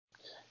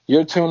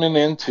You're tuning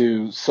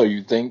into So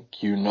You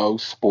Think You Know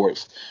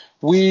Sports.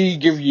 We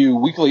give you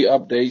weekly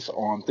updates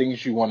on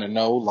things you want to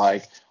know,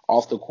 like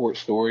off the court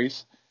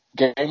stories,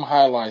 game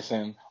highlights,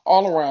 and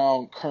all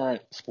around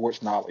current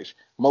sports knowledge,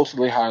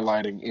 mostly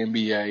highlighting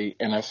NBA,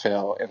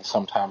 NFL, and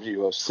sometimes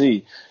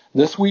UFC.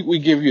 This week we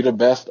give you the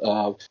best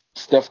of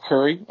Steph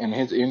Curry and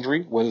his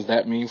injury. What does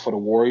that mean for the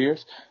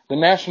Warriors? The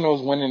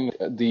Nationals winning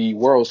the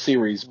World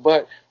Series,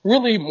 but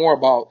really more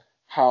about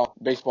how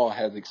baseball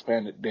has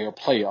expanded their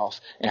playoffs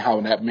and how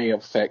that may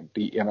affect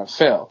the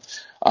NFL.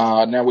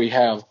 Now we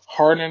have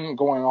Harden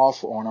going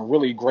off on a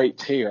really great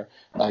tear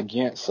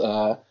against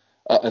a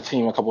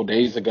team a couple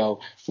days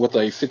ago with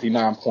a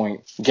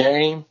 59-point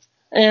game.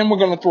 And we're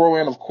going to throw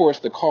in, of course,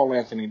 the Karl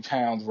Anthony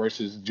Towns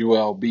versus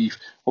Joel Beef,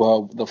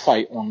 well, the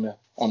fight on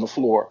the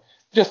floor.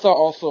 Just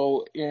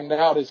also end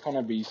out is going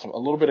to be a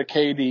little bit of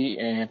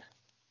KD, and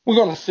we're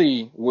going to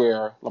see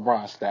where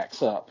LeBron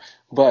stacks up.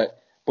 But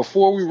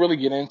before we really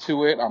get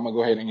into it, I'm going to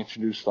go ahead and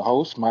introduce the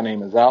host. My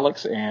name is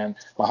Alex, and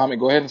Mohammed,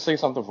 go ahead and say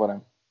something for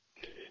them.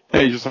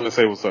 Hey, just want to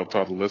say what's up to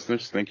all the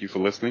listeners. Thank you for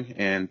listening,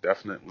 and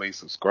definitely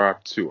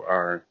subscribe to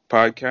our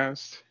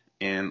podcast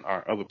and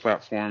our other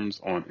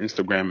platforms on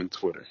Instagram and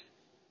Twitter.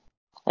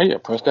 Oh, yeah,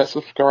 press that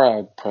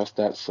subscribe. Press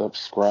that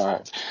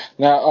subscribe.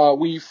 Now,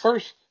 we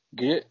first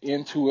get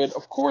into it,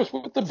 of course,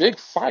 with the big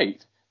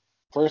fight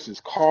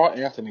versus Karl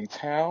Anthony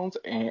Towns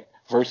and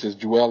versus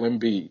Joel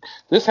Embiid.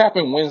 This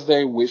happened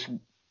Wednesday, which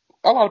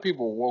a lot of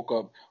people woke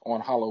up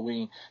on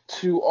Halloween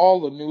to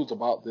all the news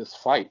about this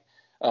fight.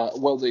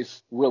 Well,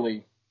 it's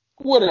really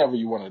whatever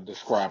you want to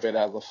describe it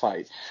as a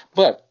fight.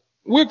 But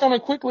we're going to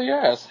quickly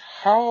ask,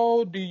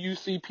 how do you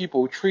see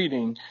people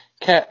treating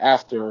Cat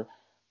after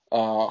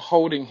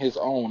holding his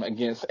own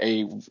against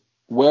a,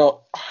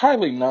 well,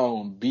 highly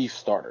known beef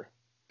starter?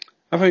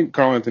 I think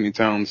Karl Anthony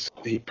Towns,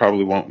 he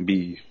probably won't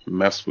be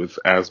messed with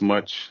as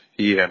much.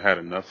 He had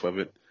enough of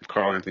it.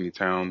 Karl Anthony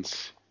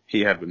Towns,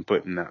 he had been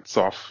putting that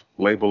soft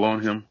label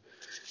on him,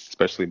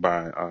 especially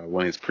by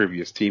one of his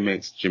previous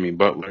teammates, Jimmy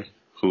Butler,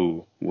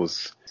 who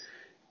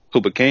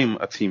became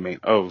a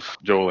teammate of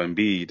Joel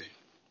Embiid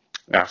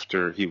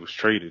after he was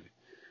traded.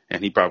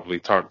 And he probably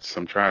talked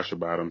some trash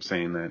about him,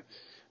 saying that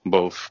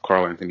both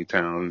Karl Anthony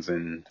Towns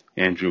and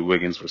Andrew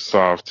Wiggins were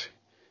soft.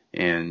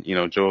 And,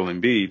 Joel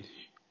Embiid,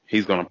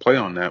 he's going to play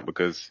on that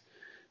because,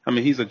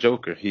 he's a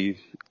joker. He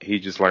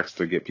just likes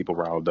to get people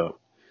riled up.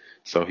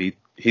 So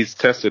he's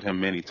tested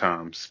him many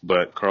times.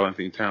 But Karl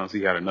Anthony Towns,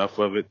 he had enough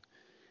of it.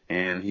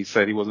 And he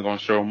said he wasn't going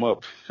to show him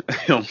up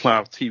on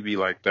live TV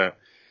like that.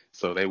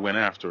 So they went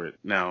after it.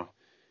 Now,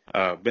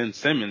 Ben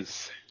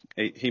Simmons,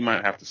 he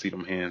might have to see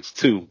them hands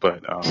too.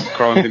 But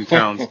Karl Anthony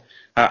Towns,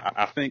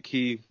 I think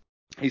he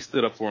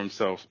stood up for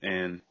himself,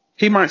 and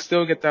he might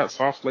still get that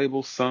soft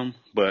label some,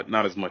 but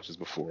not as much as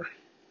before.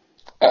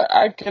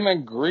 I can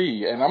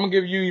agree, and I'm gonna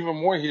give you even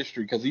more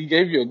history because he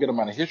gave you a good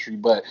amount of history.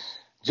 But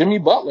Jimmy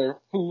Butler,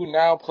 who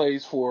now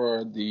plays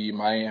for the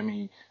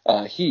Miami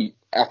Heat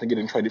after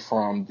getting traded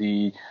from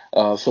the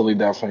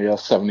Philadelphia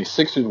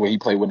 76ers, where he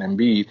played with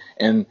Embiid,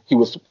 and he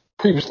was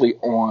previously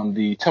on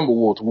the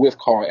Timberwolves with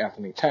Karl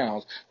Anthony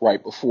Towns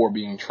right before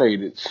being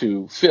traded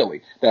to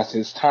Philly. That's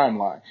his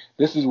timeline.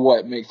 This is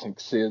what makes him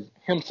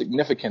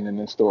significant in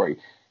this story.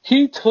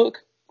 He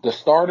took the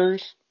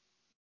starters,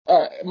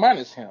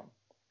 minus him,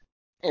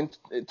 and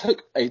it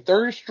took a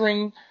third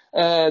string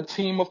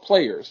team of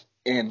players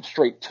and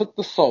straight took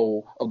the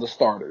soul of the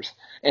starters.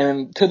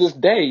 And to this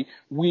day,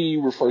 we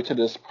refer to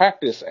this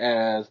practice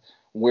as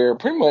where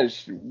pretty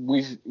much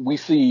we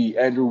see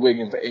Andrew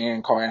Wiggins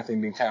and Karl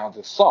Anthony Towns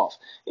as soft,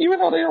 even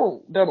though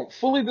they don't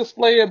fully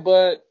display it,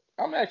 but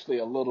I'm actually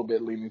a little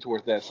bit leaning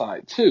towards that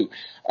side too.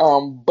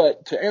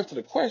 But to answer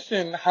the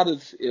question, how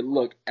does it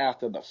look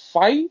after the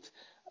fight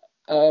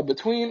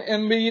between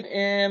Embiid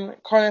and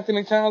Karl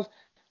Anthony Towns?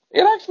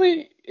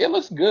 It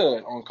looks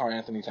good on Karl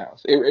Anthony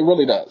Towns. It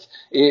really does.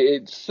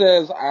 It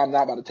says I'm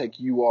not about to take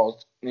you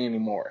all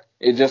anymore.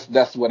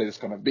 That's what it's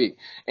going to be.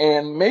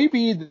 And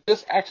maybe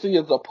this actually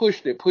is a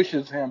push that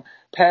pushes him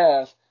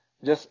past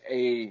just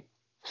a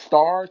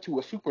star to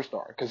a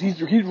superstar, because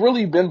he's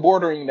really been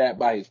bordering that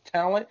by his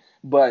talent,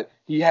 but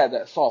he had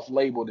that soft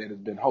label that has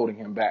been holding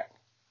him back.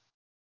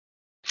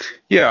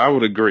 Yeah, I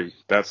would agree.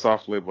 That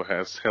soft label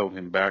has held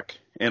him back,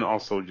 and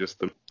also just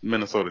the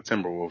Minnesota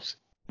Timberwolves.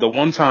 The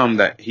one time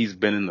that he's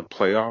been in the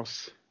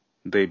playoffs,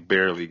 they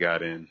barely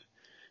got in.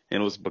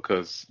 And it was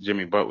because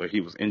Jimmy Butler,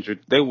 he was injured.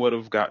 They would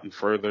have gotten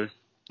further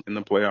in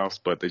the playoffs,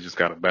 but they just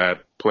got a bad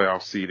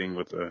playoff seeding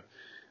with the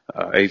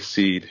eighth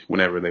seed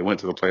whenever they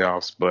went to the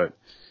playoffs. But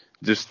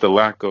just the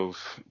lack of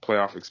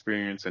playoff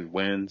experience and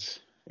wins,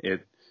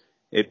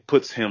 it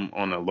puts him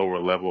on a lower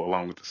level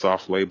along with the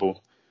soft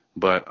label.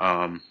 But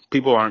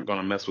people aren't going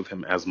to mess with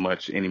him as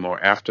much anymore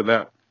after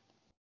that.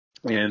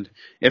 And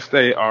if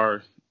they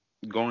are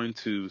going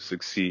to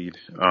succeed,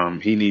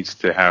 he needs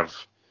to have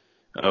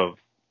a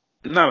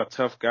not a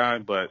tough guy,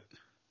 but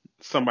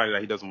somebody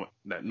that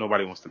that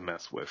nobody wants to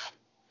mess with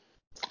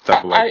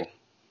type of I, label.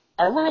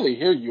 I really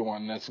hear you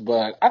on this,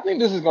 but I think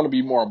this is going to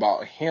be more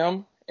about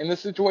him in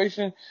this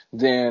situation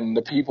than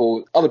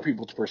other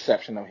people's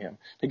perception of him.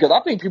 Because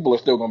I think people are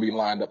still going to be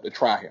lined up to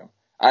try him.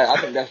 I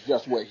think that's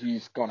just what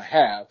he's going to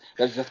have.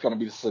 That's just going to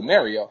be the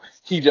scenario.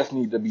 He just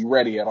needs to be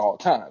ready at all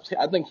times.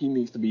 I think he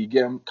needs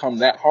to come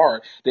that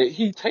hard that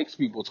he takes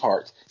people's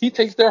hearts. He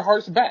takes their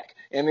hearts back.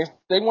 And if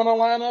they want to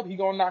line up, he's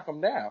going to knock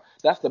them down.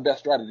 That's the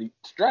best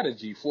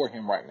strategy for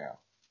him right now.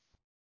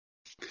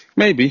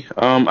 Maybe.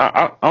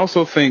 I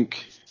also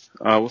think,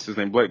 what's his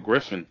name? Blake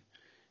Griffin.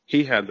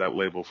 He had that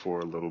label for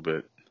a little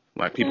bit.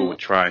 Like people would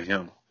try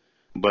him,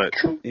 but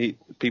True.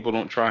 people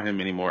don't try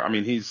him anymore. I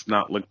mean, he's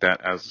not looked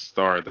at as a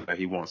star that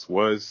he once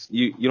was.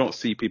 You don't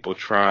see people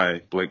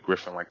try Blake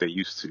Griffin like they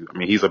used to. I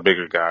mean, he's a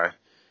bigger guy.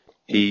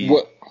 He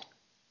What?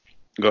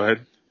 Go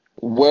ahead.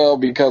 Well,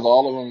 because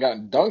all of them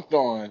got dunked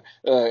on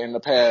in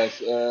the past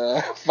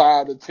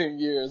 5 to 10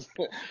 years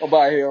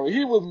by him.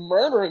 He was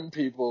murdering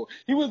people.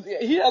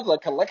 He has a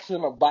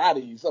collection of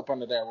bodies up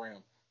under that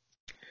rim.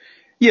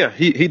 Yeah,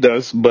 he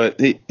does,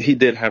 but he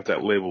did have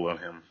that label on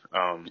him.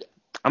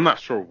 I'm not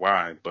sure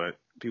why, but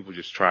people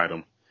just tried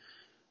him.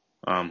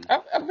 I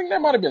think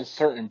that might have been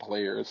certain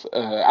players.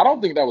 I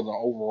don't think that was an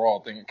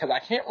overall thing because I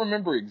can't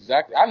remember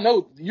exactly. I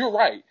know you're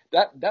right.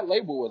 That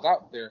label was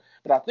out there,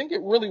 but I think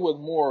it really was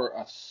more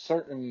a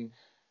certain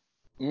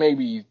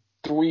maybe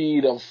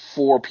 3 to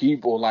 4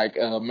 people, like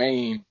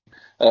main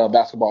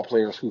basketball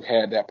players who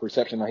had that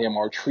perception of him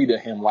or treated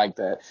him like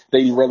that.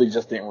 They really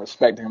just didn't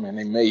respect him, and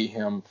they made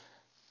him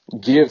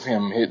give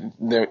him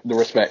the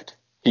respect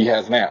he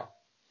has now.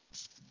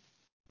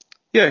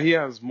 Yeah, he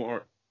has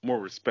more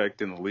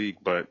respect in the league,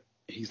 but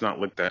he's not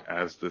looked at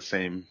as the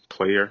same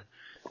player.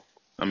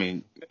 I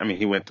mean,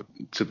 he went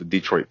to the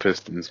Detroit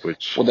Pistons,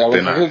 which Well, that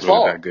they're wasn't not his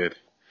really that fault. good.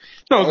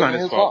 No, That it's not wasn't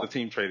his his fault. The fault.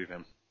 team traded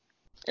him.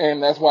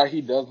 And that's why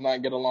he does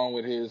not get along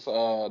with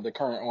the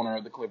current owner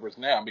of the Clippers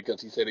now,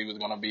 because he said he was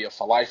going to be a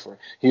philosopher.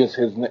 He was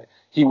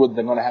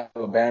going to have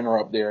a banner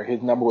up there.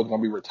 His number was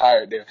going to be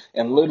retired there,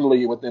 and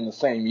literally within the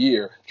same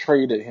year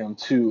traded him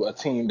to a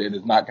team that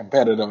is not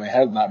competitive and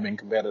has not been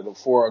competitive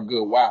for a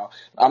good while.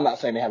 I'm not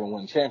saying they haven't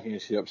won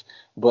championships,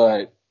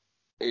 but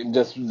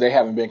they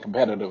haven't been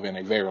competitive in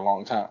a very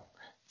long time.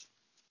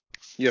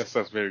 Yes,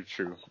 that's very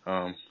true.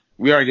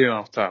 We are getting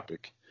off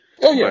topic,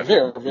 Oh yeah, but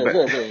very, very, but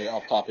very, very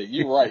off topic.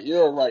 You're right.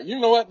 You're right. You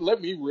know what?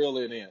 Let me reel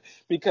it in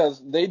because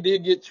they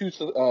did get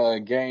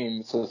 2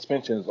 game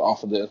suspensions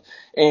off of this.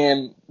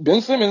 And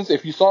Ben Simmons,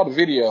 if you saw the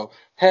video,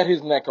 had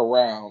his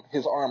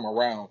arm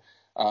around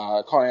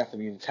Karl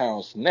Anthony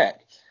Towns'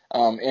 neck,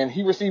 and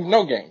he received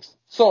no games.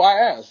 So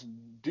I asked,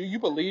 do you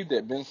believe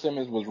that Ben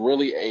Simmons was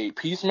really a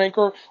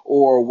peacemaker,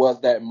 or was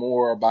that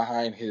more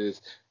behind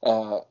his?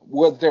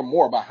 Was there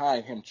more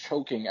behind him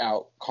choking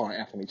out Karl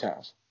Anthony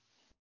Towns?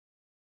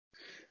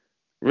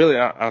 really,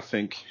 I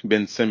think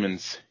Ben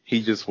Simmons,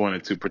 he just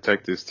wanted to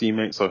protect his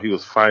teammate, so he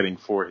was fighting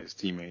for his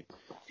teammate.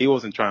 He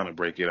wasn't trying to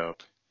break it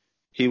up.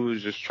 He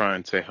was just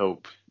trying to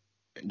help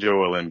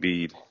Joel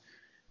Embiid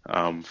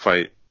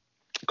fight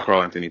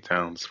Karl Anthony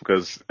Towns.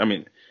 Because I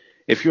mean,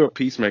 if you're a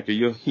peacemaker,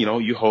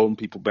 you holding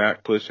people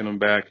back, pushing them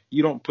back.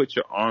 You don't put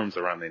your arms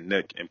around their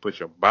neck and put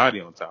your body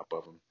on top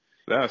of them.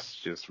 That's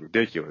just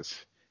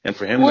ridiculous. And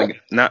What?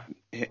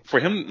 for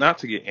him not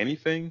to get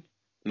anything,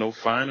 no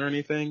fine or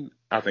anything,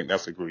 I think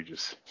that's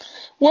egregious.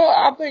 Well,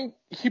 I think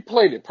he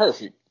played it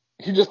perfect.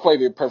 He just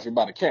played it perfect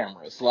by the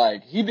cameras.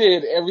 Like he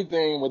did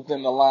everything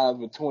within the lines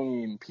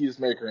between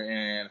Peacemaker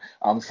and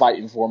I'm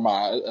fighting for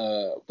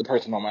the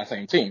person on my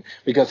same team,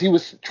 because he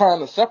was trying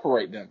to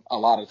separate them a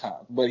lot of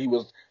times, but he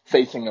was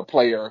facing a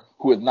player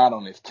who is not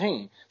on his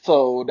team.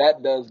 So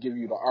that does give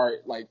you the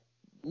art, like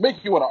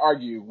make you want to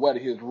argue what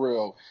his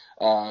real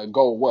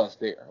goal was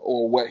there,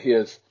 or what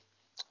his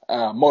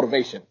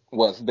motivation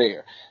was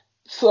there.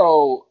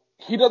 So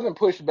he doesn't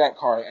push back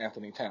Karl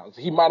Anthony Towns.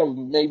 He might have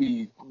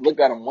maybe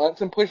looked at him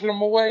once and pushed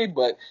him away,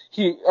 but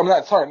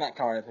not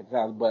Karl Anthony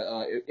Towns, but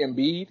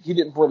Embiid. He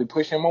didn't really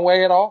push him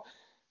away at all.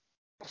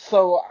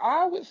 So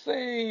I would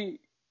say,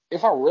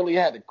 if I really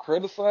had to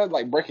criticize,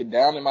 like break it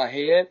down in my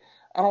head,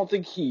 I don't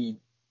think he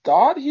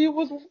thought he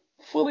was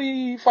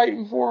fully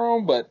fighting for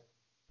him, but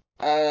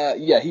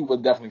yeah, he was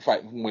definitely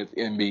fighting with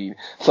Embiid.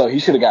 So he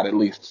should have got at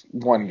least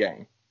 1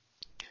 game.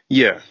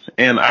 Yeah,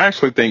 and I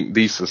actually think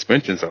these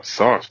suspensions are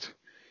soft.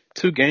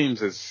 2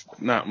 games is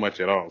not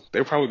much at all.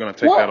 They're probably going to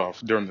take that Well,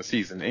 off during the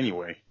season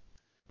anyway.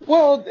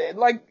 Well,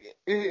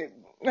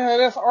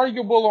 that's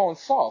arguable on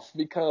soft,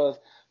 because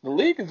the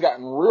league has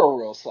gotten real,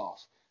 real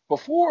soft.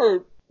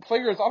 Before,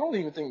 players, I don't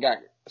even think got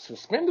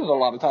suspended a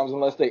lot of times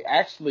unless they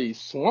actually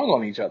swung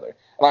on each other.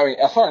 And I mean,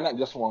 sorry, not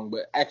just swung,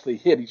 but actually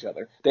hit each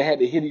other. They had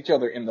to hit each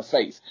other in the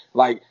face.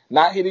 Like,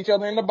 not hit each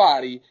other in the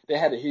body, they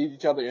had to hit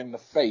each other in the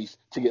face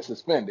to get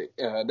suspended.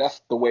 That's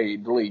the way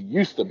the league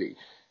used to be.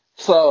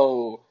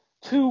 So,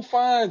 2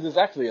 fines is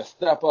actually a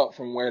step up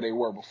from where they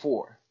were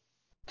before.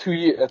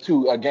 2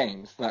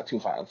 games, not 2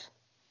 fines.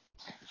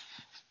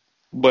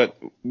 But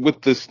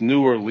with this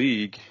newer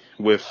league,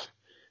 with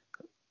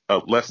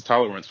less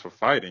tolerance for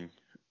fighting,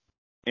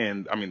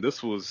 and I mean,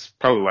 this was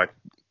probably like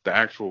the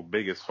actual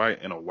biggest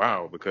fight in a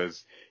while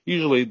because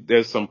usually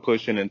there's some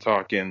pushing and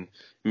talking,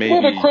 With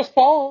a maybe. Chris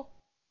Paul.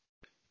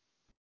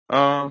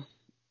 Um,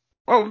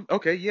 oh,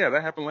 okay, yeah,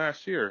 that happened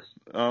last year.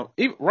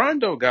 Even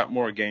Rondo got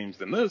more games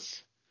than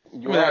this. I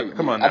You're mean, right.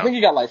 come on I now. think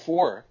he got like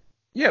 4.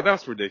 Yeah,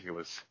 that's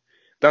ridiculous.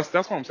 That's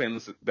what I'm saying.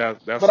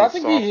 That's But a I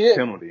think he soft hit.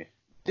 penalty.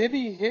 Did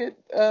he hit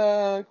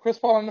Chris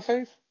Paul in the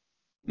face?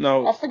 I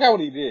No, forgot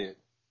what he did.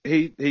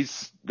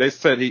 they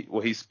said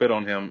he spit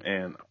on him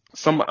and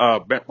some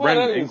Well,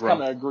 that is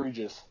kind of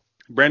egregious.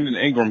 Brandon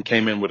Ingram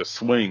came in with a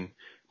swing,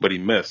 but he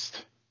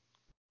missed.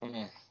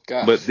 Mm,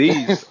 But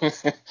gosh.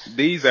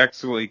 these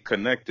actually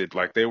connected,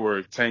 like they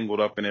were tangled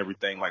up and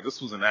everything. Like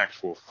this was an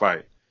actual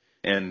fight.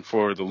 And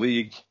for the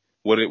league,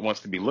 what it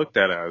wants to be looked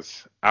at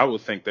as, I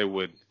would think they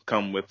would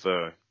come with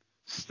a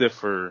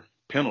stiffer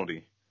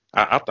penalty.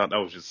 I thought that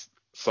was just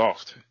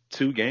soft.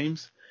 2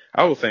 games?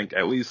 I would think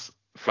at least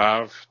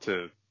 5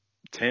 to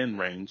 10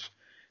 range.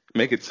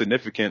 Make it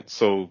significant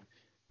so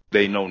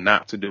they know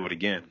not to do it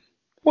again.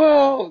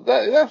 Well,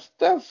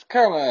 that's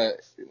kind of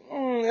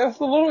that's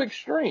a little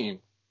extreme.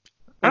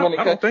 When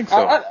I it, don't think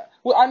so.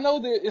 well, I know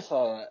that it's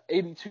a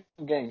 82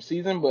 game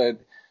season, but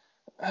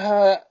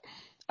uh,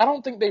 I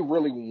don't think they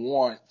really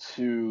want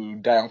to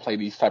downplay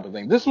these type of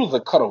things. This was a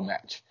cuddle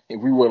match,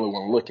 if we really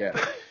want to look at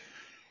it.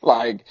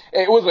 Like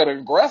it was an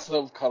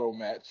aggressive cuddle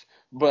match,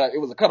 but it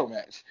was a cuddle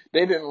match.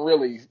 They didn't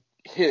really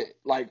hit.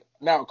 Like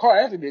now,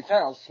 Karl Anthony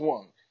Towns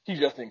swung. He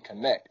just didn't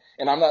connect.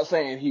 And I'm not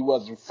saying he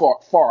wasn't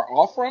far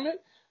off from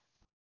it.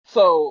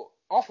 So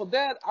off of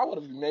that, I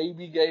would have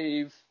maybe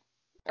gave.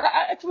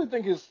 I actually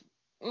think it's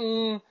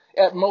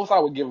at most I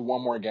would give it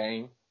one more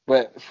game,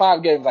 but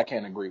 5 games I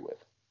can't agree with.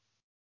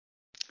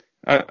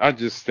 I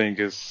just think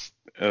it's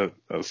a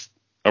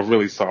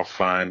really soft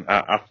fine.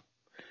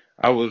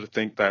 I would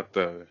think that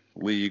the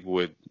league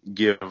would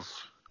give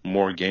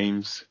more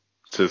games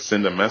to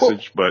send a Well,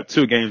 message, but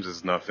 2 games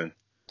is nothing.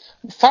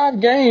 5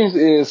 games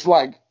is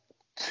like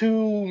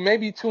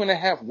maybe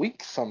 2.5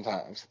 weeks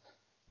sometimes.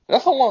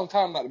 That's a long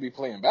time not to be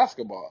playing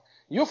basketball.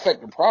 You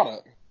affect the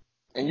product,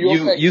 and you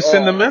affect. You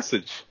send a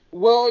message.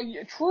 Well,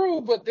 yeah,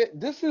 true, but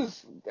this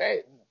is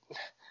they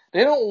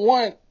don't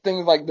want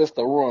things like this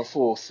to ruin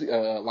full.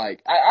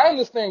 Like I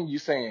understand you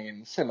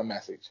saying send a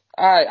message.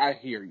 I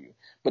hear you,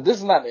 but this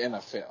is not the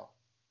NFL.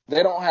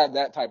 They don't have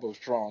that type of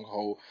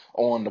stronghold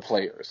on the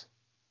players.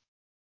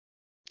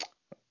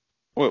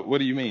 What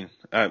do you mean?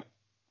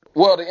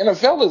 Well, the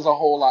NFL is a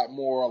whole lot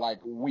more like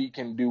we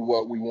can do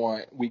what we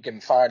want. We can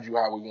find you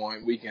how we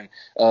want. We can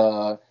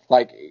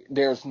like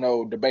there's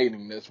no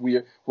debating this.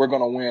 We're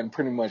gonna win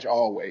pretty much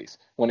always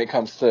when it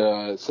comes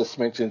to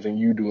suspensions and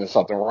you doing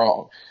something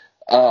wrong.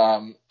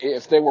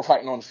 If they were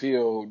fighting on the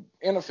field,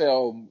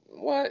 NFL,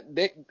 what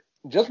they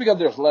just because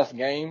there's less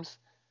games,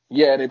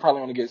 yeah, they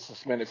probably only get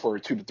suspended for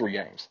 2 to 3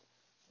 games.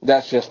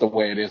 That's just the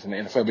way it is in the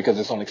NFL because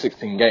it's only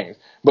 16 games.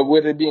 But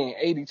with it being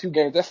 82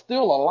 games, that's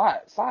still a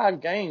lot. 5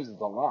 games is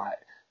a lot.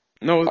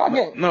 No, 5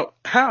 games. no.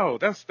 How?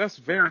 That's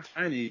very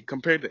tiny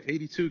compared to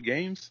 82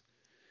 games.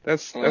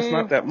 That's not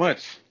Mm, that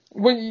much.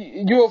 well,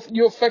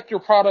 you affect your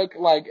product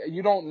like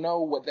you don't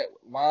know what that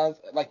lines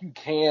like. You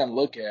can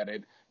look at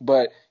it,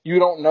 but you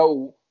don't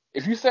know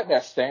if you set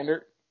that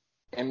standard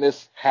and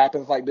this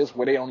happens like this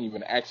where they don't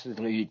even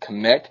actually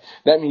connect.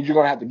 That means you're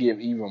gonna have to give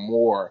even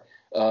more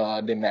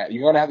than that.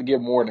 You're gonna have to give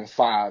more than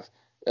 5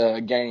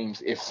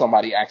 games if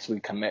somebody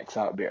actually connects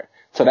out there.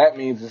 So that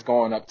means it's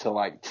going up to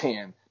like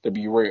 10 to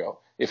be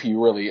real. If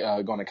you really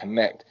gonna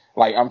connect,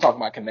 like I'm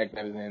talking about connecting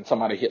and then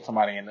somebody hit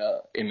somebody in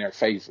their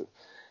faces.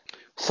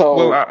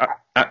 Well,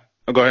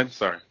 So go ahead.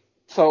 Sorry.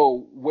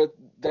 so with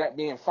that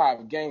being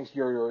 5 games,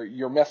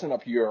 you're messing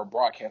up your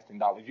broadcasting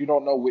dollars. You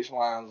don't know which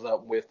lines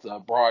up with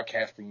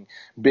broadcasting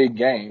big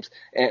games.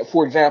 And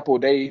for example,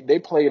 they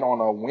played on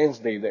a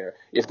Wednesday there.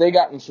 If they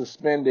gotten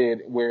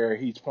suspended where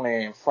he's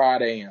playing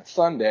Friday and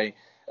Sunday,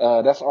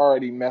 that's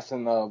already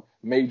messing up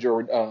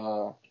major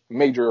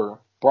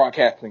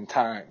broadcasting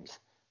times,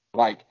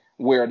 like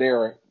where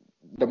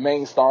the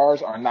main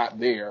stars are not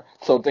there,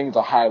 so things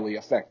are highly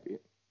affected.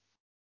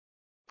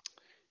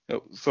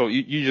 So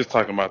you just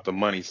talking about the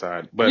money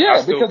side, but I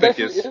Yeah, still because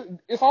think it's.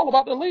 it's all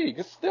about the league.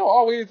 It's still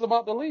always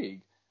about the league.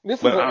 This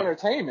is But an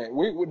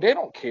entertainment. They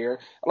don't care.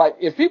 Like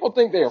if people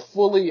think they're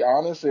fully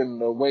honest in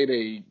the way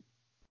they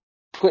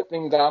put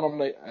things out on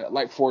the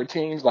like for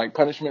teams, like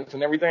punishments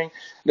and everything,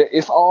 that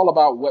it's all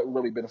about what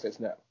really benefits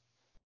them,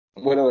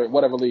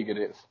 whatever league it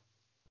is.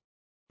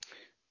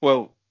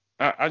 well,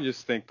 I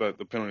just think that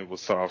the penalty was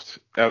soft.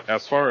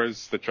 As far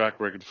as the track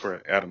record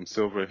for Adam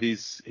Silver,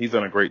 he's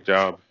done a great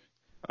job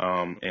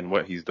in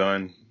what he's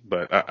done,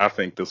 but I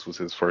think this was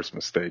his first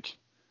mistake.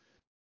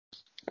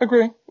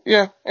 Agree.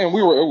 Yeah, and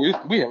we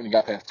haven't even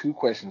got past 2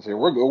 questions here.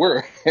 We're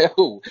good.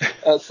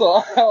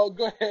 So I'll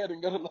go ahead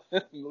and go to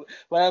the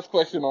last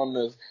question on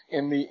this.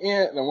 In the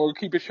end, and we'll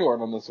keep it short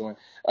on this one.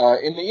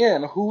 In the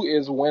end, who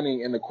is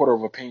winning in the court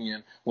of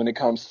opinion when it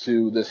comes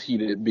to this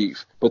heated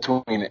beef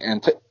between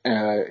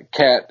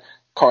Cat,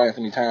 Karl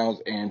Anthony Towns,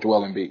 and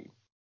Joel Embiid?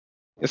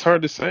 It's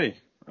hard to say.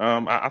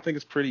 I think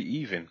it's pretty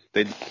even.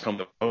 They did come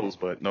to blows,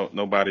 but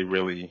nobody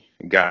really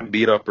got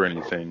beat up or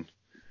anything.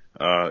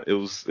 It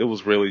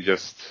was really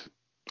just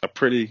a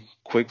pretty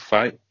quick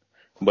fight,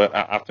 but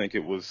I think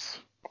it was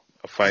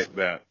a fight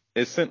that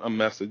it sent a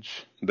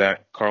message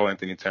that Karl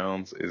Anthony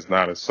Towns is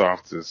not as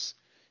soft as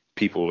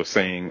people are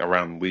saying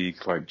around the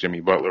league, like Jimmy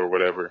Butler or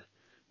whatever.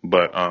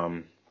 But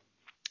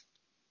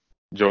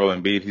Joel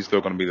Embiid, he's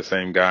still going to be the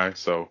same guy,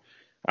 so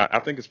I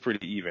think it's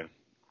pretty even.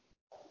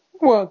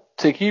 Well,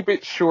 to keep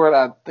it short,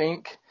 I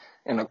think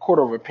in a court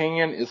of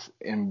opinion is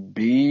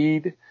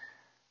Embiid.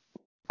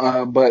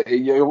 But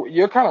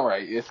you're kind of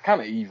right. It's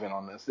kind of even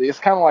on this. It's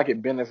kind of like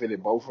it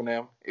benefited both of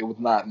them. It was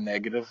not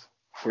negative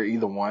for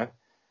either one.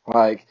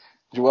 Like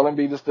Joel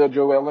Embiid is still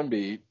Joel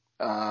Embiid.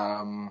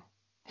 Um,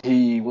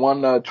 he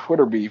won the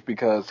Twitter beef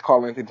because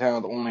Karl Anthony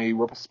Towns only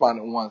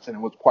responded once and it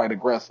was quite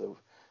aggressive.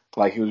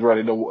 Like he was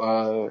ready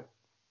to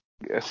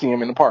see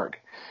him in the park.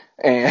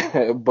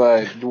 And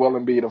but Joel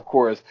Embiid, of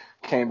course,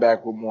 came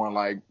back with more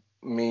like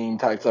mean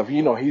type stuff.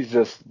 He's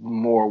just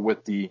more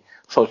with the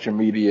social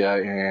media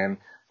and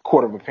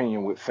court of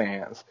opinion with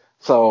fans.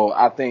 So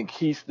I think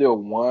he still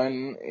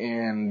won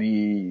in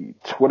the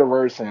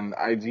Twitterverse and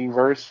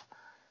IGverse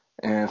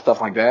and stuff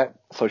like that,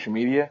 social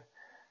media.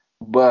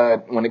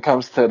 But when it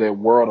comes to the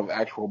world of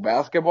actual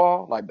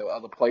basketball, like the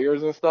other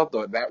players and stuff,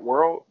 that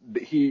world,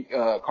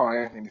 Karl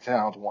Anthony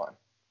Towns won.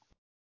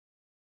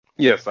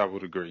 Yes, I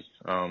would agree.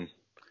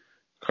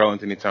 Karl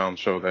Anthony Towns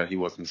showed that he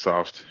wasn't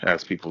soft,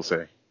 as people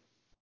say.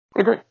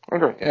 Agree,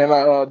 agree.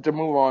 And to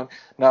move on,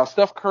 now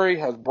Steph Curry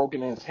has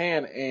broken his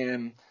hand,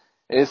 and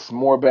it's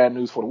more bad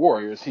news for the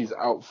Warriors. He's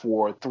out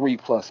for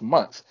 3+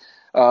 months.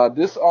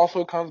 This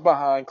also comes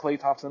behind Klay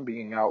Thompson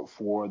being out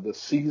for the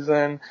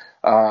season,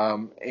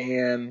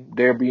 and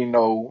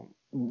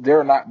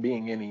there not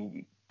being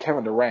any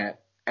Kevin Durant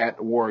at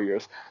the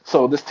Warriors.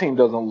 So this team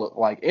doesn't look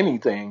like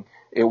anything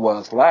it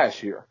was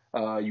last year.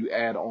 You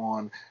add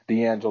on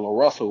D'Angelo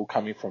Russell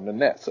coming from the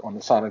Nets on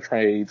the sign and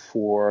trade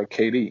for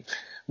KD.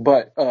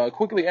 But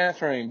quickly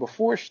answering,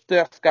 before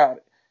Steph got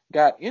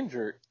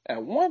injured,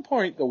 at one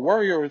point the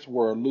Warriors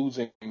were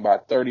losing by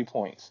 30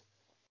 points.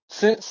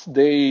 Since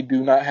they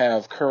do not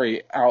have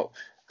Curry out,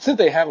 since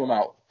they have him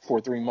out for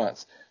 3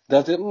 months,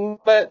 does it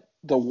let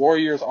the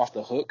Warriors off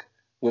the hook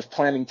with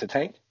planning to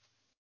tank?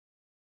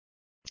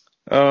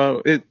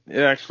 It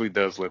actually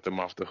does let them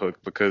off the hook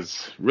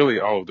because really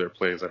all of their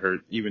players are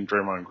hurt. Even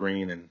Draymond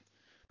Green and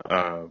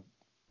uh,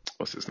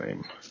 what's his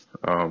name?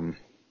 Um,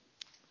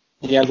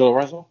 D'Angelo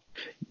Russell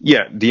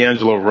yeah,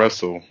 D'Angelo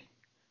Russell.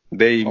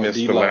 They or missed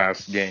the D'Lo?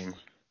 last game.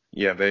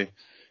 Yeah, they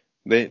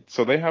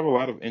have a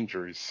lot of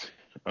injuries.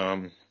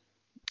 Um,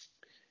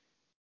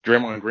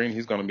 Draymond Green,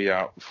 he's going to be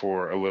out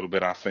for a little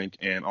bit, I think,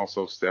 and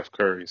also Steph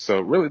Curry. So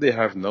really, they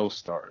have no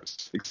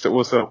stars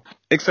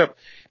except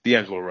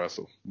D'Angelo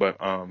Russell. But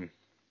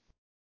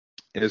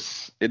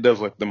it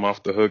does let them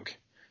off the hook.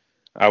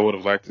 I would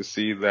have liked to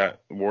see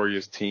that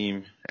Warriors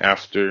team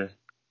after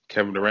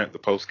Kevin Durant, the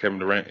post Kevin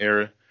Durant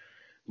era,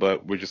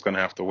 but we're just going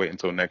to have to wait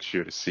until next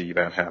year to see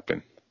that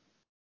happen.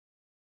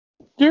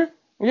 Yeah,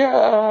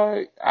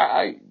 yeah.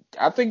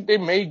 I think they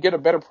may get a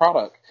better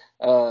product.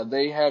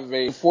 They have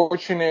a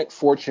fortunate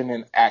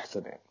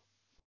accident.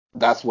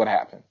 That's what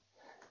happened.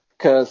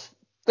 Because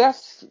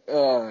that's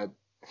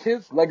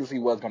his legacy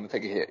was going to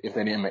take a hit if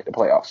they didn't make the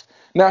playoffs.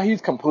 Now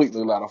he's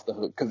completely let off the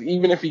hook because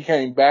even if he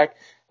came back,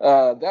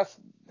 that's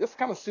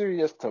kind of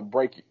serious to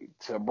break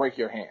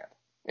your hand.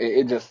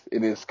 It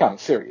is kind of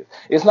serious.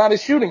 It's not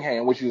his shooting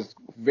hand, which is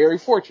very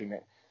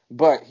fortunate,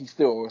 but he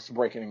still was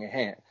breaking a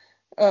hand.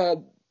 Uh,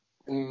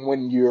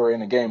 when you're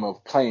in a game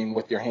of playing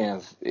with your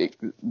hands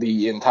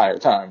the entire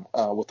time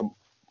with the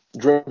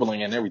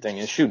dribbling and everything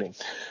and shooting.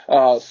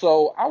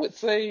 So I would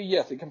say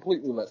yes, it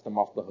completely lets them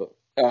off the hook.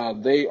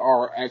 They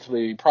are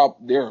actually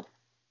they're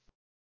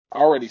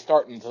already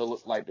starting to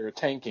look like they're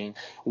tanking.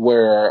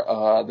 Where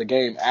the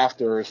game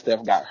after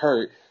Steph got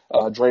hurt,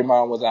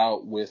 Draymond was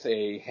out with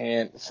a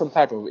hand, some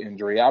type of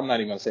injury. I'm not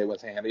even gonna say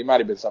what's hand. It might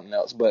have been something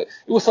else, but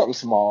it was something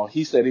small.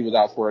 He said he was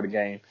out for the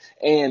game,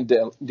 and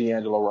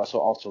D'Angelo Russell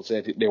also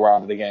said they were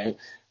out of the game.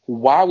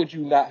 Why would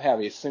you not have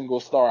a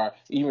single star,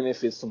 even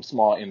if it's some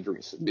small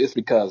injuries? It's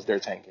because they're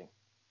tanking.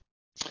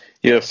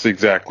 Yes,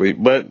 exactly.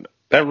 But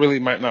that really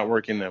might not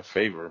work in their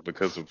favor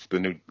because of the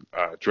new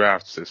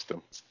draft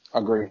system.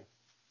 Agreed.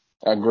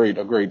 Agreed.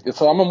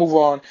 So I'm gonna move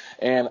on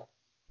and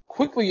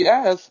quickly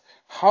ask,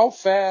 how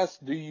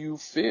fast do you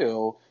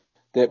feel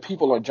that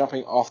people are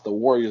jumping off the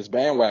Warriors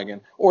bandwagon,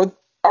 or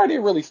are they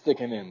really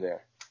sticking in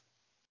there?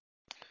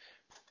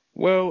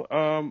 Well,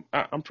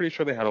 I'm pretty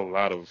sure they had a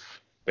lot of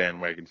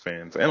bandwagon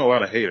fans and a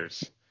lot of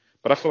haters,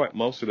 but I feel like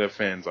most of their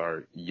fans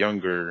are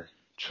younger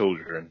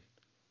children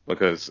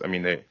because I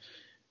mean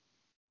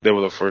they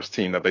were the first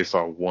team that they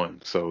saw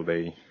won, so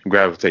they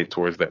gravitate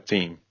towards that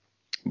team.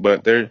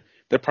 But there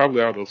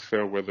probably are those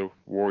fair weather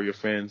Warrior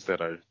fans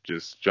that are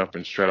just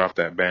jumping straight off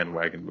that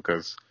bandwagon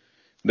because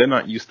they're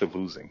not used to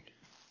losing.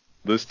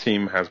 This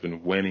team has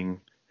been winning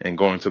and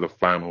going to the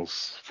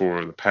finals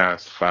for the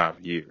past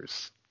 5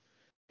 years.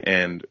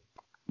 And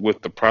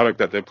with the product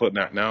that they're putting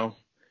out now,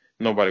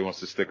 nobody wants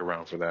to stick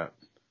around for that.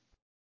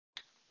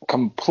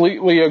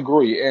 Completely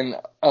agree. And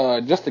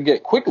just to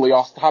get quickly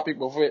off the topic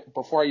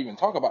before I even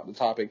talk about the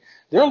topic,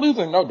 they're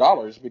losing no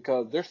dollars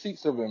because their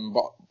seats have been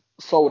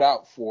sold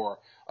out for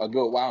a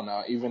good while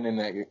now, even in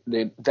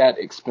that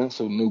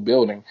expensive new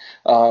building.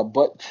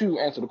 But to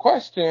answer the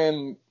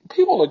question,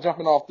 people are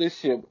jumping off this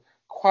ship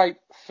quite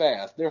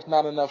fast. There's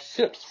not enough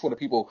ships for the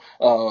people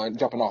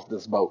jumping off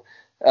this boat.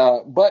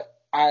 But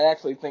I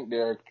actually think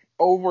they're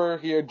over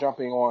here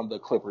jumping on the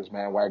Clippers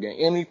bandwagon.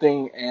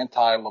 Anything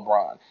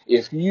anti-LeBron.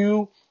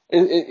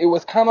 It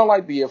was kind of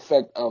like the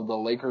effect of the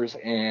Lakers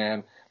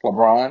and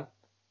LeBron.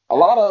 A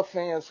lot of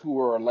fans who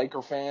were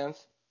Laker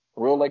fans,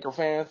 real Laker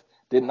fans,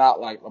 did not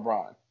like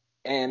LeBron.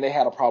 And they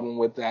had a problem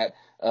with that,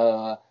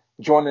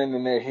 joining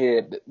in their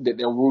head that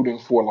they're rooting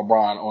for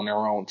LeBron on their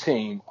own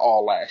team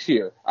all last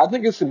year. I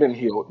think it's been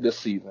healed this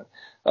season.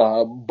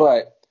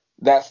 But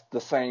that's the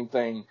same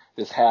thing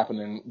that's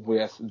happening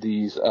with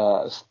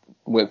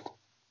with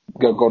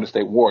Golden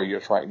State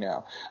Warriors right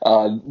now.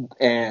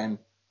 And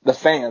the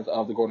fans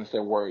of the Golden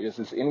State Warriors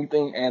is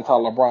anything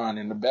anti-LeBron,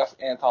 and the best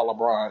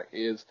anti-LeBron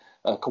is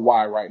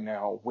Kawhi right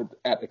now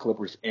at the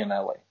Clippers in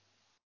LA.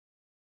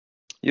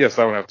 Yes,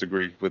 I would have to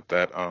agree with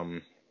that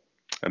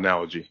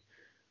analogy.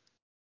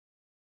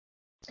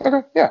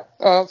 Okay,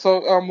 yeah.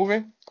 So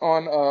moving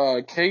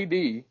on,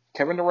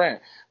 Kevin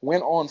Durant,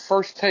 went on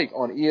First Take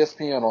on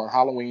ESPN on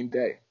Halloween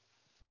Day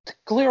to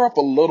clear up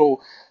a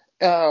little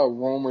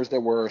rumors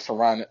that were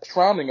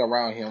surrounding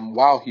around him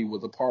while he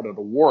was a part of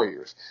the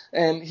Warriors.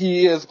 And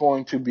he is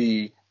going to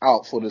be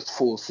out for this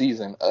full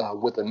season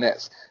with the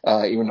Nets,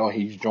 even though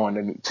he's joined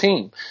a new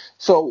team.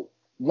 So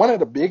one of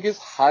the biggest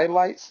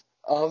highlights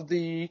of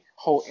the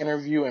whole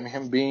interview and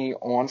him being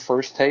on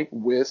First Take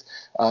with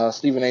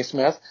Stephen A.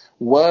 Smith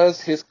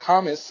was his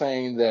comments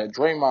saying that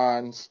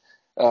Draymond's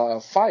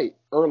fight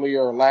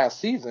earlier last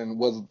season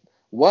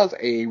was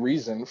a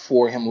reason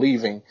for him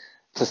leaving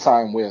to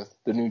sign with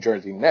the New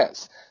Jersey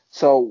Nets.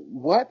 So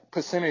what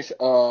percentage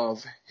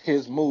of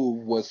his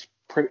move was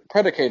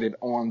predicated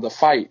on the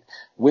fight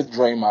with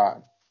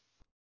Draymond?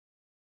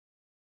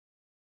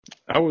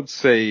 I would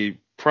say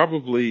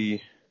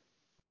probably,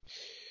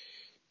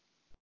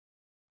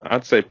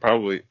 I'd say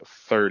probably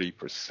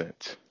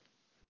 30%.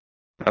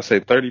 I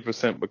say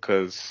 30%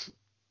 because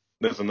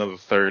there's another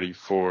 30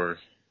 for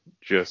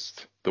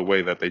just the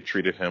way that they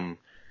treated him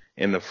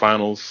in the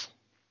finals,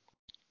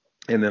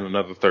 and then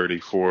another 30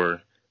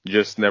 for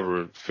just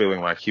never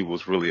feeling like he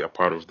was really a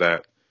part of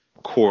that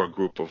core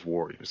group of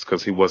Warriors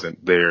because he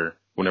wasn't there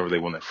whenever they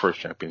won that first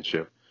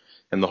championship.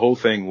 And the whole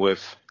thing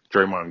with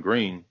Draymond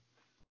Green,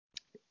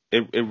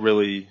 it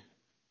really,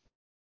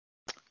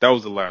 that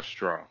was the last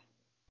straw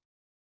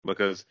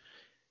because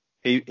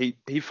he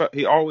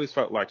always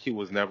felt like he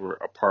was never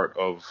a part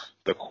of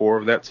the core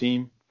of that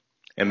team,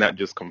 and that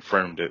just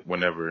confirmed it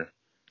whenever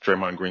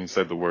Draymond Green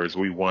said the words,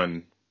 "We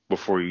won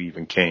before you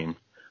even came."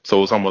 So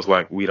it was almost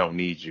like we don't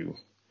need you,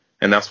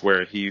 and that's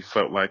where he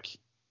felt like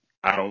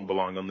I don't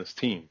belong on this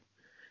team.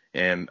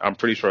 And I'm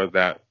pretty sure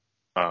that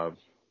uh,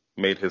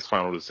 made his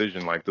final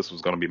decision like this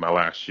was going to be my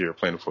last year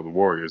playing for the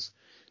Warriors,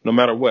 no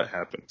matter what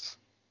happens.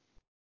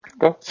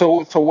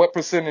 So what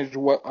percentage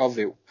of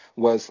it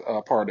was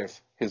part of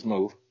his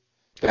move?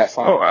 That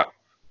Oh,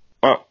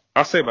 fight.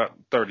 I'll say about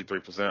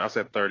 33%. I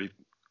said 30,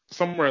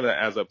 somewhere that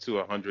adds up to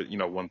 100,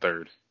 one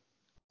third.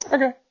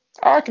 Okay.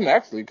 I can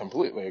actually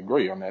completely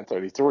agree on that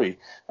 33.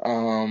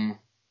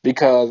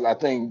 Because I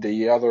think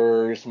the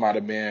others might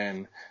have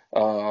been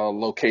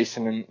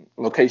location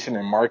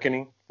and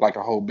marketing, like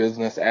a whole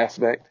business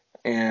aspect,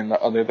 and the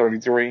other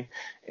 33.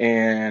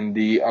 And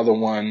the other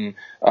one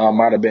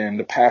might have been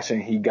the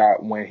passion he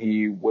got when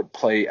he would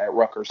play at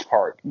Rutgers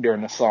Park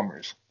during the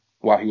summers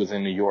while he was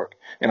in New York.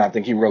 And I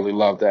think he really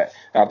loved that.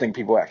 I think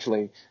people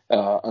actually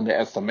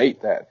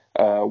underestimate that,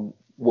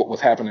 what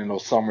was happening in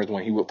those summers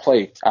when he would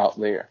play out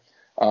there.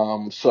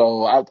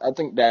 So I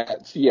think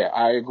that, yeah,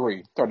 I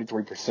agree.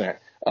 33%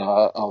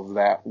 of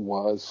that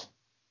was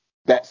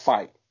that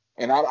fight.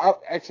 And I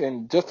actually,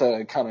 and just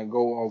to kind of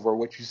go over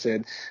what you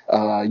said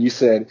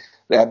that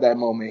at that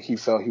moment he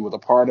felt he was a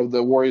part of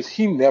the Warriors.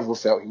 He never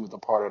felt he was a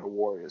part of the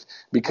Warriors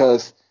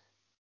because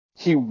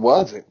he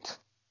wasn't.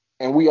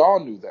 And we all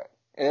knew that.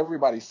 And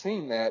everybody's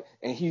seen that.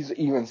 And he's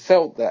even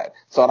felt that.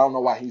 So I don't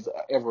know why he's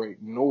ever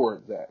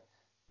ignored that.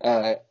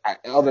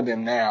 Other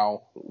than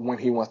now, when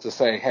he wants to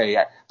say,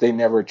 "Hey, they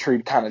never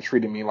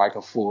treated me like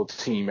a full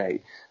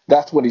teammate."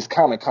 That's what he's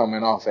kind of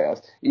coming off as,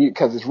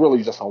 because it's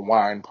really just a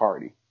wine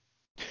party.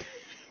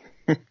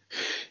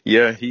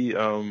 Yeah, he's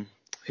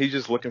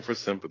just looking for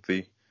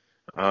sympathy.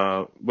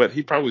 But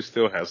he probably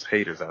still has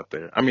haters out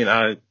there. I mean,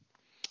 I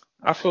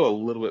feel a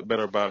little bit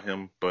better about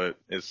him, but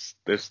there's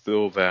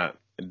still that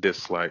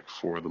dislike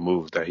for the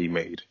move that he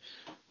made.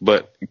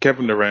 But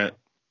Kevin Durant,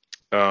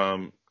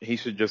 he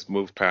should just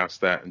move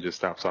past that and just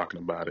stop talking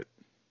about it.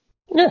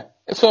 Yeah.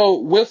 So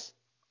with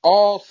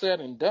all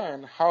said and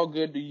done, how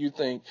good do you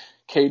think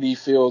KD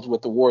feels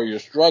with the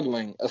Warriors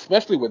struggling,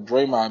 especially with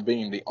Draymond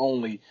being the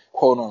only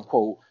quote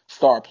unquote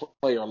star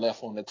player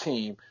left on the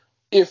team,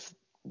 if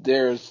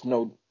there's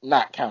no,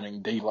 not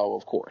counting D'Lo,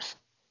 of course.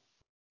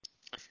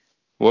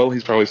 Well,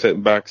 he's probably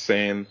sitting back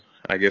saying,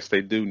 "I guess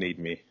they do need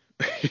me."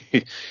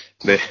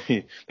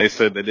 They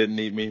said they didn't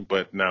need me,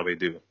 but now they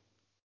do.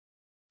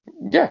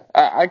 Yeah,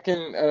 I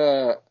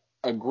can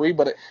agree,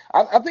 but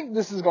I think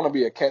this is going to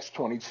be a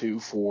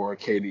catch-22 for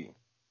KD.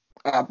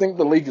 I think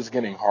the league is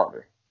getting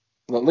harder.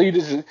 The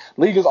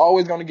league is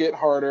always going to get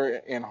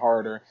harder and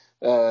harder,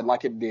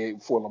 like it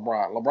did for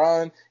LeBron.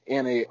 LeBron,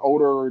 in a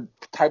older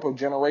type of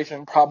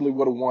generation, probably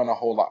would have won a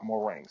whole lot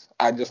more rings.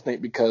 I just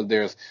think because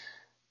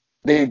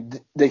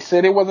they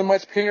said there wasn't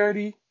much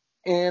parity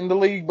in the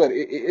league, but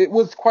it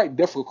was quite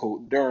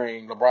difficult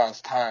during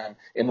LeBron's time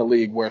in the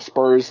league, where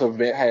Spurs have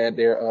had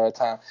their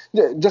time.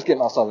 Just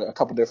getting outside, a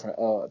couple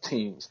different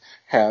teams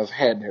have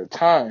had their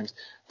times.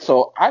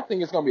 So I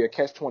think it's going to be a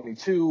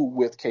catch-22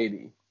 with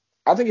KD.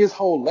 I think his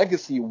whole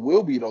legacy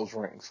will be those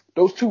rings,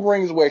 those two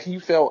rings where he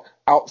felt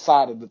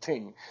outside of the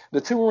team,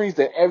 the two rings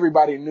that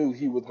everybody knew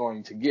he was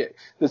going to get,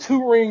 the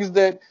two rings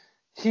that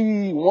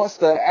he wants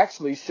to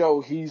actually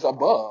show he's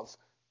above,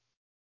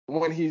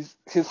 when his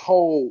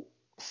whole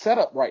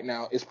setup right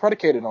now is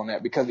predicated on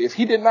that, because if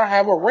he did not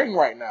have a ring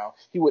right now,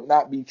 he would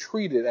not be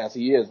treated as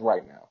he is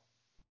right now.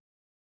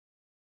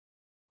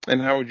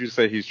 And how would you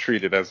say he's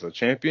treated, as a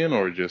champion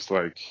or just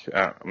like,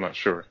 I'm not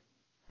sure.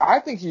 I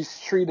think he's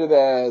treated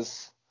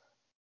as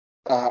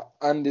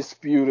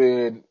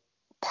undisputed,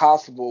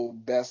 possible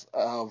best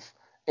of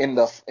in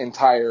the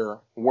entire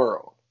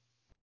world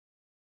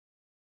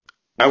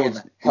I would when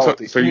so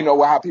healthy. so You you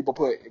know how people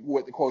put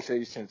with the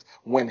quotations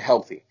when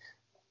healthy.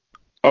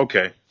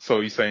 okay? So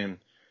you're saying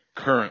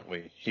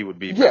currently he would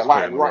be Yeah, best player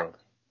like in the right. world?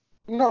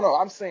 No,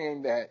 I'm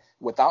saying that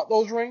without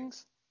those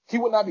rings, he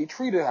would not be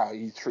treated how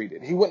he's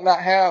treated. He would not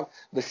have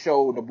the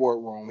show, the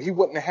boardroom. He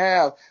wouldn't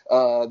have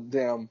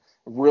them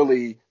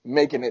really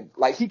making it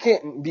like he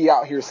can't be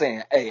out here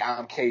saying, "Hey,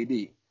 I'm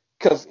KD,"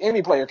 because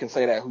any player can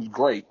say that who's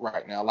great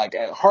right now. Like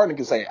Harden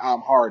can say, "I'm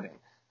Harden,"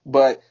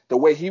 but the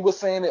way he was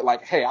saying it,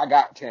 like, "Hey, I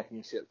got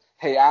championships.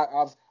 Hey,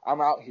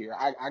 I'm out here.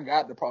 I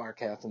got the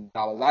podcasting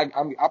dollars.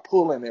 I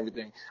pull in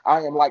everything.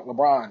 I am like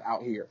LeBron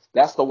out here."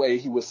 That's the way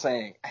he was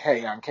saying,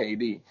 "Hey, I'm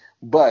KD."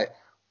 But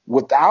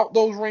without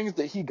those rings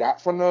that he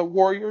got from the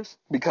Warriors,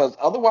 because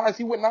otherwise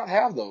he would not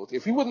have those.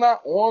 If he was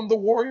not on the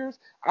Warriors,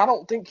 I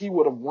don't think he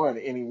would have won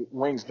any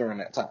rings during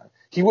that time.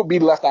 He would be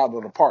left out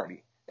of the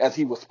party, as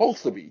he was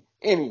supposed to be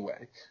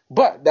anyway.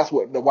 But that's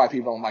what the white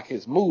people don't like,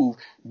 his move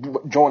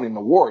joining the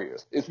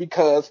Warriors. It's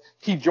because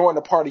he joined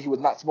a party he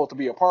was not supposed to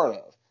be a part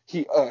of.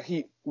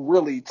 He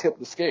really tipped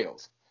the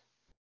scales.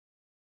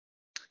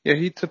 Yeah,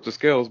 he tipped the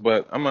scales,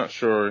 but I'm not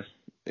sure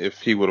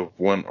if he would have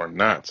won or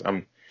not.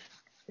 So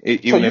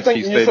Even you if think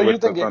he stayed you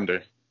with the think it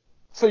Thunder.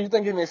 So you're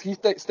thinking if he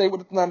stayed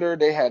with the Thunder,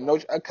 they had no,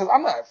 because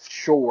I'm not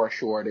sure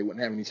they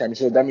wouldn't have any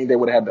championships. That means they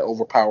would have had to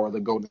overpower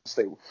the Golden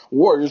State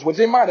Warriors, which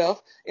they might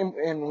have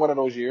in one of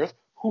those years.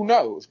 Who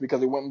knows?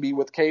 Because it wouldn't be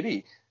with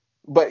KD.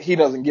 But he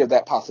doesn't give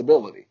that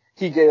possibility.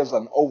 He gives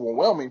an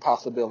overwhelming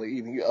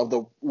possibility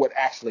of what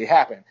actually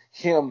happened.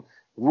 Him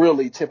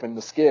really tipping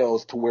the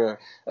scales to where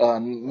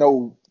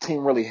no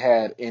team really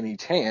had any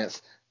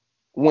chance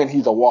when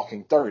he's a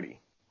walking 30.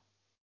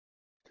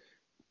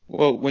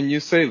 Well, when you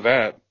say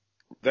that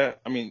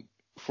I mean,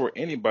 for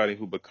anybody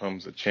who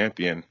becomes a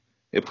champion,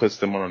 it puts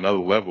them on another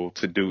level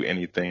to do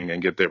anything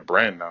and get their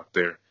brand out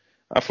there.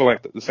 I feel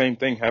like the same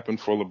thing happened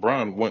for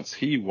LeBron once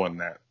he won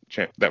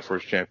that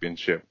first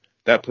championship.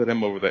 That put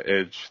him over the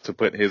edge to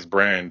put his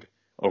brand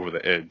over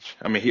the edge.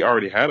 I mean, he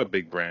already had a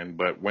big brand,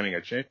 but winning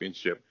a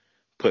championship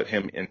put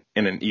him in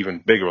an even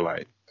bigger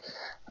light.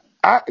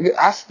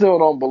 I still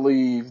don't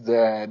believe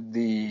that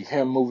the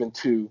him moving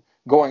to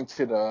going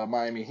to the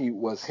Miami Heat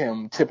was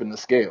him tipping the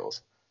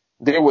scales.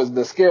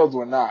 The scales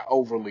were not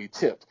overly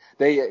tipped.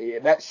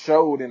 That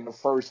showed in the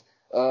first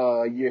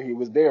year he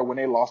was there when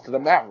they lost to the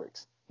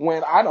Mavericks.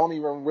 When I don't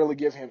even really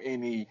give him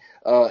any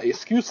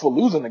excuse for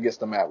losing against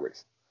the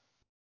Mavericks.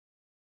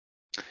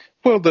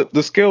 Well,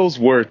 the scales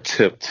were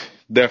tipped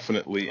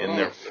definitely in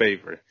their Mm.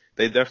 favor.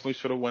 They definitely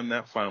should have won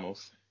that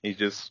finals. He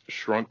just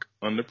shrunk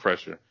under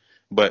pressure.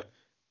 But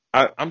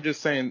I'm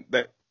just saying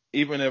that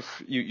even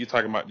if you're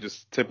talking about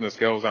just tipping the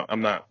scales,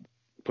 I'm not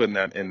putting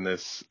that in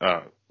this,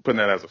 putting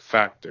that as a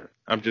factor.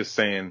 I'm just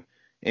saying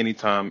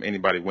anytime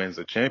anybody wins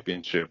a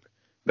championship,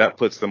 that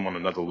puts them on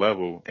another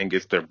level and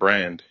gets their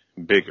brand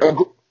bigger.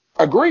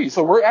 Agreed.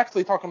 So we're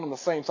actually talking on the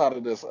same side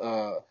of this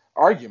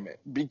argument,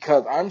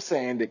 because I'm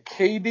saying that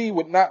KD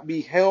would not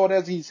be held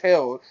as he's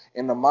held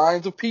in the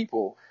minds of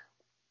people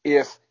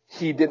if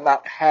he did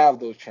not have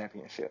those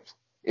championships,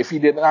 if he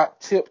did not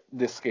tip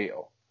the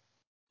scale.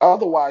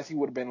 Otherwise, he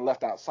would have been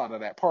left outside of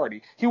that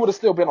party. He would have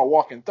still been a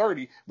walking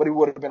 30, but he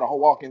would have been a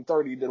walking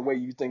 30 the way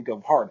you think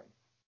of Harden.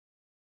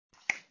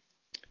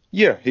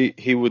 Yeah,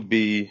 he would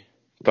be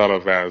thought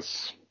of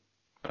as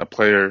a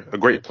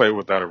great player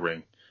without a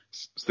ring,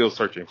 still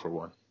searching for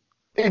one.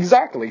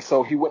 Exactly.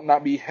 So he would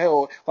not be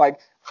held like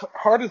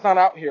Harden's not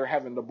out here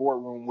having the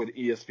boardroom with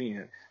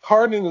ESPN.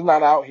 Harden is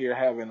not out here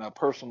having a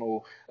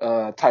personal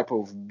type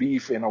of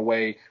beef in a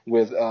way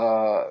with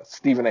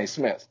Stephen A.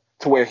 Smith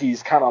to where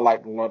he's kind of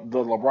like the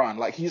LeBron.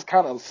 Like he's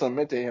kind of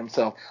cemented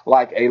himself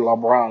like a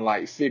LeBron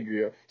like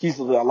figure. He's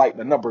like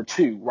the number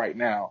two right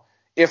now.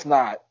 If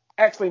not,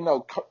 actually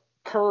no,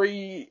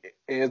 Curry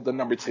is the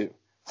number two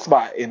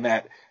spot in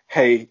that.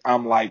 Hey,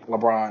 I'm like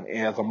LeBron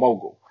as a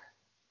mogul.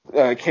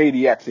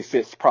 KD actually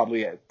fits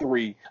probably at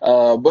three.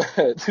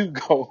 But to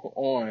go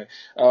on,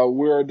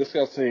 we're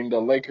discussing the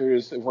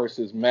Lakers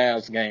versus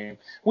Mavs game,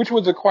 which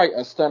was quite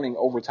a stunning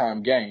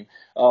overtime game.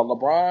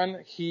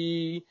 LeBron,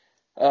 he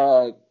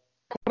uh,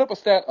 put up a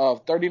stat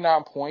of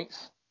 39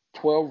 points,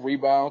 12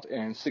 rebounds,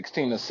 and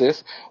 16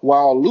 assists,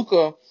 while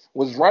Luka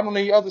was right on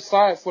the other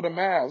side for the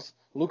Mavs.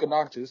 Luka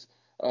Doncic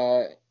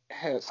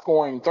had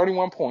scoring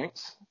 31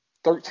 points,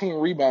 13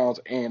 rebounds,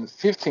 and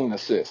 15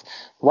 assists.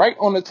 Right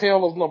on the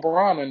tail of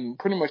LeBron in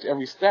pretty much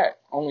every stat,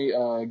 only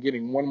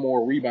getting one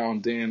more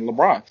rebound than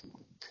LeBron.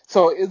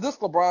 So is this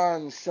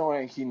LeBron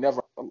showing he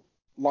never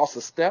lost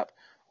a step,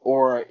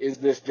 or is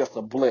this just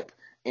a blip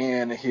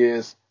in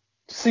his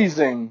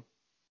season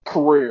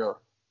career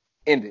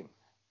ending?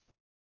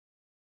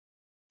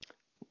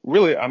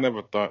 Really, I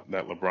never thought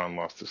that LeBron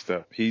lost a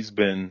step. He's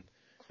been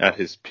at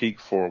his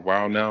peak for a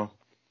while now.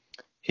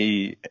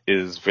 He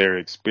is very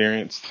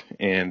experienced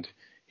and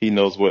he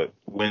knows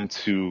when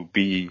to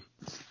be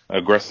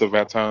aggressive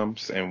at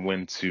times and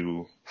when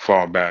to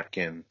fall back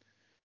and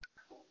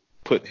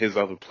put his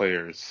other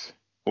players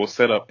or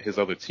set up his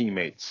other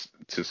teammates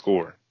to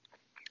score.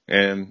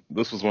 And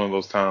this was one of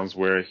those times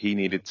where he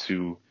needed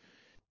to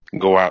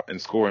go out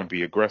and score and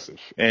be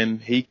aggressive.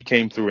 And he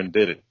came through and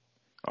did it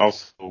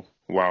also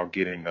while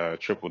getting a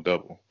triple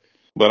double.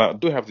 But I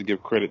do have to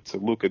give credit to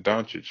Luka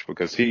Doncic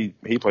because he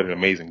played an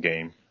amazing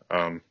game.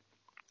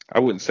 I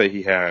wouldn't say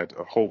he had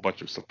a whole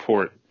bunch of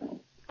support.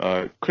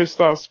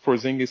 Kristaps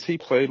Porzingis, he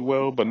played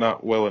well, but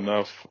not well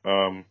enough.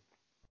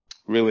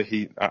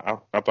 Really, I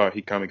thought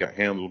he kind of got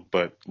handled,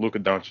 but Luka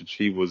Doncic,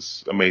 he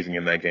was amazing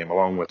in that game,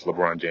 along with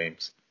LeBron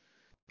James.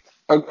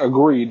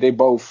 Agreed. They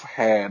both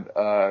had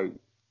a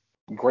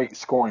great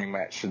scoring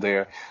match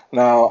there.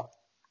 Now,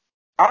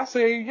 I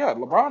say, yeah,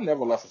 LeBron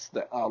never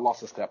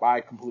lost a step.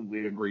 I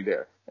completely agree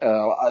there.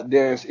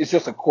 It's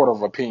just a quarter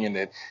of opinion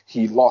that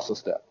he lost a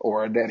step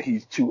or that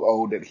he's too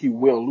old, that he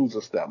will lose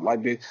a step.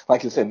 Like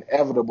it's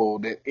inevitable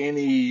that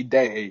any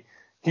day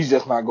he's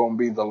just not going to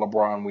be the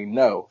LeBron we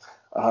know.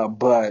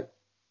 But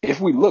if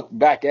we look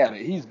back at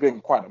it, he's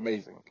been quite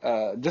amazing.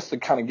 Just to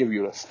kind of give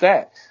you a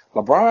stat,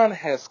 LeBron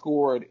has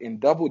scored in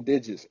double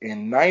digits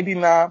in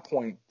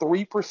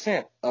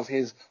 99.3% of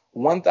his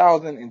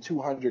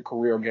 1,200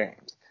 career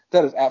games.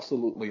 That is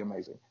absolutely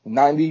amazing.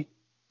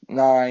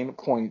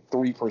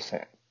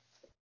 99.3%.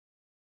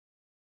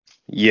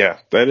 Yeah,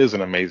 that is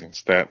an amazing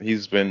stat.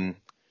 He's been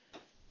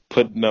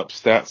putting up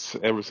stats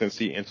ever since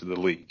he entered the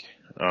league.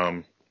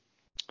 Um,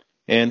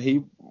 and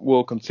he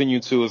will continue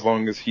to as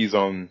long as he's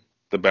on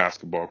the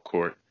basketball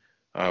court.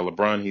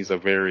 LeBron, he's a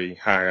very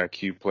high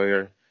IQ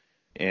player,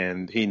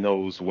 and he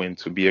knows when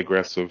to be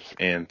aggressive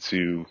and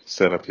to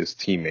set up his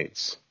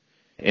teammates.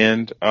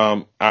 And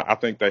I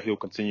think that he will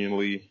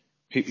continue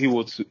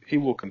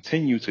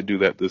to do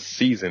that this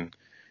season,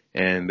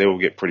 and they will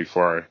get pretty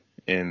far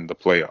in the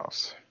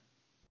playoffs.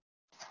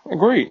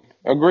 Agreed.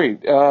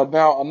 Agreed.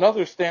 Now,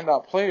 another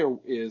standout player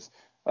is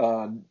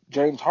uh,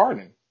 James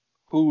Harden,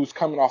 who's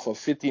coming off a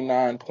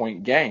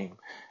 59-point game.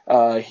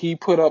 He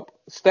put up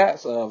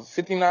stats of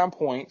 59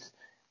 points.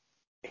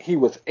 He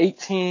was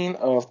 18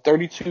 of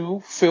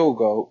 32 field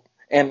goal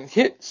and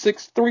hit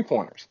 6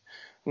 3-pointers.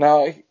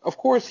 Now, of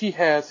course, he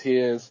has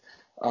his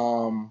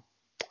um,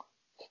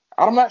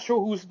 I'm not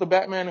sure who's the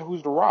Batman and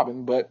who's the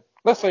Robin, but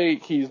let's say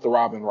he's the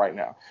Robin right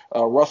now.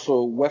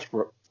 Russell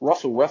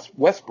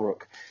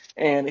Westbrook,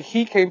 and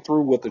he came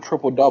through with a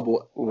triple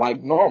double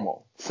like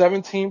normal: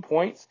 17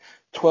 points,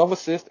 12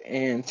 assists,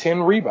 and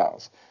 10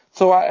 rebounds.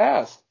 So I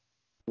asked,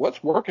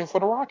 what's working for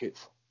the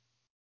Rockets?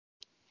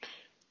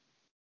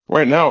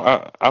 Right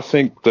now, I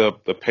think the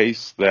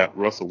pace that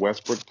Russell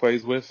Westbrook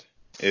plays with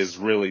is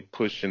really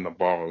pushing the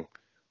ball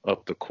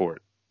up the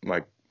court.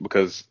 Like,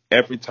 because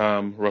every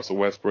time Russell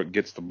Westbrook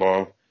gets the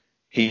ball,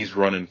 he's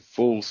running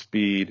full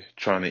speed,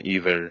 trying to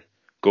either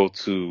go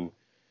to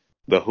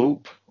the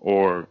hoop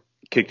or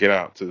kick it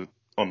out to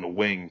on the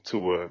wing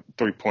to a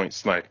 3-point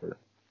sniper.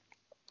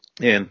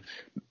 And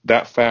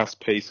that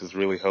fast pace is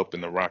really helping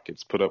the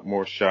Rockets put up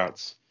more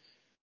shots,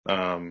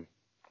 um,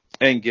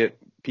 and get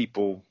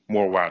people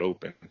more wide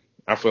open.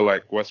 I feel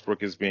like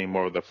Westbrook is being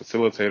more of the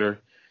facilitator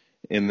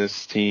in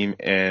this team,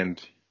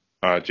 and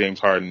James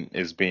Harden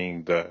is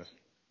being the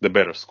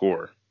better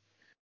scorer.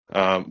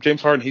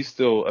 James Harden, he's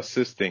still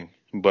assisting,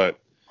 but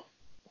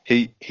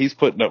he's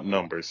putting up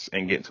numbers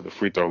and getting to the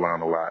free throw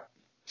line a lot.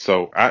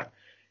 So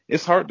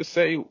it's hard to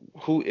say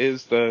who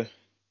is the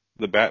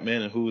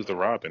Batman and who is the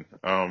Robin.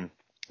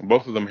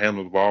 Both of them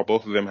handle the ball.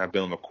 Both of them have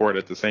been on the court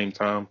at the same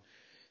time.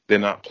 They're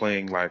not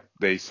playing like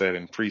they said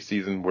in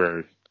preseason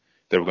where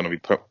they were going to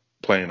be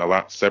playing a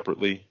lot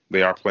separately.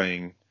 They are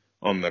playing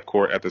on the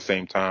court at the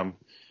same time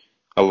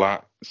a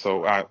lot.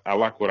 So I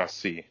like what I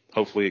see.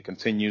 Hopefully it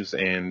continues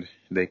and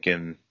they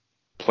can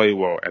play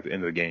well at the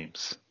end of the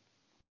games.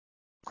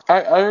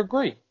 I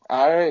agree.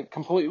 I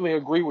completely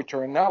agree with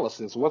your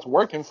analysis. What's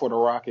working for the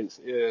Rockets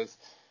is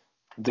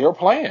their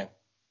plan.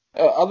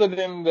 Other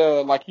than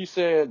like you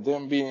said,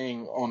 them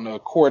being on the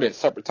court at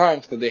separate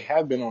times, because they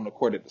have been on the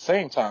court at the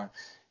same time,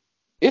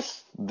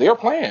 it's their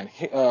plan.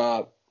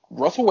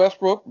 Russell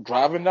Westbrook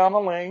driving down the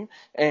lane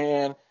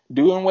and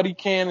doing what he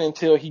can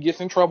until he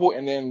gets in trouble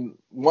and then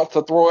wants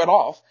to throw it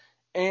off.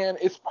 And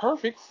it's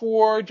perfect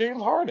for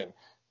James Harden.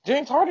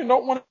 James Harden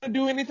don't want to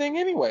do anything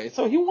anyway,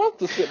 so he wants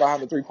to sit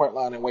behind the three-point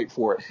line and wait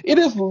for it. It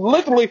is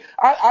literally,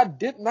 I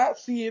did not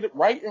see it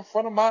right in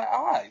front of my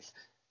eyes.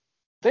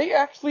 They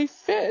actually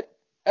fit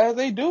as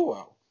a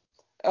duo.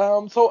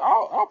 So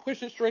I'll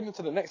push it straight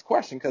into the next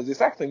question because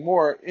it's actually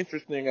more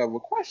interesting of a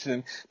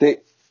question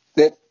that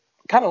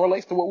kind of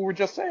relates to what we were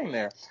just saying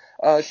there.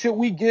 Should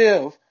we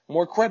give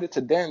more credit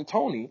to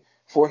D'Antoni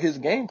for his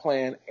game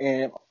plan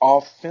and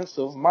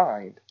offensive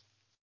mind?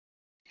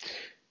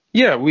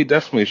 Yeah, we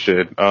definitely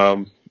should.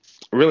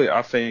 Really,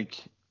 I think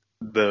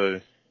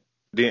the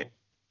Dan,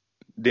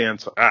 Dan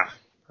I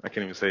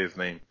can't even say his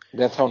name.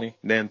 D'Antoni.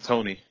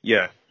 D'Antoni.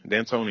 Yeah,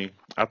 D'Antoni.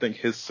 I think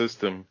his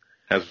system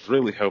has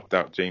really helped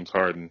out James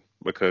Harden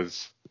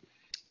because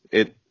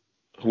it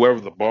whoever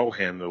the ball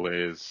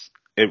handler is,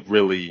 it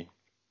really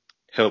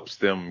helps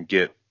them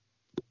get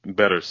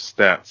better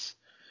stats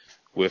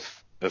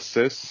with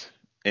assists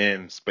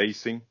and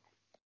spacing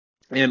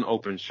and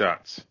open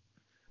shots.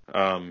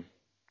 Um,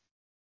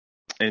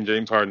 and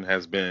James Harden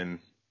has been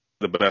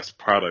the best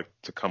product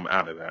to come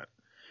out of that.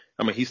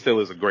 I mean, he still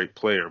is a great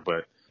player,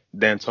 but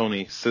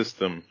D'Antoni's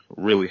system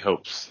really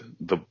helps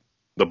the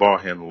ball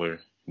handler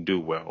do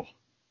well.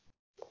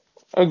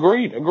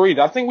 Agreed.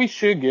 I think we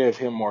should give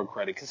him more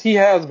credit because he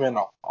has been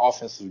an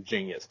offensive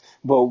genius,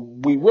 but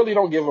we really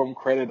don't give him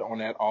credit on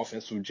that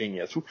offensive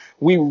genius.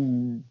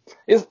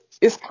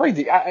 It's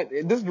crazy.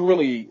 This is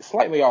really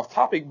slightly off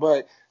topic,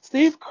 but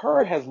Steve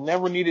Kerr has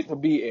never needed to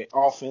be an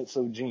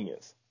offensive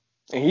genius,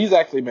 and he's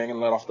actually been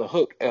let off the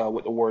hook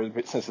with the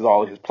Warriors since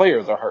all of his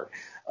players are hurt.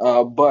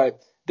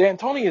 But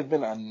D'Antoni has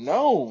been a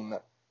known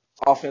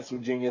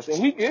offensive genius, and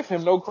we give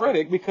him no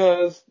credit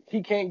because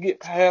he can't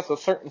get past a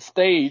certain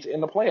stage in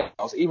the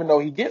playoffs, even though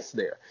he gets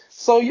there.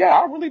 So yeah,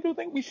 I really do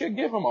think we should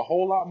give him a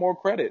whole lot more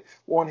credit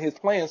on his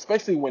plan,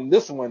 especially when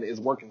this one is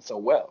working so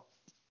well.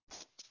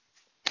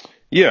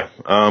 Yeah,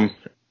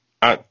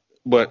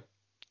 but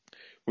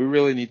we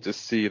really need to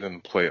see it in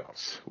the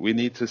playoffs. We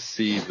need to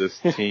see this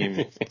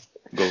team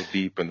go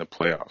deep in the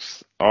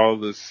playoffs. All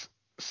this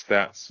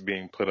stats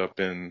being put up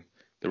in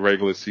the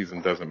regular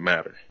season doesn't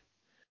matter.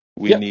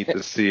 We Yep. need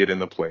to see it in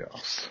the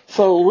playoffs.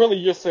 So really,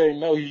 you're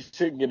saying no, he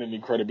shouldn't get any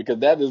credit because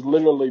that is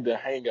literally the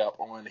hang up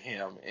on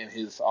him and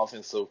his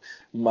offensive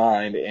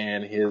mind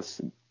and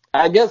his.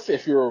 I guess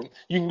if you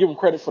can give him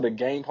credit for the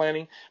game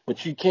planning,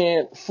 but you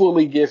can't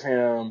fully give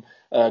him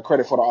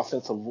credit for the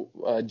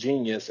offensive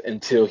genius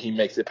until he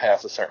makes it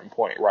past a certain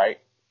point, right?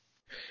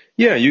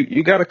 Yeah,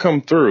 you got to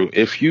come through.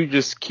 If you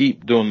just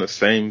keep doing the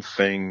same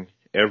thing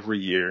every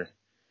year,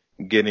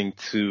 getting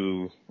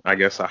to, I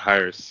guess, a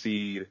higher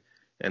seed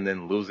and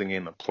then losing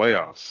in the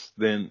playoffs,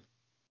 then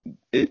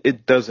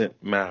it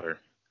doesn't matter.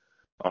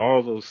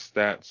 All those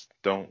stats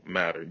don't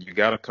matter. You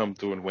got to come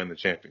through and win the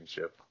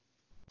championship.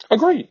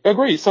 Agreed.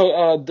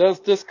 So does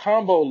this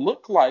combo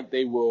look like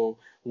they will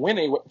win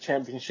a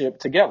championship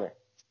together?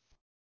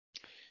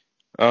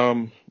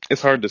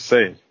 It's hard to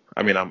say.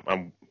 I mean,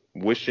 I'm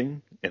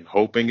wishing and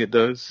hoping it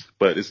does,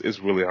 but it's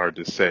really hard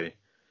to say.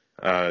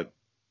 Uh,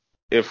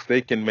 if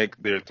they can make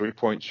their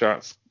 3-point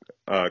shots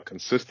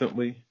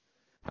consistently,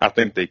 I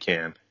think they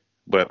can,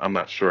 but I'm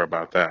not sure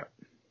about that.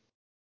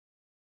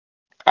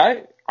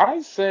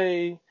 I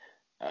say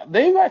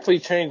they've actually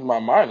changed my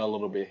mind a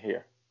little bit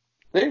here.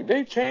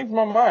 They changed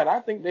my mind. I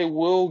think they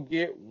will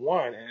get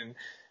one, and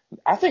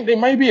I think they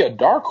may be a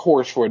dark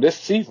horse for this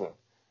season.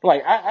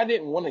 Like I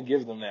didn't want to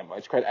give them that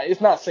much credit.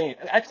 It's not saying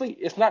actually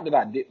it's not that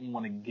I didn't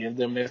want to give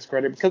them this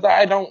credit because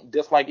I don't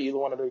dislike either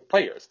one of the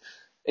players.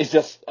 It's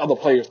just other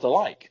players to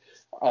like.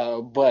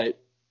 But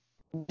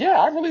yeah,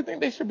 I really think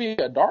they should be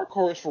a dark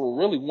horse for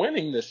really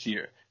winning this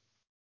year.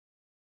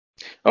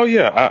 Oh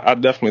yeah, I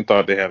definitely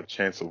thought they had a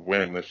chance of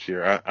winning this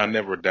year. I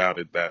never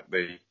doubted that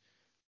they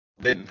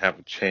didn't have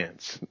a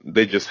chance.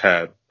 They just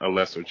had a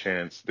lesser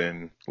chance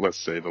than, let's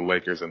say, the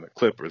Lakers and the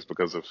Clippers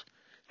because of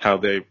how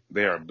they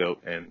are built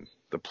and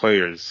the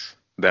players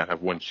that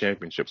have won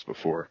championships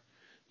before.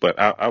 But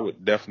I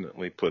would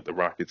definitely put the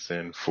Rockets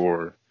in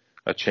for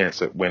a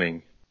chance at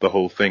winning the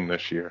whole thing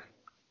this year.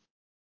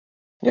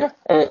 Yeah,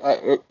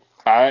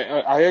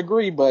 I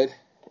agree, but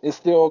it's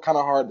still kind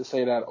of hard to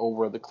say that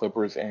over the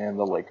Clippers and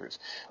the Lakers.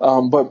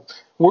 But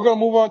we're going to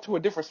move on to a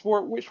different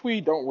sport, which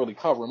we don't really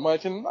cover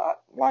much, and not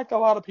like a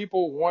lot of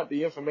people want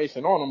the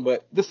information on them,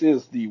 but this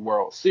is the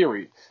World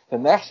Series. The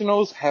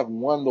Nationals have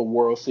won the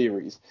World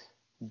Series,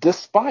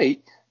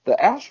 despite the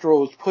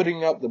Astros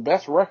putting up the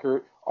best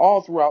record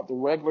all throughout the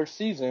regular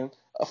season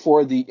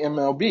for the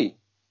MLB,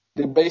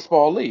 the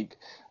baseball league.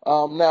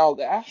 Now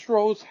the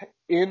Astros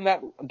during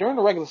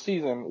the regular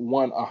season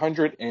won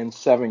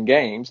 107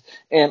 games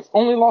and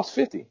only lost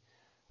 50,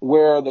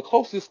 where the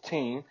closest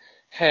team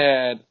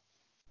had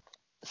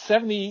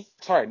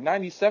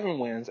 97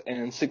 wins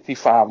and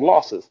 65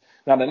 losses.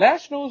 Now the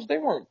Nationals, they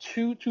weren't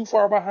too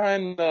far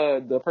behind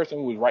the person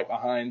who was right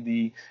behind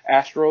the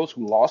Astros,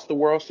 who lost the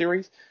World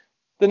Series.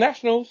 The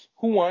Nationals,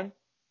 who won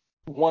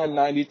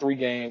 93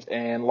 games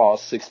and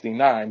lost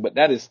 69, but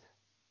that is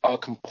a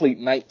complete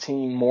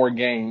 19 more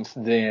games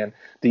than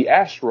the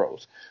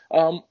Astros.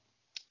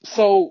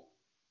 So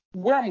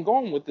where I'm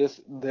going with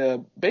this,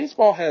 the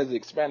baseball has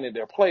expanded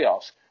their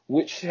playoffs,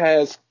 which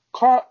has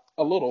caught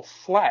a little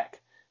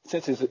flack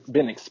since it's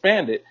been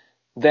expanded,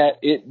 that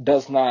it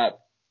does not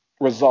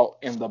result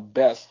in the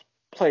best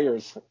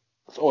players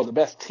or the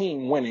best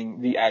team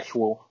winning the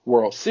actual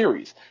World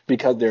Series,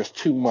 because there's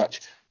too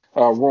much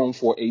room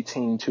for a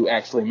team to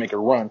actually make a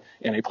run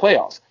in a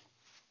playoffs,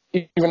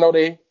 even though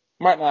they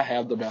might not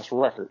have the best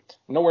record,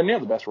 nowhere near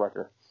the best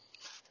record.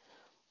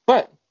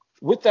 But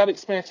with that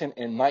expansion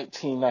in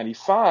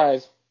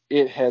 1995,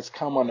 it has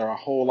come under a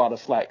whole lot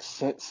of flack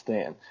since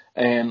then.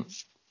 And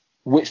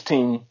which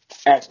team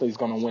actually is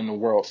going to win the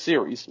World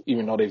Series,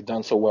 even though they've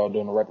done so well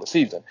during the regular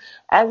season.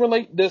 I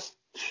relate this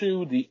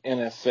to the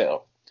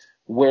NFL,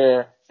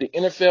 where the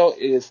NFL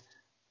is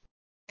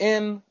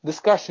in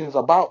discussions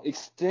about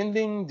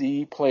extending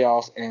the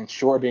playoffs and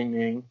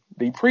shortening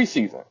the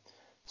preseason.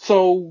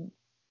 So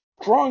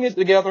drawing it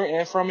together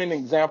and from an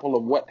example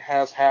of what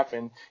has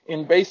happened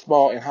in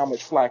baseball and how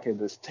much flack it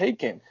has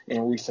taken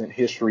in recent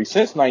history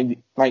since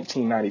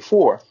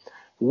 1994,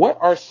 what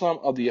are some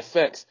of the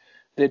effects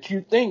that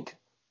you think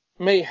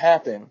may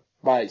happen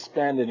by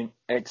expanding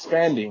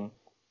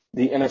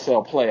the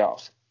NFL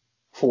playoffs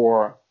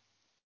for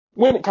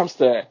when it comes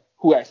to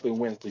who actually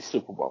wins the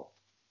Super Bowl?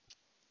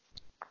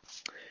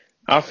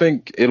 I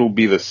think it'll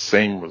be the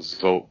same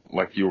result,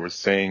 like you were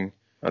saying.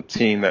 A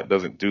team that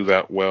doesn't do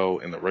that well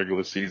in the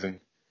regular season,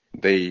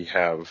 they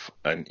have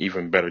an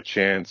even better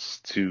chance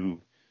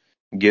to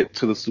get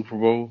to the Super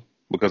Bowl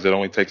because it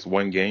only takes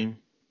one game.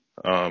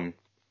 Um,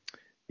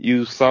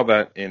 you saw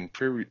that in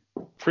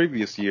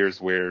previous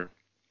years where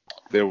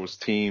there was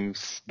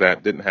teams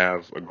that didn't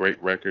have a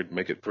great record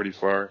make it pretty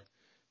far.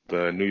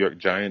 The New York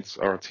Giants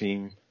are a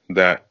team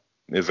that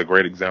is a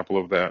great example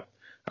of that.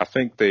 I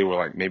think they were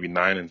like maybe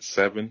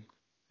 9-7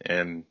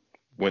 and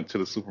went to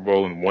the Super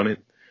Bowl and won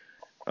it.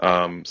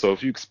 So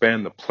if you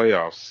expand the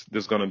playoffs,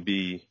 there's going to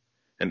be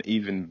an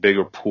even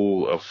bigger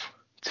pool of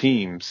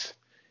teams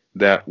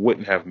that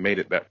wouldn't have made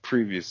it that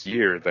previous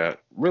year that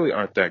really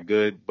aren't that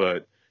good,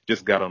 but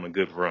just got on a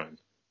good run.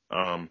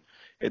 Um,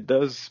 it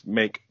does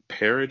make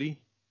parity,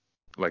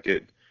 like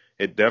it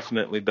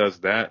definitely does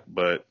that,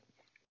 but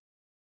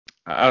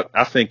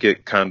I think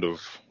it kind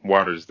of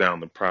waters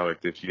down the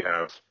product if you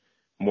have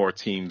more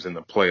teams in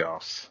the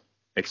playoffs.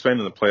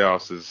 Expanding the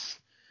playoffs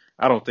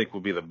I don't think, will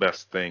be the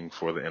best thing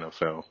for the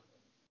NFL.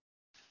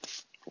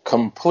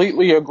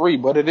 Completely agree,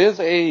 but it is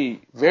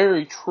a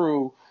very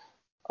true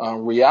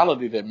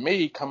reality that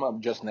may come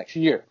up just next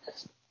year.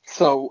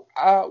 So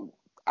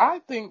I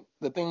think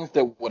the things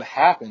that would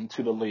happen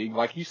to the league,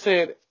 like you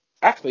said,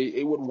 actually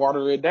it would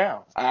water it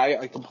down.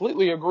 I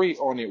completely agree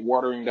on it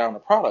watering down the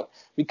product,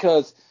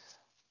 because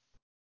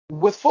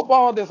with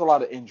football there's a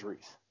lot of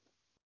injuries.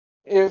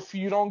 If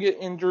you don't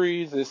get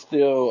injuries, it's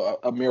still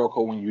a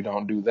miracle when you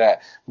don't do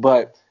that.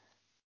 But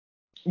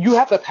you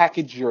have to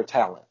package your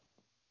talent.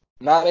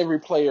 Not every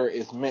player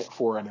is meant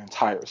for an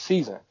entire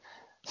season,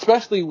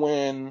 especially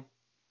when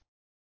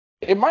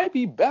it might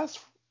be best.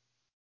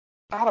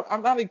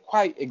 I'm not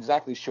quite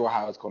exactly sure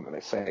how it's going to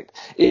affect.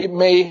 It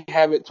may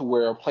have it to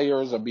where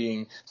players are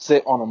being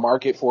set on the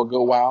market for a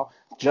good while,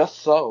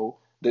 just so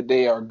that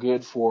they are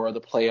good for the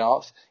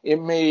playoffs. It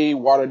may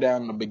water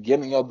down the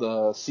beginning of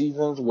the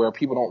seasons where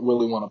people don't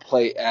really want to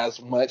play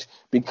as much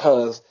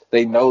because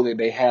they know that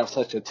they have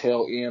such a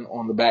tail end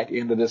on the back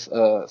end of this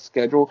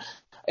schedule.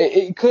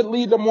 It could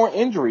lead to more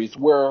injuries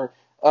where,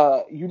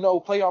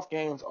 playoff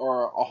games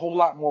are a whole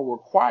lot more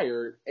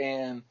required,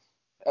 and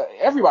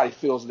everybody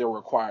feels they're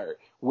required,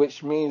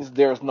 which means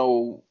there's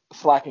no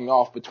slacking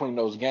off between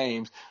those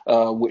games,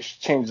 which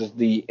changes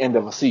the end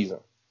of a season.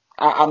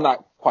 I'm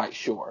not quite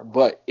sure,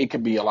 but it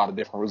could be a lot of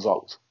different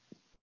results.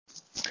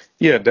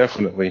 Yeah,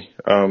 definitely.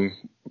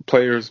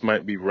 Players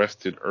might be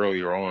rested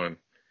earlier on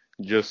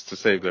just to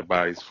save their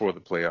bodies for the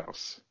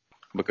playoffs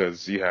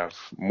because you have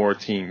more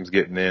teams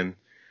getting in.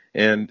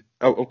 And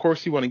of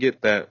course, you want to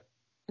get that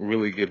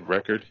really good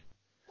record,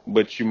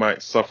 but you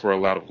might suffer a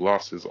lot of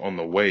losses on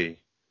the way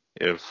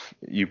if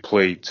you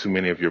play too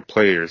many of your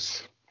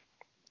players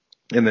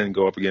and then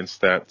go up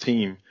against that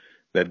team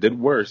that did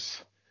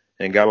worse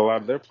and got a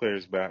lot of their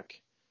players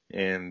back,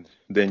 and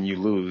then you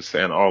lose,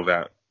 and all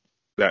that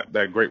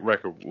great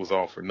record was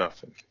all for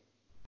nothing.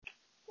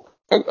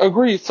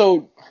 Agreed.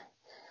 So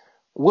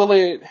will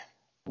it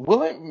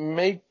will it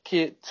make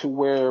it to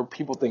where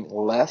people think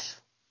less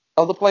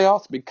of the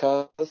playoffs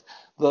because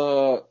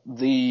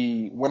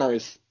the winner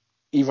is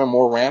even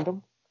more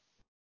random?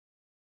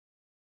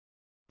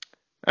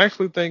 I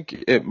actually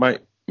think it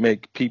might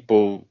make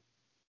people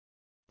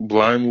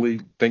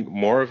blindly think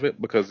more of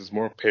it because it's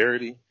more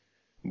parity,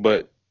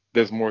 but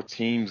there's more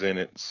teams in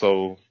it,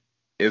 so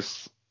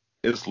it's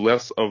it's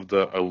less of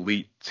the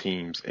elite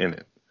teams in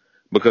it.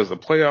 Because the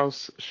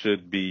playoffs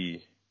should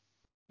be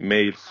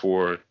made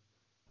for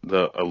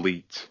the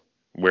elite,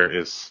 where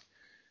it's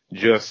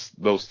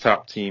just those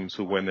top teams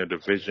who win their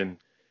division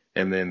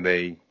and then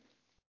they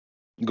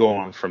go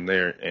on from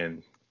there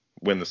and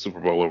win the Super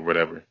Bowl or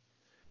whatever.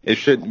 It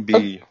shouldn't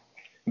be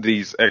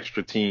these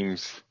extra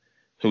teams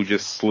who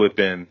just slip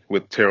in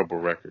with terrible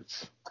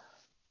records.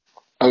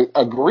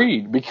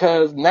 Agreed,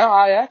 because now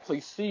I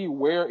actually see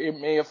where it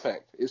may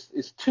affect.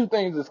 It's two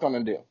things it's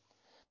going to do.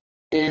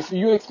 If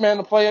you expand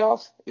the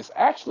playoffs, it's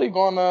actually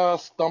going to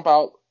stump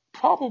out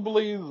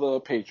probably the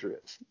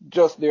Patriots,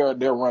 just their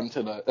run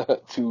to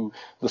the to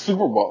the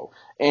Super Bowl.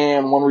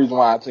 And one reason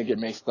why I think it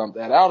may stump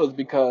that out is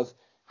because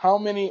how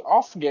many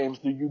off games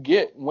do you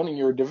get winning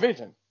your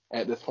division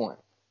at this point?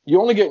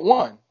 You only get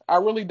one. I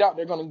really doubt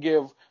they're going to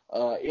give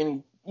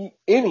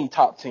any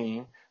top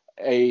team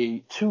a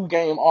 2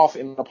 game off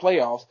in the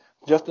playoffs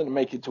just to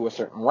make it to a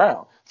certain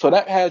round. So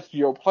that has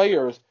your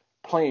players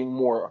playing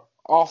more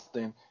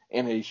often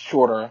in a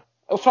shorter,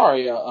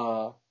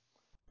 I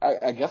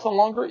guess a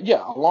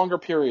longer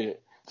period.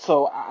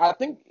 So I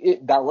think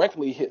it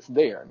directly hits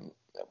there,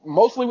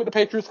 mostly with the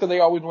Patriots because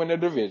they always win their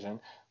division,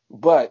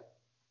 but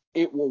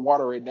it will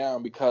water it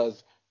down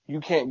because you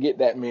can't get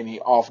that many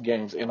off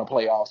games in the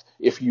playoffs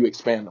if you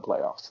expand the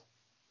playoffs.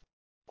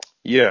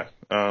 Yeah,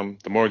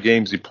 the more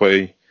games you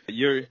play,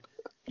 you're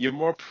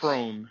more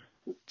prone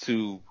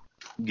to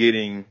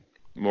getting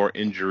more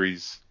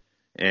injuries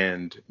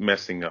and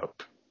messing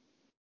up.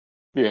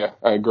 Yeah,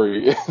 I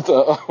agree.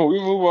 So we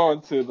move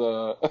on to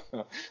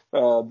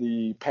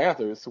the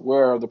Panthers,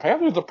 where the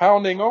Panthers are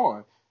pounding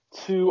on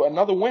to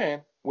another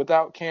win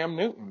without Cam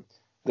Newton.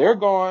 They have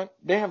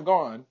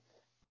gone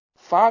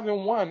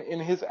 5-1 in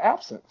his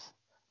absence.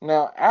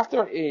 Now,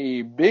 after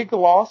a big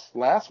loss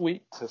last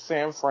week to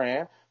San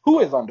Fran, who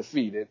is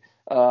undefeated,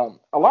 a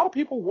lot of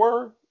people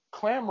were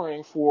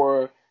clamoring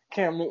for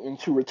Cam Newton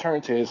to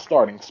return to his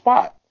starting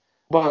spot.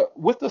 But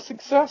with the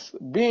success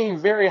being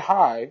very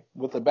high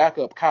with the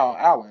backup Kyle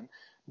Allen,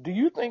 do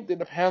you think that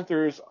the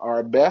Panthers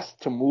are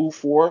best to move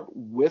forward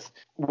with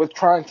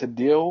trying to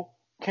deal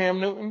Cam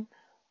Newton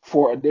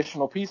for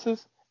additional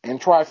pieces and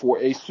try for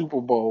a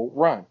Super Bowl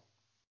run?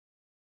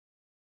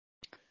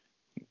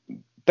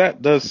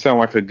 That does sound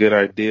like a good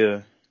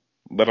idea,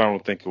 but I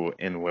don't think it will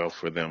end well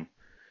for them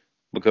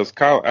because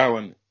Kyle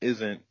Allen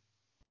isn't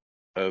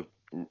a.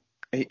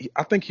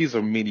 I think he's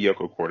a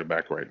mediocre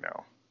quarterback right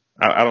now.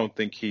 I don't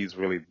think he's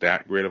really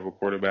that great of a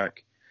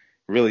quarterback.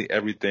 Really,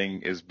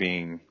 everything is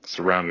being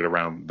surrounded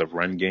around the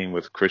run game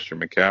with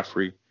Christian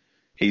McCaffrey.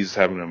 He's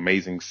having an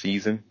amazing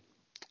season,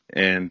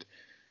 and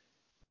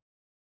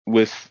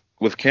with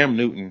Cam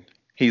Newton,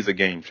 he's a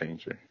game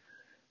changer.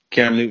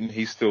 Cam Newton,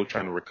 he's still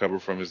trying to recover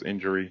from his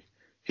injury.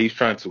 He's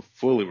trying to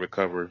fully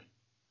recover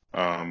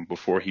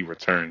before he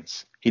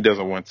returns. He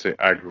doesn't want to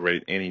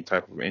aggravate any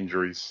type of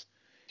injuries.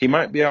 He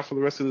might be out for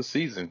the rest of the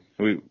season.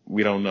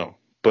 We don't know,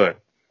 but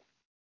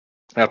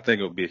I think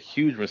it would be a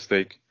huge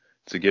mistake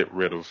to get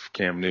rid of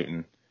Cam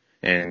Newton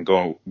and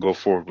go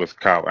forward with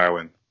Kyle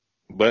Allen.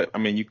 But I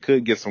mean, you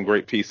could get some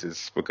great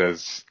pieces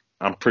because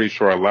I'm pretty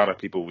sure a lot of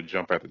people would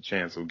jump at the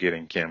chance of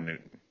getting Cam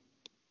Newton.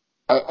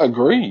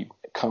 Agreed.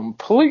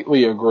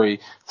 Completely agree.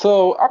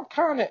 So I'm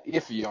kind of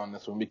iffy on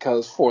this one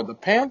because for the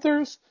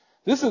Panthers,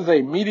 this is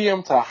a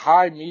medium to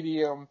high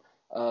medium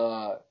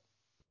uh,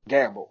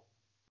 gamble.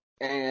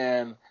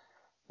 And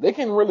they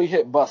can really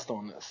hit bust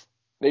on this.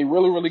 They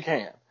really, really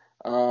can.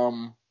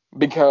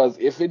 Because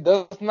if it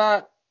does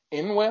not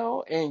end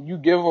well and you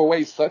give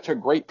away such a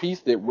great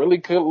piece that really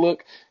could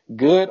look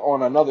good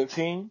on another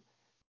team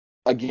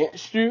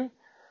against you,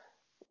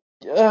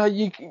 uh,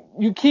 you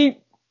you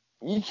keep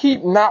you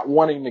keep not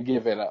wanting to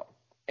give it up.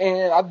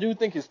 And I do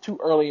think it's too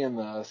early in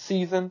the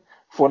season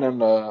for them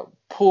to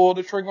pull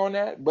the trigger on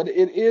that. But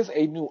it is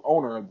a new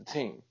owner of the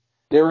team.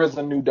 There is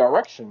a new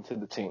direction to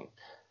the team.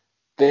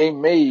 They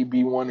may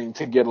be wanting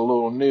to get a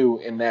little new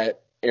in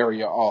that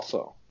area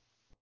also.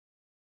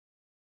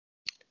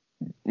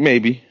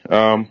 Maybe.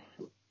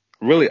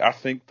 Really, I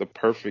think the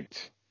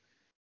perfect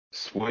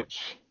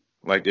switch,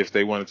 like if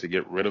they wanted to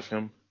get rid of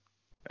him,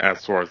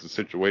 as far as the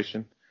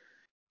situation,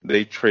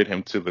 they trade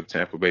him to the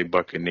Tampa Bay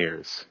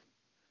Buccaneers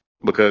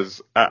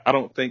because I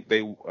don't think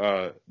the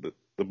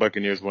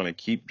Buccaneers want to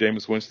keep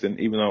Jameis Winston,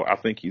 even though I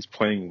think he's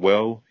playing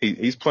well.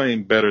 He's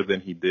playing better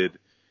than he did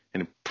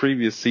in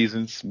previous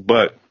seasons,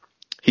 but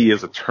he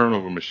is a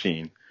turnover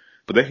machine.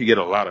 But they could get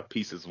a lot of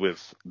pieces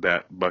with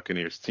that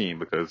Buccaneers team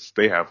because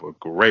they have a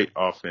great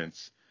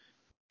offense.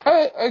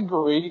 I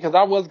agree because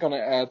I was going to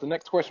ask. The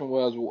next question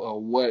was,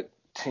 what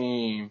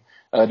team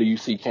do you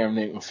see Cam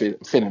Newton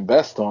fitting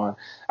best on?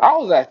 I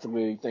was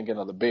actually thinking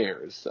of the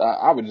Bears.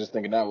 I was just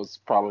thinking that was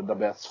probably the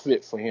best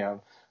fit for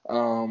him.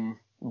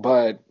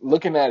 But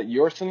looking at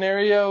your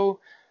scenario,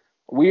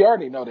 we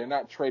already know they're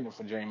not trading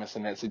for Jameis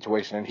in that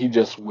situation, and he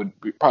just would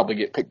probably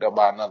get picked up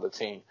by another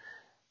team.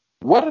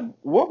 What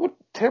would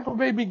Tampa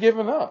Bay be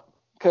giving up?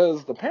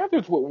 Because the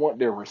Panthers would want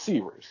their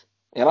receivers,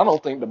 and I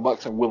don't think the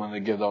Bucks are willing to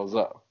give those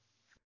up.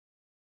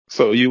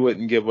 So you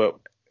wouldn't give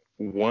up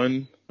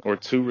one or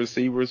two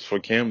receivers for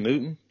Cam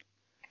Newton?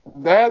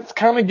 That's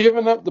kind of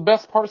giving up the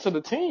best parts of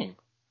the team.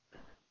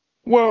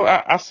 Well,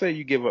 I say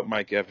you give up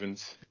Mike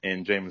Evans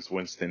and Jameis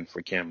Winston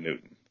for Cam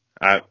Newton.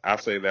 I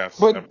say that's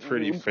But a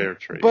pretty fair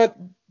trade. but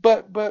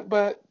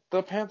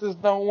the Panthers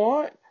don't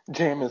want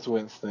Jameis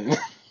Winston.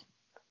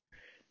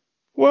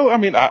 Well, I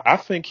mean, I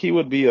think he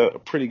would be a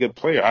pretty good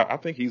player. I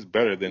think he's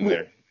better than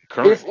their If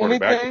current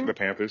quarterback, anything, the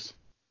Panthers.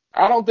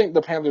 I don't think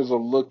the Panthers are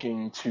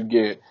looking to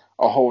get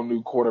a whole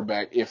new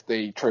quarterback if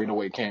they trade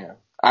away Cam.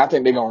 I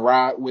think they're gonna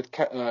ride with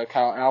Kyle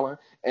Allen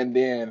and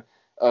then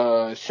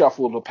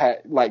shuffle the pack,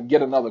 like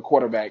get another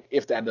quarterback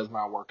if that does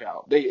not work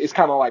out. It's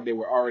kind of like they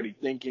were already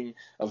thinking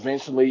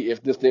eventually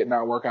if this did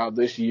not work out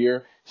this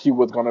year, he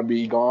was gonna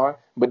be gone.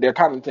 But they're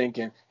kind of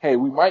thinking, hey,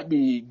 we might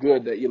be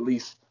good to at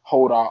least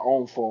hold our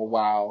own for a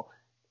while.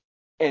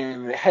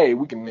 And hey,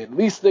 we can at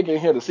least stick in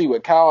here to see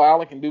what Kyle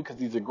Allen can do because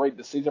he's a great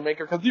decision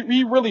maker. Because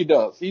he really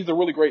does. He's a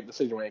really great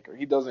decision maker.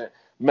 He doesn't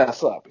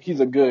mess up.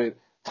 He's a good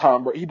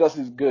He does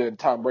his good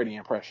Tom Brady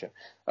impression.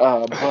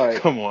 But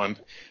Come on.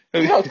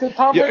 no, because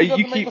Tom Yeah, Brady you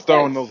doesn't make keep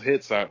throwing mistakes. those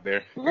hits out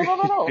there.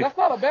 No. That's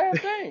not a bad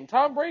thing.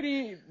 Tom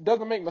Brady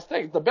doesn't make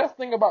mistakes. The best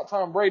thing about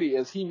Tom Brady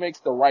is he makes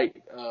the right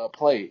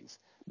plays.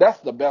 That's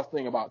the best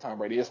thing about Tom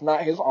Brady. It's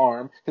not his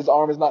arm. His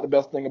arm is not the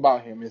best thing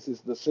about him. It's his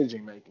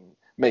decision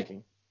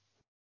making.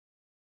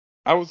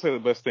 I would say the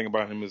best thing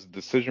about him is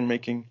decision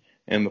making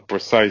and the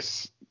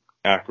precise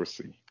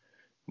accuracy.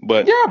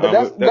 But Yeah, but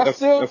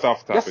that's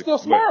off that's topic. still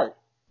But smart.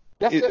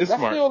 it's That's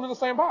smart. still in the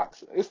same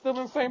box. It's still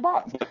in the same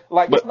box.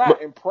 Like it's But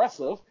not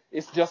impressive.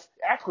 It's just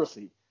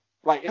accuracy.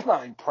 Like it's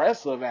not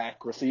impressive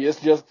accuracy. It's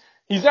just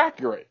he's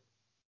accurate.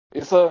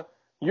 It's a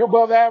you're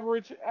above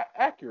average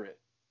accurate.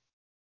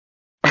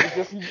 It's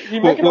just he's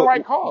well, making the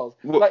right well, calls.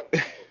 well, Like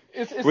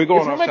we're if going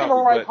you're off making the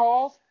topic. right But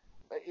calls,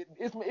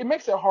 it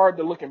makes it hard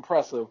to look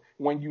impressive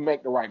when you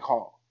make the right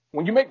call.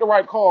 When you make the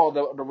right call,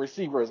 the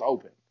receiver is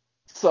open.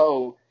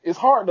 So it's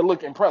hard to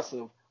look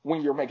impressive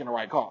when you're making the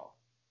right call.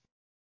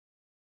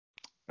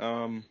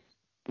 um,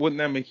 wouldn't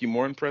that make you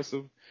more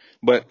impressive?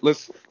 But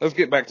let's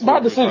get back to By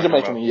what we were decision talking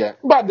making, about. yes.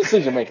 By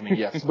decision making,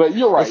 yes. But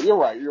you're right. Let's, You're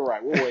right. You're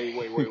right.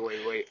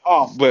 Wait.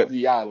 Off but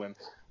the island.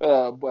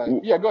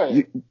 But yeah, go ahead.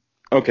 you,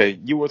 okay,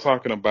 you were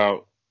talking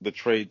about the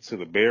trade to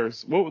the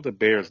Bears. What would the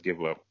Bears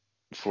give up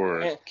for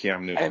And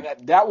Cam and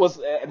Newton? that was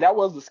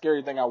the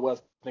scary thing I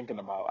was thinking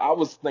about. I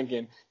was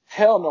thinking,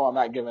 hell no, I'm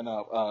not giving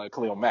up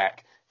Khalil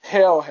Mack.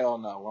 Hell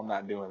no, I'm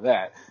not doing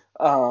that.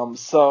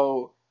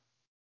 So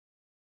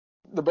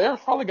the Bears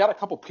probably got a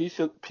couple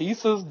pieces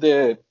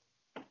that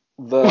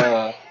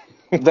the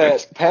What?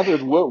 that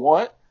Panthers would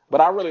want,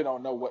 but I really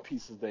don't know what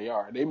pieces they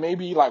are. They may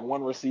be like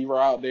one receiver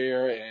out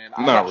there, and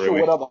I'm Not not sure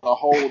really. what other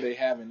hole they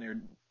have in their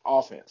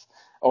offense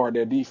or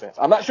their defense.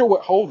 I'm not sure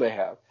what hole they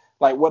have,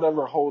 like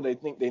whatever hole they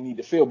think they need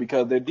to fill,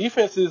 because their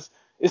defense is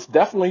it's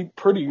definitely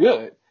pretty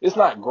good. It's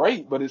not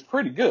great, but it's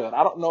pretty good.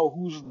 I don't know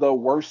who's the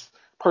worst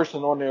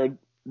person on their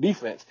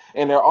defense,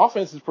 and their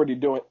offense is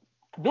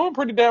doing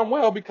pretty damn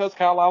well because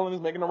Kyle Allen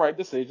is making the right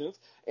decisions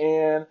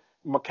and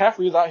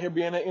McCaffrey is out here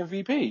being an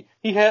MVP.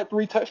 He had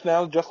 3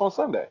 touchdowns just on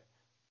Sunday.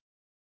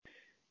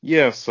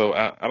 Yeah, so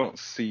I don't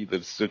see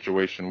the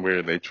situation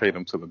where they trade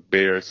him to the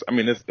Bears. I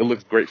mean, it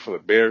looks great for the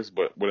Bears,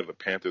 but what do the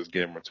Panthers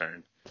get in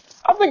return?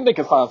 I think they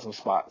can find some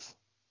spots,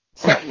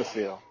 something to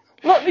fill.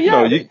 No, No,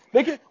 yeah, you.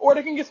 they can, or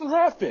they can get some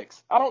draft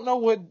picks. I don't know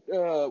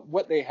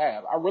what they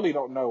have. I really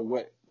don't know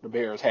what the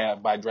Bears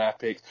have by draft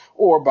picks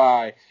or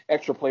by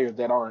extra players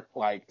that aren't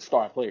like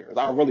star players.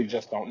 I really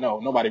just don't know.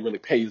 Nobody really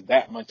pays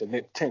that much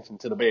attention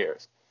to the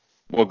Bears.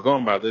 Well,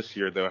 going by this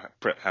year, they'll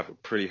have a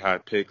pretty high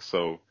pick.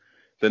 So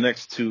the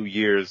next 2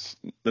 years,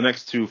 the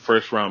next two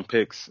first round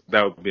picks,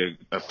 that would be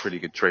a pretty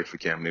good trade for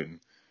Cam Newton.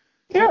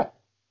 Yeah,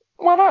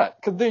 why not?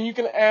 Because then you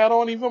can add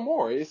on even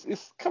more. It's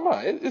come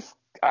on.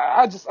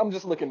 I'm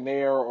just looking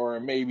there,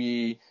 or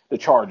maybe the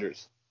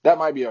Chargers. That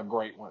might be a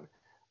great one.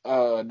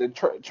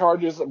 The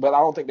Chargers, but I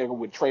don't think they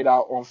would trade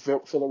out on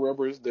Phillip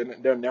Rivers.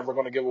 They're never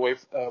going to give away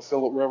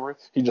Phillip Rivers.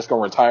 He's just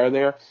going to retire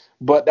there.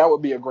 But that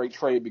would be a great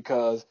trade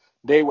because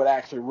they would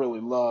actually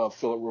really love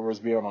Phillip Rivers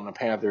being on the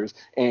Panthers,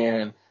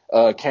 and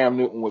Cam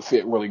Newton would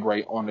fit really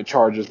great on the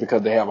Chargers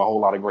because they have a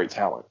whole lot of great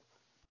talent.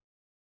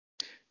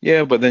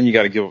 Yeah, but then you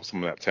got to give up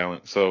some of that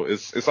talent. So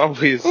it's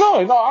always, No,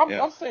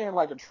 yeah. I'm saying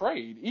like a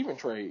trade, even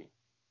trade.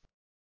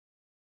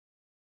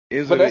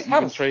 Is But it an that's kind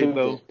even of trade stupid.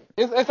 though?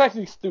 It's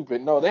actually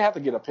stupid. No, they have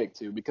to get a pick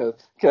too because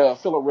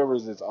Phillip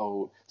Rivers is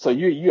old. So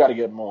you got to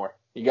get more.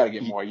 You got to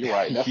get Y- more. You're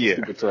right. That's a Yeah,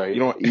 stupid you trade.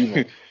 don't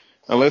Even.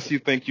 unless you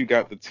think you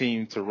got the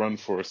team to run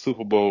for a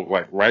Super Bowl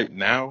like right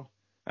now.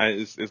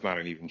 It's not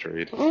an even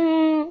trade.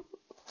 Mm,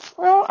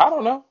 Well, I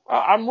don't know.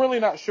 I'm really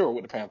not sure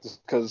with the Panthers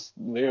because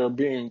they're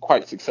being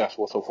quite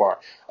successful so far.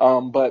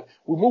 But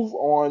we move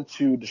on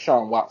to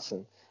Deshaun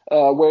Watson,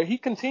 where he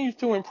continues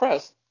to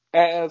impress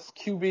as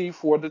QB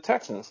for the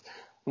Texans.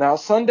 Now,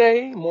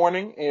 Sunday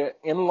morning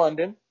in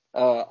London,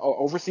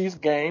 overseas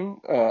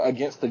game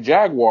against the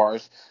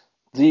Jaguars,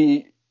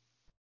 the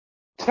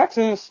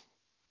Texans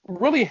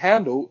really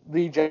handled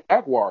the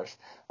Jaguars,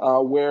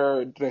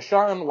 where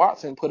Deshaun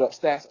Watson put up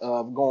stats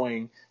of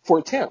going for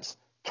attempts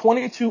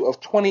 22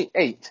 of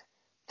 28,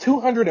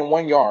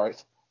 201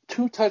 yards,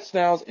 2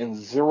 touchdowns, and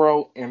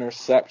 0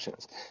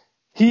 interceptions.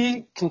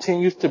 He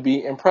continues to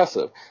be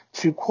impressive.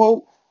 To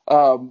quote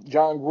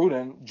John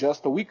Gruden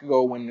just a week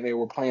ago when they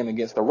were playing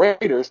against the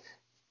Raiders,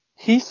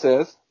 he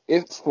says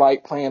it's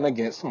like playing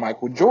against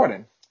Michael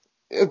Jordan.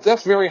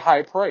 That's very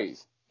high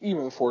praise,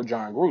 even for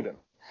John Gruden.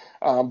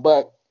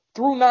 But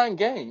through 9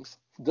 games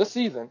this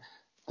season,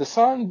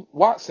 Deshaun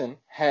Watson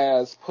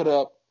has put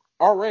up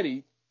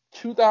already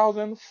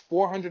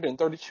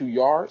 2,432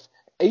 yards,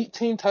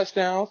 18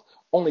 touchdowns,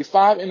 only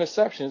 5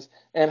 interceptions,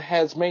 and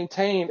has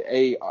maintained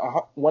a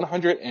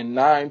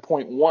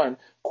 109.1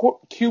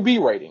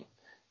 QB rating,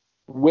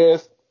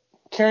 with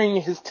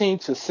carrying his team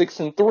to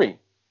 6-3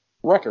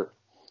 record.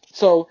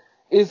 So,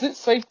 is it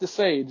safe to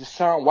say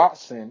Deshaun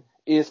Watson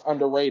is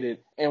underrated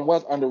and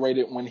was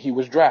underrated when he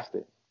was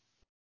drafted?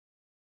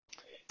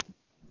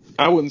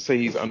 I wouldn't say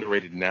he's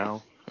underrated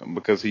now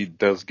because he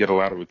does get a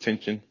lot of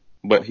attention,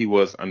 but he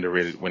was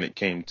underrated when it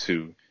came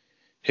to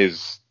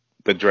his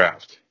the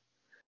draft.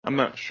 I'm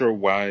not sure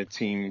why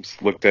teams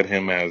looked at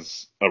him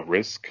as a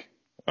risk,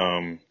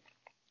 um,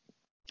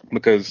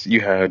 because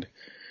you had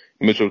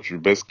Mitchell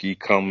Trubisky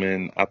come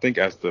in, I think,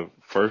 as the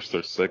first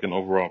or second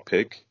overall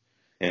pick,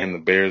 and the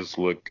Bears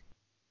look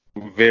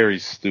very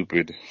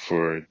stupid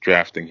for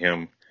drafting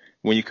him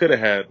when you could have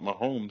had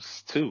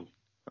Mahomes too.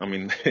 I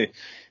mean,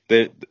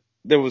 there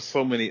there was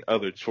so many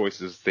other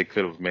choices they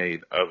could have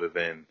made other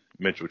than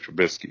Mitchell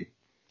Trubisky.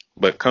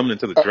 But coming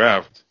into the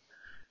draft,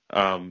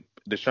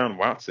 Deshaun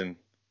Watson,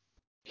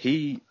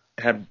 he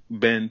had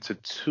been to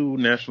two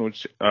national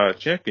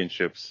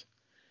championships.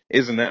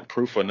 Isn't that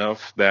proof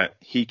enough that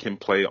he can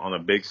play on a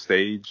big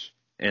stage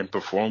and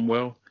perform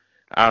well?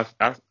 I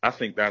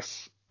think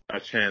that's a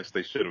chance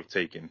they should have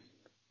taken.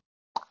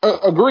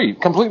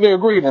 Agreed, completely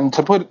agreed. And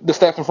to put the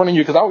stats in front of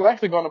you, because I was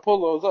actually going to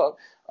pull those up,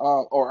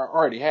 or I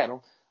already had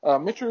them.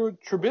 Mitchell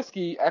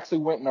Trubisky actually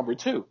went number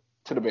 2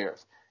 to the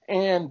Bears,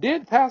 and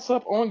did pass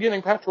up on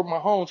getting Patrick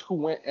Mahomes, who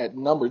went at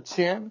number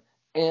 10,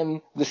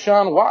 and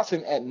Deshaun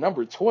Watson at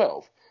number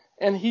 12.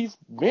 And he's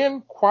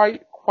been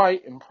quite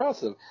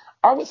impressive.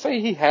 I would say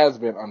he has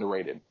been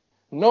underrated.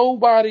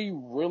 Nobody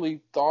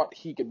really thought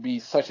he could be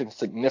such a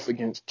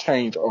significant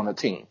change on a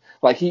team.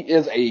 Like, he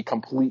is a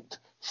complete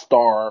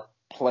star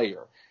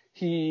player.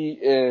 He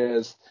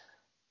is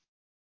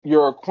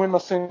your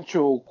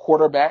quintessential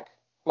quarterback.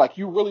 Like,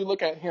 you really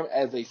look at him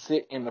as a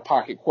sit in the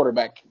pocket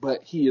quarterback,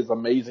 but he is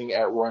amazing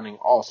at running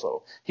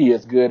also. He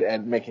is good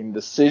at making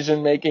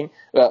decision making,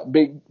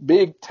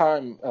 big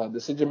time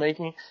decision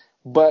making.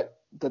 But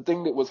the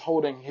thing that was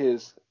holding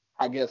his,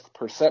 I guess,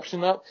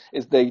 perception up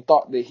is they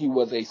thought that he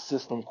was a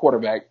system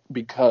quarterback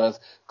because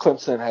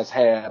Clemson has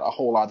had a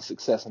whole lot of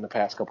success in the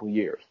past couple of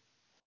years.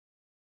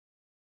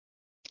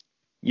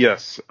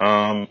 Yes,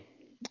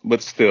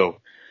 but still,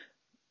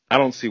 I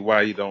don't see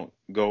why you don't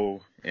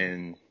go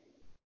and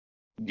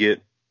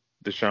get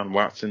Deshaun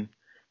Watson.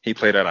 He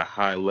played at a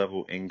high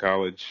level in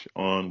college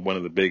on one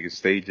of the biggest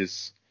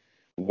stages.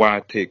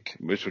 Why pick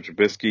Mitchell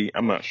Trubisky?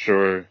 I'm not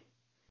sure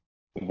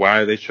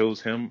why they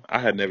chose him. I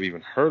had never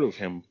even heard of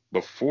him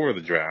before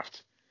the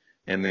draft,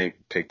 and they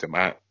picked him.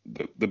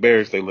 The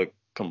Bears, they look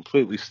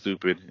completely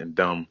stupid and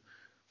dumb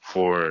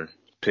for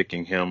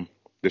picking him.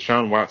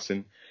 Deshaun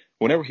Watson,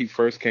 whenever he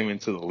first came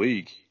into the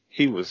league,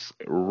 he was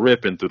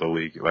ripping through the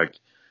league. Like,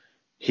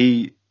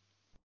 he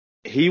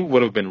he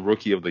would have been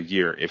rookie of the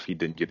year if he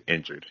didn't get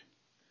injured.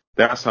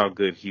 That's how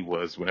good he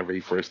was whenever he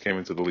first came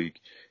into the league,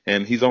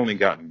 and he's only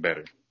gotten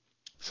better.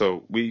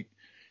 So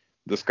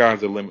the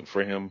sky's the limit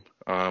for him.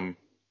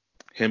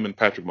 Him and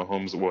Patrick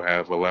Mahomes will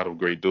have a lot of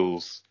great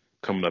duels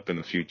coming up in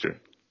the future.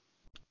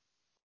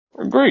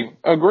 Agreed.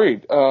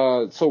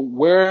 So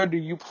where do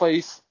you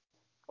place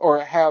or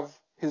have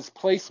his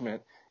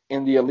placement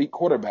in the elite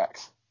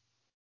quarterbacks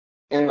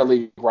in the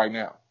league right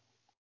now?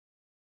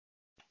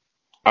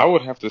 I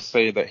would have to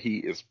say that he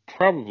is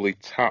probably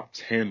top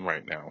 10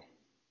 right now.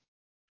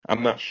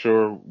 I'm not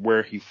sure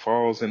where he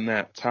falls in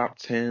that top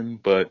 10,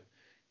 but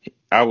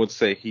I would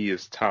say he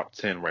is top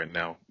 10 right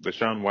now.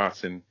 Deshaun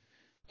Watson,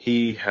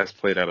 he has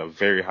played at a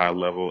very high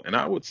level, and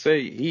I would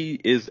say he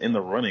is in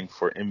the running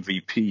for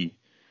MVP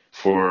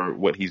for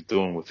what he's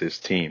doing with his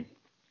team.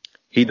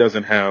 He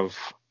doesn't have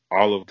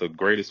all of the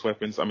greatest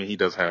weapons. I mean, he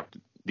does have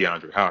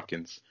DeAndre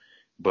Hopkins,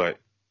 but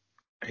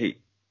he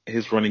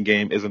his running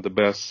game isn't the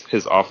best.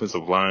 His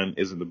offensive line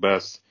isn't the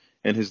best,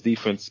 and his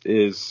defense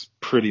is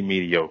pretty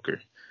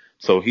mediocre.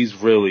 So he's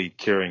really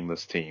carrying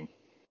this team.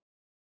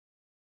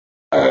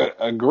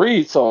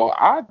 Agreed. So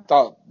I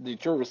thought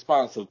that your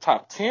response of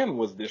top 10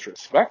 was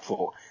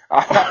disrespectful.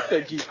 I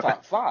think he's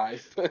top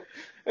five.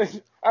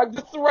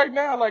 Just right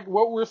now, like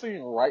what we're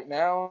seeing right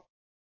now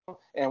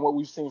and what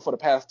we've seen for the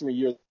past 3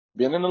 years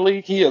been in the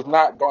league, he has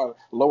not gone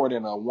lower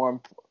than a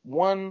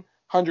 104.1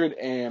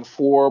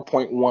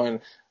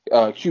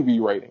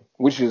 QB rating,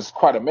 which is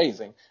quite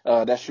amazing.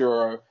 That's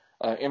your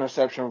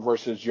interception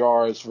versus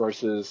yards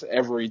versus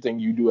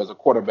everything you do as a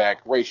quarterback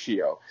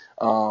ratio.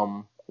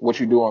 What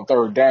you do on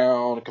third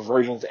down,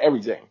 conversions,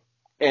 everything.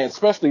 And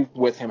especially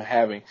with him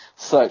having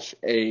such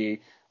a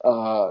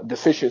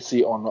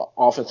deficiency on the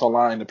offensive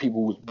line, the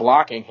people who's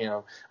blocking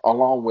him,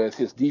 along with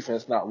his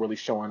defense not really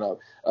showing up.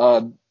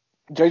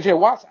 J.J.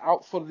 Watt's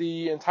out for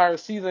the entire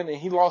season, and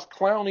he lost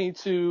Clowney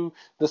to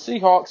the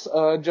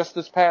Seahawks just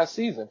this past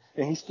season,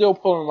 and he's still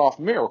pulling off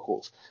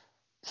miracles.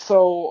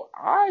 So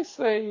I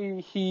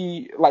say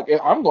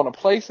I'm going to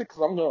place it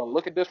because I'm going to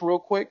look at this real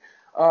quick.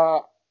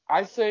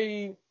 I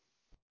say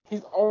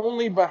he's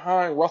only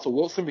behind Russell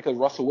Wilson because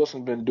Russell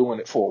Wilson's been doing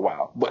it for a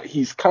while, but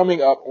he's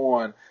coming up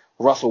on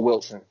Russell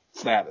Wilson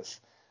status,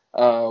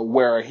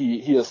 where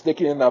he is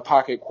sticking in the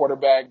pocket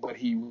quarterback, but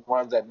he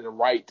runs at the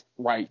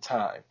right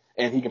time,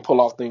 and he can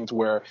pull off things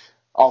where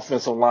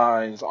offensive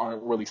lines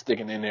aren't really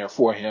sticking in there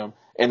for him,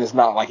 and it's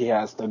not like he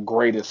has the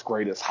greatest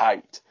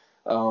height.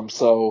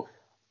 So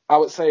I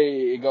would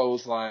say it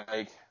goes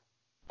like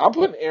I'm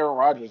putting Aaron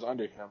Rodgers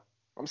under him.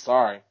 I'm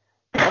sorry.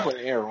 I'm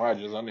putting Aaron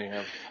Rodgers under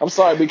him. I'm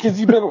sorry because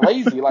he's been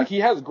lazy. Like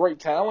he has great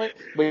talent,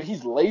 but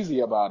he's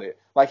lazy about it.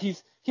 Like he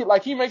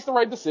makes the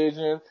right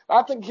decisions.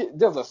 I think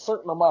there's a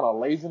certain amount of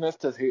laziness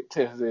to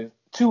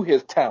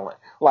his talent.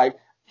 Like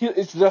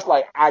it's just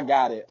like I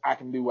got it. I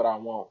can do what I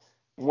want.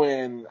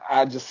 When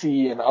I just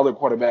see in other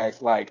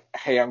quarterbacks like,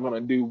 hey, I'm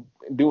gonna do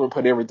and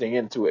put everything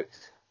into it.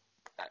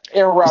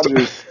 Aaron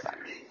Rodgers,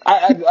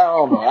 I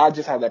don't know. I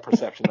just have that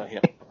perception of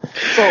him.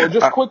 So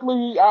just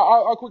quickly,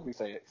 I'll quickly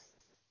say it.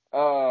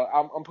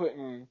 I'm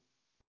putting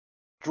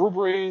Drew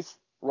Brees,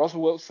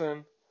 Russell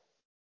Wilson,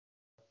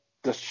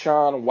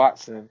 Deshaun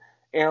Watson,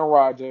 Aaron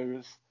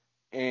Rodgers,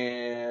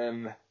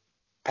 and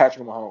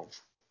Patrick Mahomes.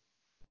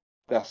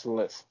 That's the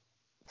list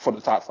for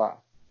the top five.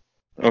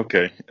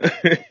 Okay.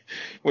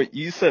 Wait,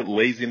 you said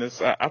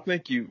laziness. I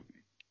think you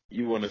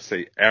want to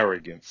say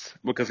arrogance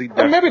because he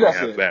Maybe definitely that's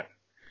has it. that.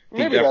 He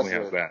Maybe that's definitely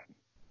has it. that.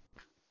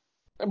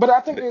 But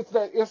I think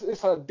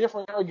it's a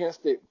different arrogance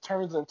that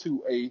turns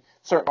into a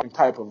certain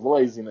type of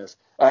laziness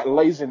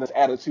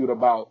attitude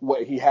about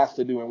what he has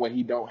to do and what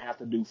he don't have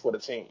to do for the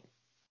team.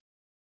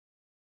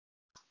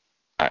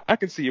 I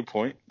can see your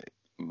point.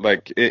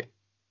 Like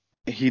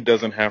he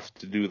doesn't have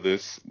to do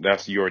this.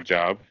 That's your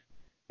job.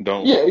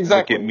 Don't Yeah, look at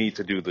exactly. me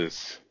to do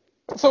this.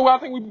 So I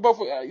think we both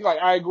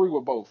I agree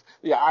with both.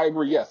 Yeah, I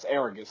agree. Yes,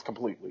 arrogance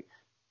completely.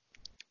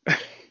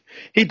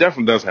 He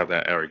definitely does have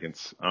that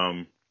arrogance.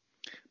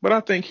 But I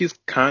think he's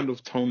kind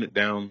of toned it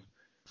down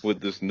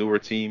with this newer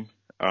team.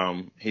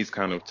 He's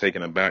kind of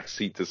taken a back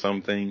seat to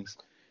some things,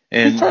 He's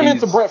and turned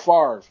into he's. Brett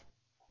Favre.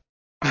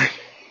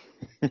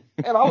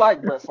 And I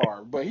like Brett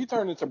Favre, but he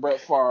turned into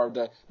Brett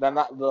Favre,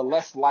 the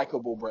less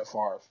likable Brett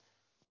Favre.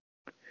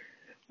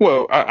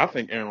 Well, I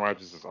think Aaron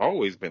Rodgers has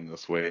always been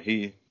this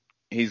way.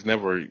 He's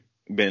never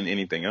been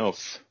anything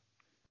else.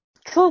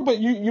 True, but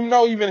you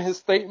know even his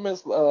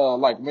statements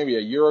like maybe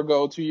a year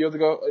ago, 2 years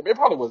ago, it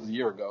probably was a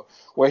year ago,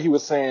 where he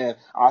was saying,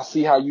 "I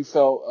see how you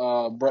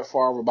felt, Brett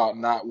Favre, about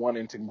not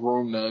wanting to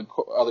groom the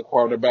other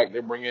quarterback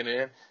they're bringing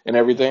in and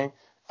everything."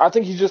 I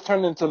think he just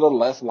turned into the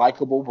less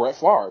likable Brett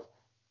Favre.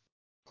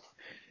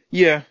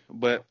 Yeah,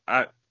 but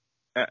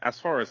as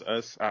far as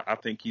us, I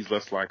think he's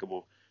less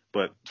likable.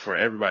 But for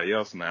everybody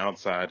else on the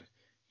outside,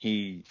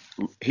 he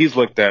he's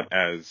looked at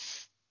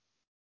as.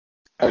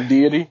 A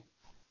deity.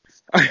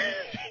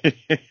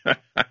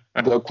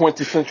 The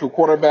quintessential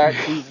quarterback.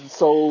 He's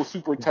so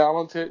super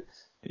talented.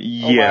 Oh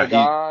my Yeah,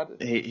 God.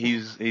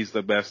 he's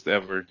the best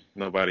ever.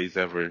 Nobody's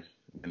ever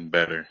been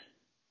better.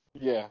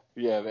 Yeah,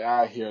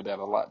 I hear that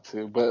a lot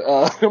too.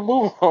 But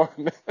move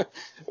on.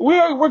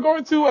 We're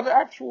going to an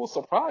actual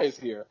surprise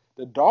here.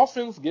 The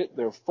Dolphins get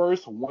their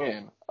first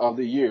win of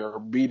the year,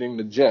 beating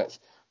the Jets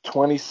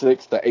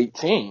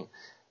 26-18.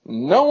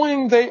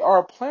 Knowing they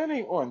are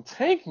planning on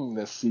tanking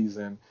this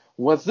season,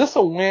 was this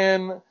a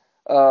win?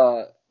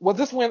 Was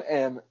this win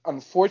an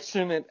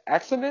unfortunate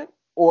accident,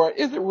 or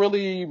is it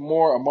really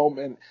more a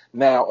moment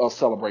now of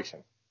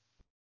celebration?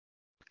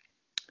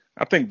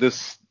 I think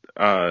this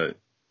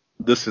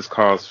is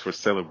cause for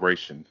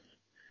celebration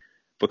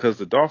because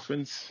the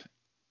Dolphins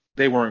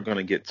they weren't going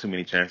to get too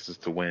many chances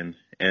to win,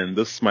 and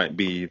this might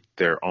be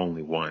their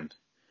only one.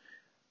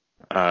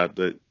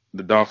 The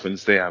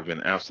Dolphins they have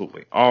been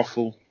absolutely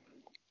awful,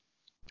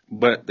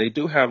 but they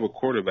do have a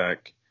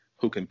quarterback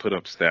who can put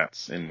up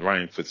stats in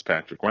Ryan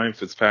Fitzpatrick. Ryan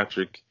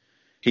Fitzpatrick,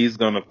 he's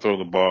going to throw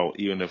the ball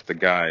even if the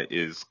guy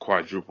is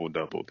quadruple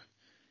doubled.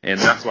 And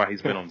that's why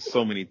he's been on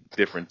so many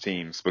different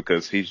teams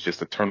because he's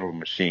just a turnover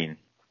machine.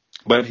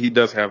 But he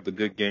does have the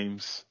good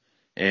games,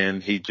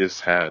 and he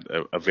just had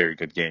a very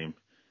good game.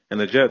 And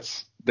the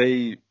Jets,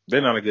 they're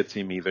not a good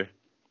team either.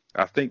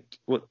 I think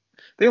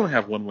they only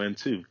have one win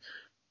too.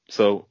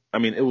 So I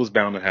mean, it was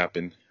bound to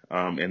happen,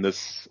 and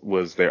this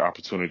was their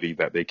opportunity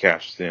that they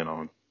cashed in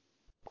on.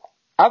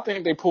 I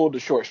think they pulled the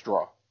short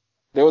straw.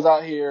 They was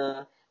out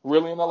here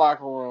really in the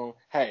locker room.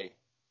 Hey,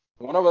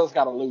 one of us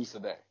got to lose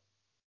today.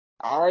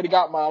 I already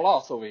got my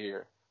loss over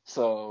here.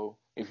 So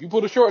if you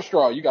pull the short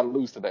straw, you got to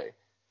lose today.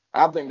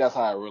 I think that's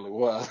how it really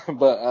was.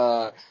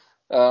 But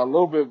a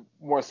little bit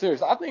more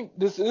serious, I think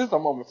this is a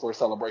moment for a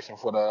celebration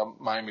for the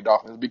Miami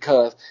Dolphins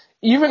because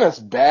even as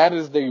bad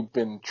as they've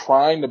been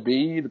trying to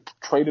be,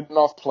 trading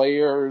off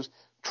players,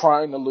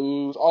 trying to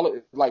lose, all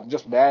of, like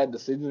just bad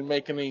decision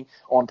making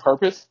on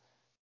purpose,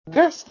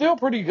 they're still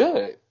pretty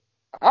good.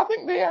 I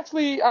think they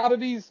actually, out of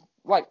these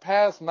like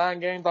past 9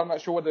 games, I'm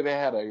not sure whether they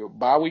had a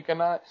bye week or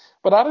not,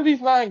 but out of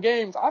these 9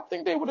 games, I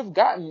think they would have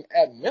gotten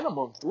at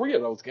minimum 3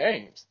 of those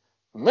games.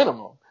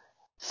 Minimum.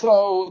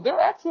 So they're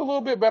actually a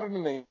little bit better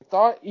than they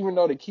thought, even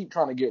though they keep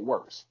trying to get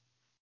worse.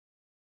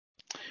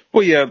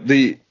 Well, yeah,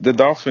 the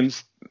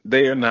Dolphins,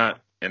 they are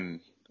not a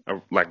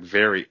like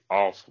very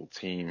awful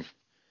team.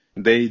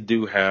 They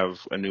do have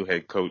a new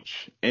head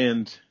coach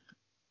and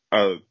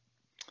a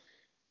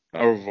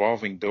a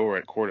revolving door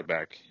at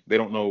quarterback. They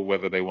don't know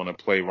whether they want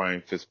to play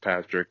Ryan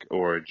Fitzpatrick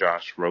or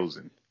Josh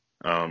Rosen.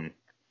 Um,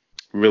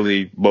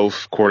 really,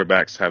 both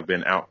quarterbacks have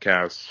been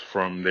outcasts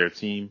from their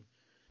team,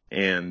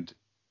 and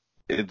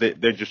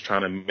they're just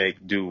trying to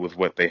make do with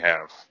what they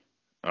have,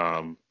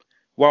 um,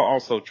 while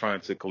also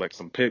trying to collect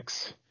some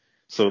picks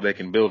so they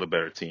can build a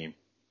better team.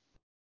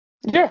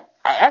 Yeah,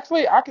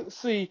 I could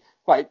see,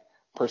 like,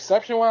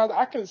 perception wise,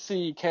 I can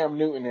see Cam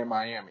Newton in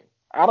Miami.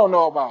 I don't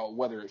know about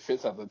whether it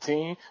fits as a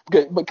team,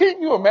 but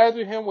can you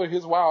imagine him with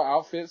his wild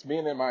outfits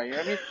being in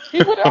Miami?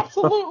 He would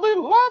absolutely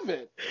love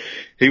it.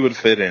 He would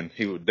fit in.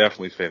 He would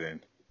definitely fit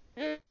in.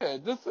 Yeah.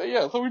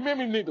 So we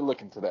maybe need to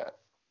look into that.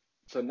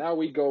 So now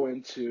we go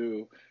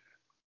into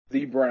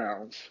the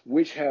Browns,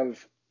 which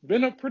have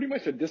been pretty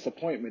much a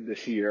disappointment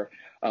this year.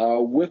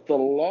 With the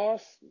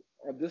loss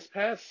of this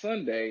past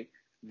Sunday,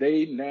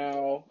 they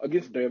now,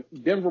 against the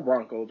Denver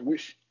Broncos,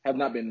 which have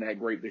not been that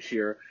great this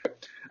year,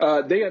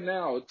 they are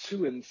now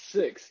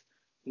 2-6,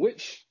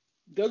 which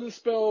doesn't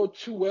spell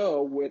too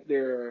well with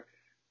their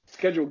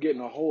schedule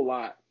getting a whole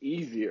lot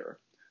easier.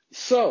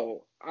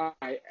 So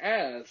I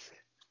ask,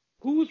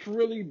 who's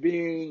really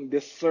being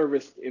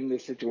disserviced in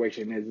this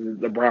situation? Is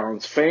it the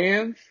Browns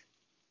fans,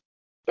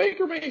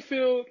 Baker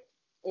Mayfield,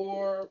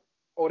 or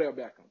Odell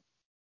Beckham?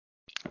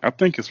 I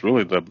think it's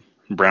really the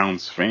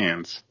Browns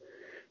fans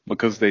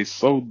because they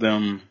sold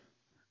them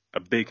a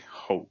big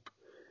hope,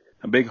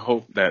 a big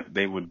hope that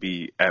they would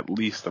be at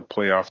least a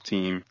playoff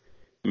team,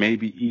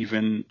 maybe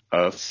even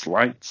a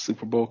slight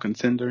Super Bowl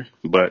contender,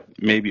 but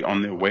maybe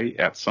on their way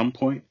at some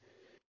point.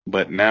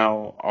 But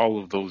now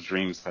all of those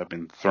dreams have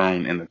been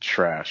thrown in the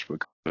trash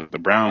because the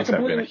I Browns have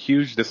been a completely,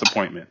 huge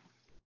disappointment.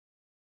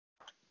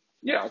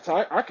 yeah,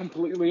 so I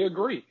completely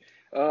agree.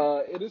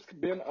 It has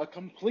been a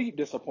complete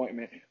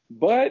disappointment,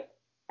 but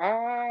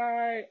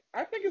I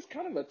think it's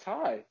kind of a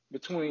tie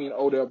between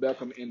Odell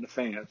Beckham and the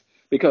fans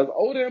because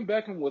Odell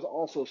Beckham was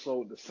also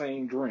sold the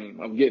same dream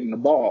of getting the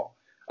ball.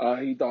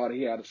 He thought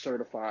he had a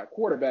certified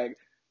quarterback.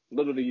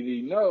 Little did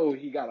he know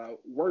he got a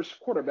worse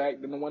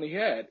quarterback than the one he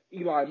had,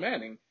 Eli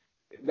Manning.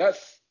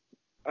 That's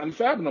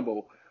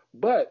unfathomable.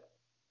 But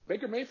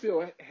Baker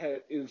Mayfield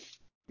is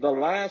the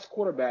last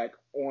quarterback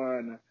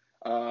on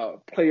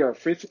player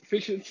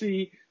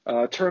efficiency,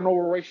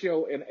 turnover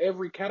ratio in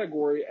every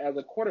category as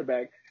a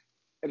quarterback,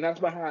 and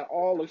that's behind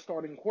all the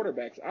starting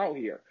quarterbacks out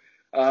here.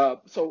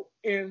 So,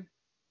 in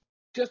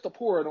just to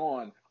pour it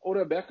on,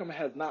 Odell Beckham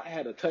has not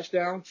had a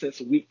touchdown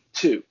since week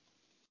 2.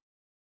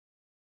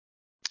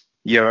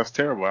 Yeah, that's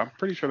terrible. I'm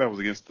pretty sure that was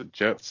against the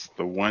Jets,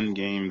 the one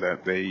game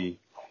that they,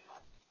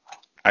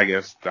 I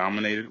guess,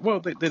 dominated. Well,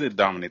 they did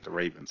dominate the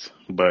Ravens,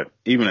 but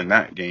even in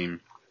that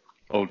game,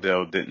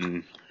 Odell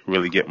didn't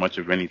really get much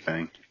of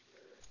anything.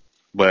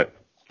 But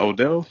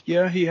Odell,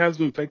 yeah, he has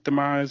been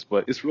victimized,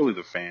 but it's really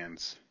the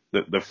fans.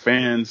 The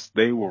fans,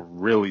 they were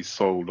really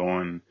sold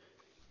on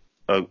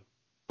a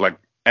like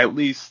at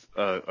least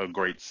a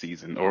great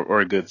season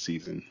or a good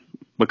season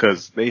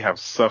because they have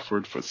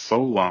suffered for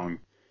so long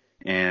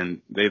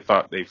and they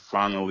thought they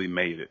finally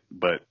made it,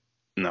 but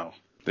no,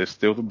 they're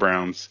still the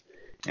Browns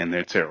and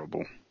they're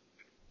terrible.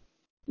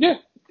 Yeah,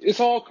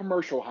 it's all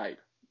commercial hype.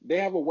 They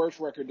have a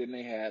worse record than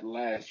they had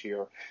last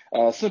year,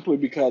 simply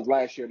because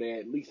last year they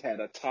at least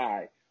had a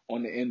tie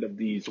on the end of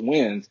these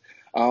wins.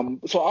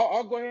 So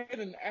I'll go ahead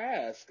and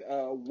ask,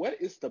 what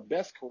is the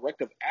best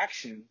corrective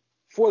action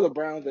for the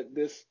Browns at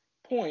this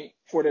point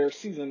for their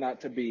season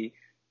not to be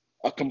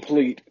a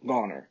complete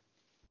goner?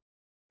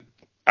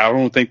 I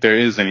don't think there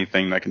is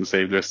anything that can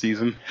save their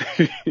season.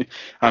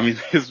 I mean,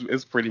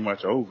 it's pretty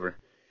much over.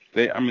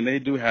 I mean, they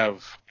do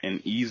have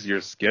an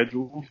easier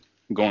schedule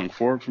going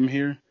forward from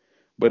here,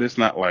 but it's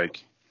not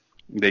like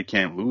they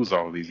can't lose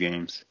all of these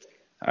games.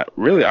 I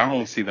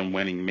only see them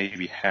winning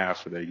maybe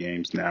half of their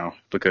games now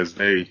because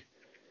they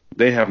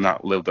have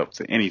not lived up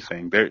to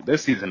anything. Their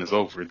season is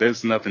over.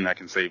 There's nothing that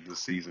can save this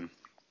season.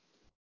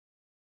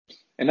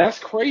 And that's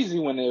crazy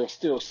when there's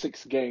still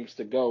 6 games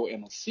to go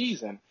in a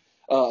season.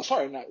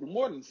 Sorry, not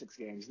more than 6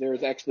 games.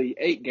 There's actually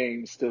 8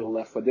 games still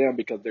left for them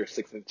because they're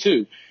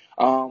 6-2.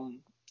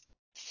 Um,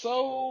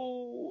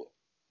 so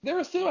there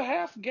are still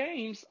half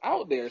games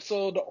out there.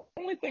 So the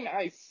only thing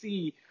I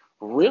see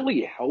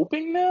really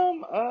helping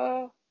them,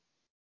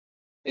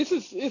 it's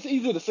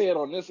easy to say it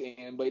on this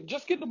end, but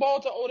just get the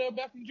ball to Odell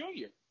Beckham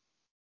Jr.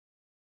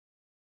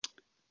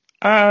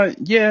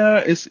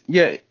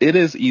 It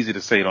is easy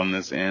to say it on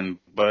this end,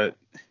 but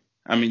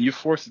I mean, you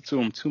force it to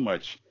him too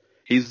much.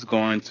 He's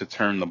going to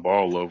turn the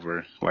ball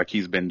over like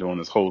he's been doing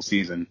this whole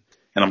season.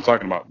 And I'm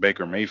talking about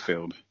Baker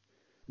Mayfield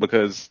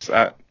because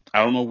I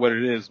don't know what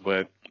it is,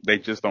 but they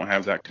just don't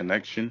have that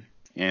connection.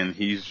 And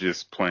he's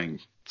just playing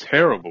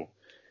terrible,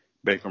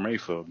 Baker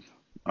Mayfield.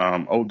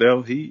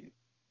 Odell,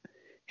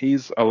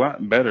 he's a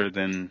lot better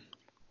than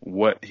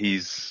what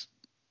he's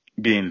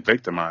being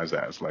victimized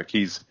as. Like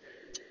he's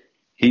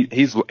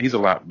a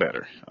lot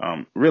better.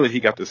 Really,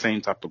 he got the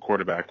same type of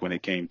quarterback when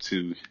it came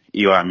to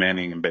Eli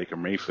Manning and Baker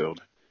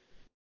Mayfield.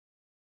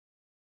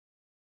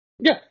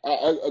 Yeah,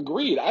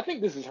 agreed. I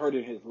think this is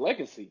hurting his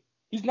legacy.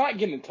 He's not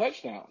getting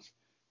touchdowns.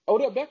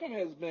 Odell Beckham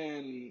has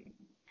been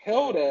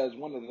held as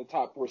one of the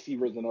top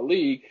receivers in the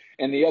league,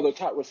 and the other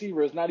top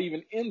receiver is not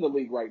even in the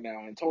league right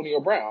now, Antonio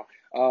Brown.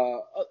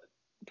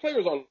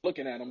 Players are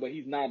looking at him, but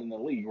he's not in the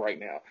league right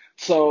now.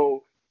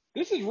 So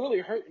this is really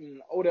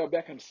hurting Odell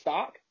Beckham's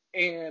stock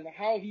and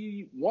how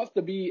he wants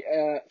to be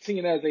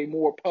seen as a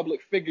more public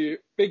figure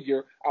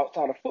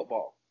outside of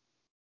football.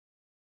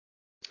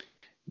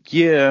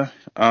 Yeah,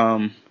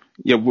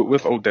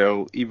 with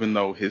Odell, even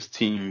though his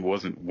team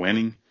wasn't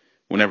winning,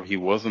 whenever he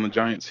was on the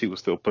Giants, he was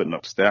still putting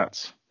up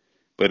stats.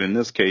 But in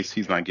this case,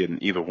 he's not getting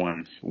either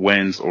one,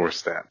 wins or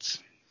stats.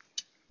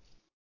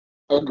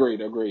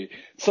 Agreed.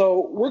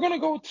 So we're gonna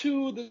go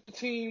to the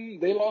team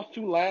they lost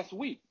to last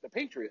week, the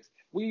Patriots.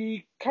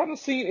 We kind of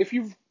seen if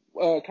you've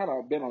kind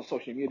of been on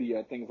social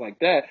media, things like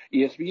that,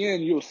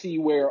 ESPN, you'll see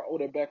where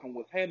Odell Beckham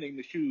was handing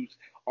the shoes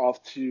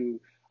off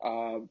to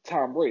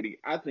Tom Brady.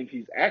 I think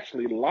he's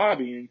actually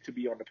lobbying to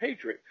be on the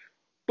Patriots.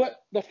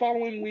 But the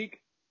following week,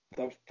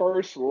 the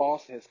first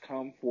loss has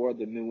come for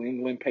the New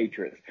England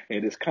Patriots.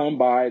 It has come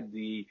by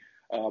the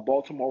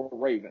Baltimore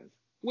Ravens,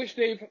 which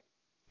they've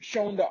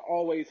shown to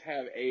always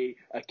have a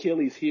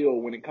Achilles heel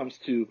when it comes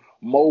to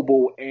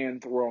mobile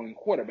and throwing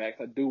quarterbacks,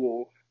 a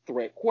dual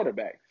threat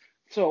quarterback.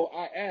 So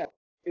I ask,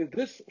 is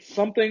this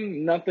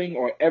something, nothing,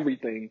 or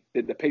everything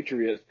that the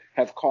Patriots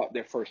have caught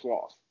their first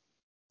loss?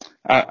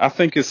 I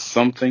think it's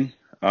something.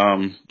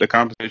 The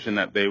competition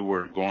that they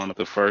were going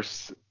the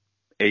first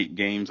 8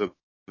 games of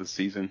the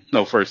season,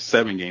 no, first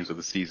 7 games of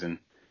the season,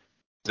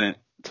 isn't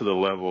to the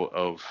level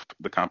of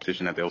the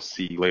competition that they'll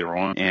see later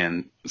on.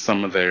 And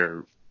some of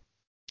their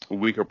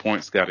weaker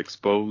points got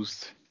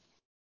exposed.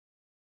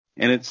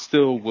 And it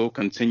still will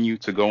continue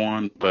to go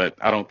on, but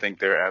I don't think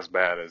they're as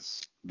bad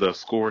as the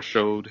score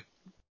showed.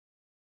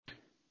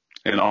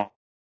 And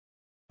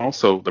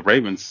also, the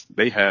Ravens,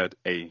 they had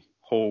a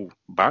whole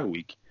bye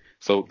week.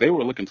 So they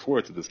were looking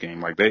forward to this game.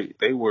 Like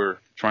they were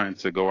trying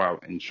to go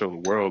out and show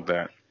the world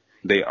that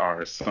they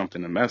are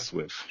something to mess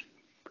with.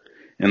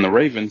 And the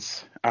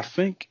Ravens, I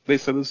think they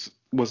said this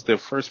was their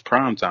first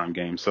primetime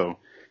game. So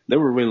they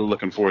were really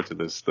looking forward to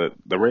this. The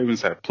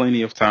Ravens had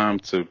plenty of time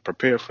to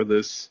prepare for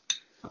this.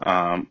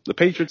 The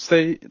Patriots,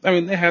 they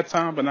had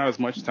time, but not as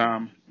much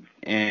time.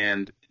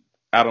 And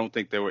I don't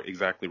think they were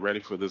exactly ready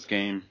for this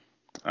game.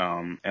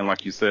 And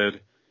like you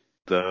said,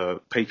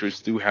 the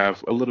Patriots do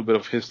have a little bit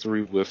of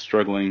history with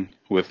struggling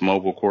with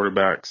mobile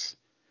quarterbacks.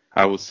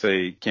 I would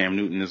say Cam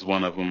Newton is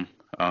one of them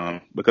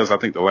because I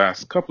think the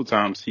last couple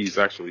times he's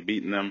actually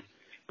beaten them,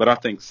 but I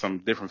think some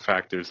different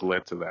factors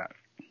led to that.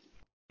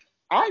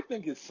 I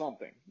think it's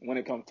something when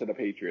it comes to the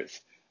Patriots.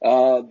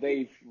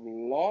 They've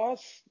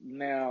lost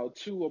now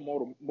to a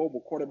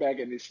mobile quarterback,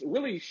 and it's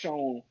really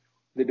shown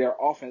that their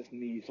offense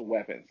needs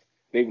weapons.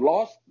 They've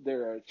lost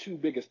their two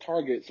biggest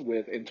targets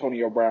with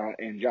Antonio Brown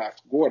and Josh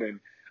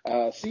Gordon.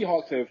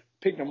 Seahawks have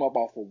picked them up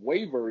off of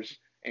waivers,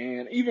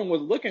 and even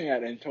was looking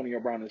at Antonio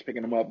Brown as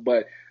picking them up,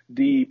 but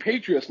the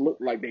Patriots look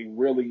like they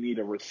really need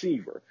a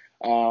receiver.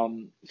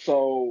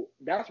 So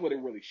that's what it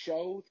really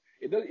shows.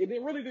 It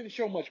really didn't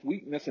show much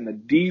weakness in the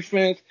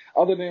defense,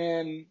 other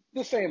than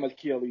the same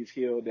Achilles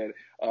heel that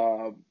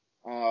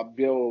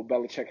Bill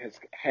Belichick has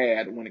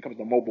had when it comes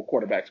to mobile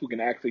quarterbacks who can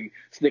actually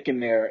stick in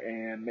there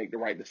and make the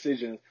right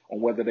decisions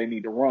on whether they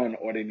need to run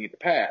or they need to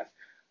pass.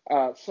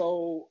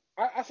 So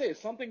I say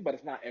it's something, but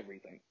it's not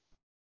everything.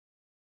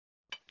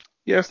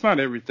 Yeah, it's not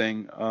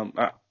everything,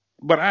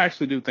 but I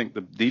actually do think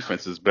the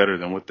defense is better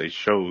than what they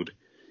showed.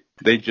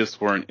 They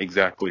just weren't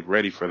exactly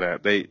ready for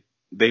that.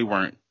 They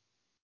weren't,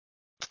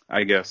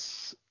 I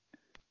guess,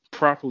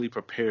 properly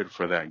prepared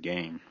for that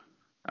game.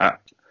 I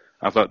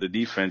I thought the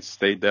defense,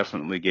 they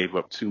definitely gave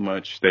up too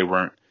much. They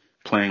weren't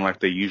playing like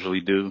they usually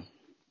do.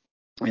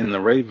 And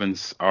the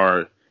Ravens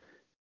are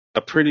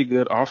a pretty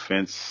good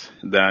offense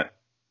that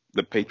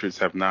the Patriots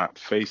have not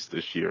faced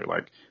this year.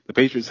 Like the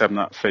Patriots have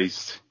not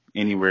faced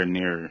anywhere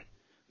near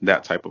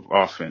that type of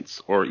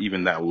offense or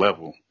even that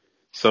level.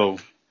 So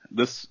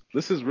this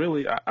is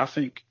really, I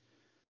think,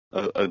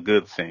 a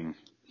good thing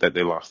that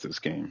they lost this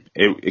game.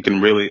 It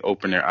can really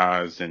open their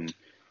eyes and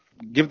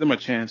give them a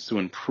chance to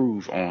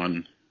improve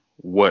on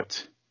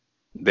what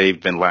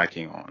they've been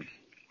lacking on.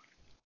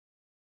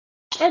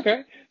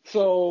 Okay,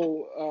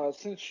 so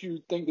since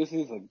you think this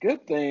is a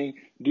good thing,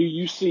 do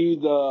you see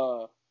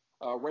the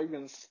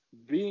Ravens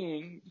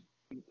being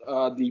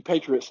the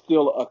Patriots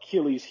still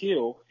Achilles'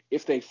 heel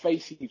if they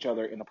face each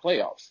other in the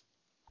playoffs?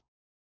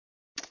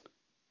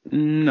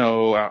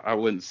 No, I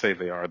wouldn't say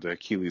they are the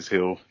Achilles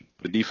heel.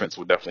 The defense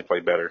will definitely play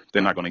better.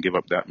 They're not going to give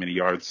up that many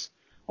yards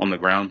on the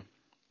ground.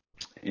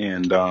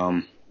 And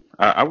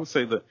I would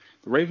say that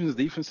the Ravens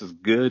defense is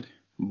good,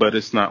 but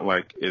it's not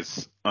like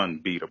it's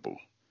unbeatable.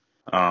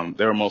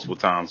 There are multiple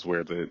times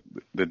where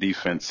the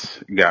defense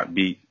got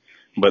beat,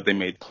 but they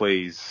made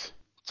plays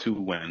to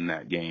win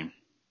that game.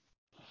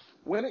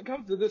 When it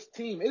comes to this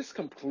team, it's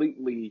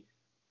completely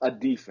a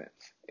defense.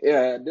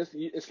 Yeah, this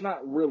it's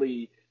not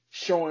really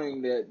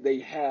showing that they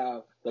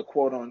have the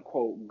quote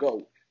unquote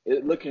GOAT.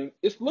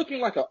 It's looking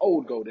like an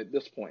old GOAT at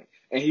this point,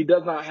 and he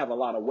does not have a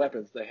lot of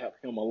weapons to help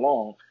him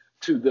along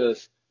to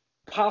this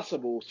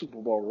possible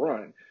Super Bowl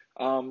run.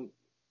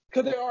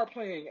 Because they are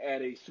playing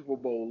at a Super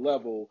Bowl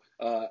level,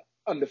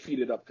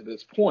 undefeated up to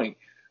this point,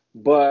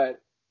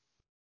 but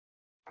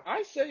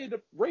I say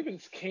the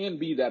Ravens can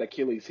be that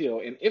Achilles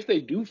heel, and if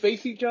they do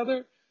face each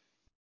other,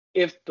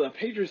 if the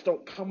Patriots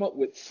don't come up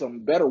with some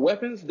better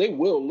weapons, they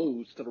will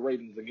lose to the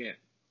Ravens again.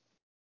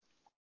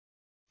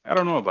 I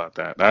don't know about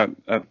that.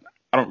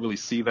 I don't really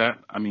see that.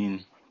 I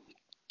mean,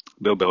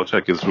 Bill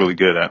Belichick is really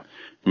good at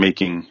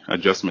making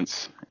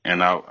adjustments,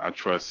 and I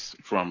trust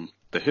from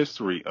the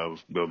history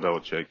of Bill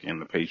Belichick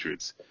and the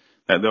Patriots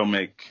that they'll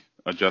make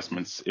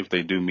adjustments if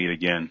they do meet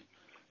again.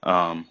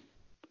 Um,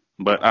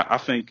 but I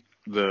think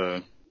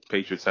the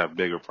Patriots have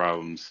bigger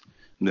problems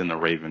than the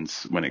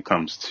Ravens when it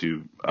comes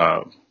to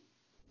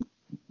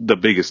the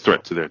biggest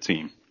threat to their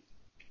team.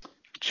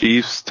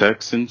 Chiefs,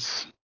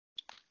 Texans.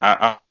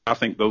 I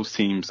think those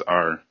teams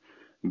are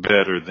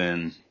better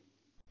than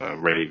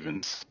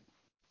Ravens.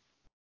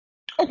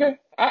 Okay,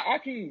 I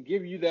can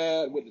give you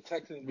that with the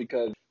Texans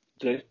because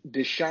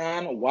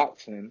Deshaun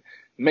Watson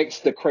makes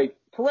the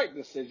correct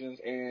decisions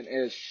and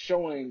is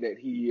showing that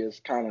he is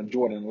kind of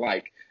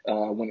Jordan-like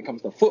when it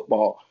comes to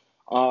football.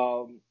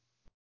 Um,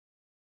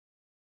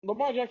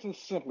 Lamar Jackson's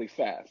simply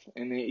fast,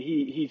 and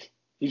he's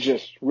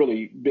just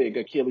really big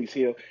Achilles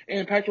heel.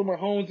 And Patrick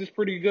Mahomes is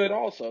pretty good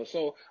also,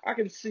 so I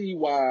can see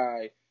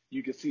why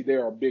you can see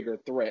there are bigger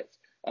threats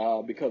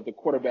because the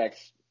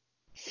quarterbacks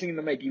seem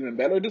to make even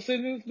better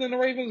decisions than the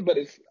Ravens. But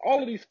it's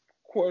all of these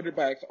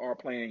quarterbacks are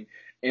playing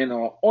in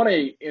on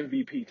a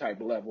MVP type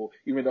level,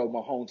 even though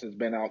Mahomes has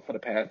been out for the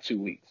past 2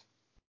 weeks.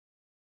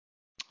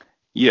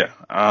 Yeah,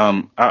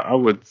 I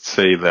would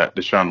say that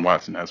Deshaun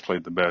Watson has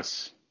played the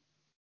best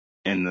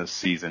in this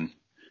season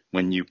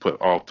when you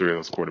put all three of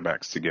those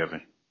quarterbacks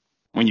together,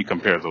 when you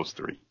compare those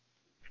three.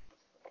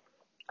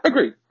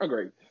 Agreed,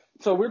 agreed.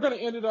 So we're going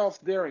to end it off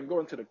there and go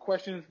into the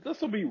questions. This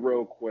will be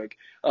real quick.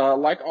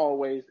 Like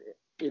always,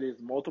 it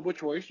is multiple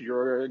choice.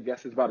 Your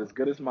guess is about as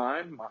good as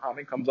mine.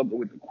 Muhammad comes up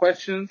with the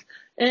questions,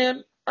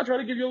 and I try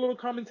to give you a little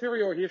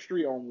commentary or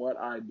history on what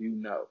I do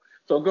know.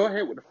 So go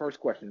ahead with the first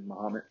question,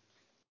 Muhammad.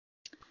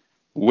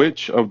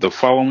 Which of the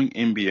following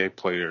NBA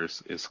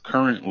players is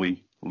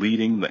currently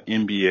leading the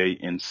NBA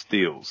in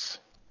steals?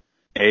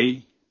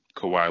 A.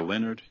 Kawhi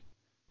Leonard,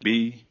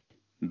 B.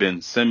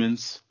 Ben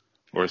Simmons,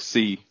 or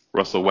C.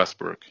 Russell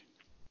Westbrook?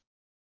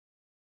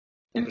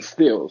 In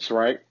steals,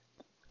 right?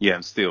 Yeah,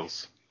 in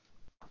steals.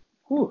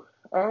 Whew.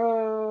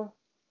 I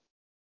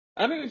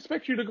didn't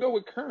expect you to go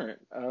with current.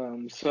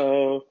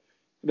 So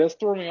that's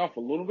throwing me off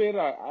a little bit.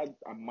 I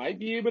might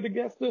be able to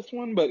guess this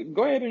one, but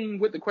go ahead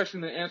and with the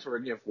question and answer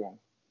again for him.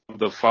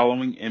 The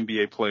following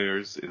NBA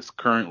players is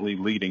currently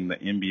leading the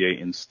NBA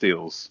in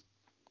steals?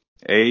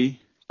 A.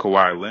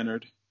 Kawhi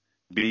Leonard,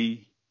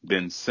 B.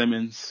 Ben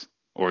Simmons,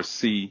 or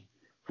C.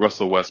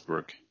 Russell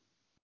Westbrook?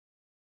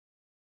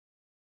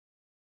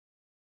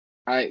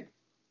 I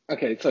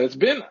Okay, so it's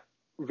been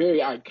very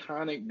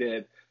iconic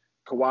that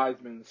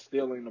Kawhi's been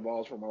stealing the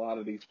balls from a lot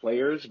of these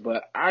players,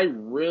 but I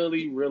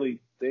really, really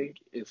think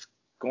it's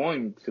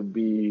going to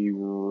be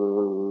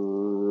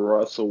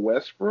Russell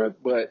Westbrook.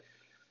 But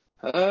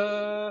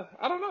I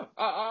don't know.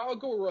 I'll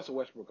go with Russell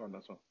Westbrook on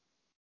this one.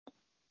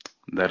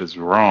 That is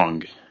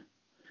wrong.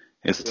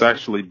 It's Really?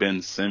 actually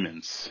Ben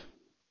Simmons.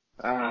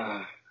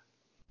 Ah,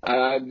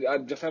 I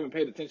just haven't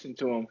paid attention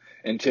to him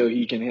until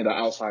he can hit an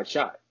outside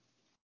shot.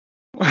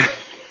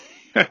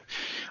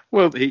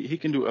 Well, he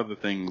can do other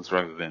things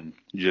rather than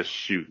just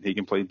shoot. He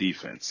can play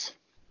defense.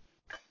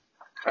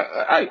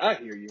 I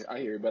hear you. I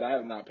hear you, but I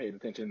have not paid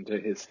attention to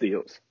his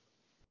steals.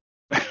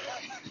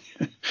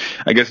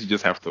 I guess you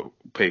just have to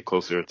pay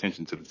closer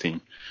attention to the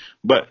team.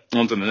 But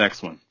on to the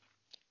next one.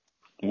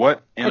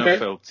 What Okay.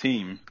 NFL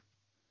team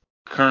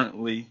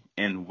currently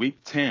in week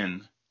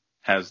 10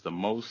 has the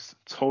most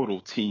total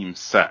team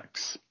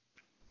sacks?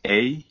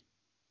 A.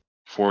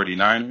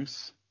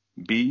 49ers,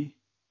 B.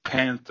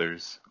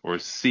 Panthers, or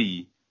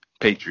C,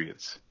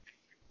 Patriots?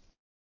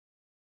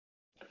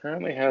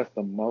 Currently has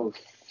the most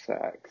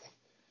sacks.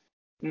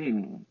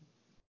 Hmm.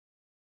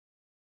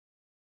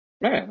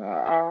 Man,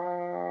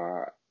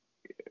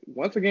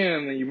 once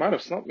again, you might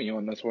have stumped me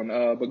on this one.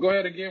 But go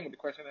ahead again with the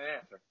question and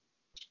answer.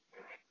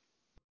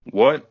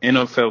 What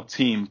NFL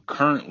team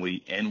currently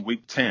in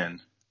Week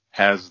 10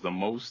 has the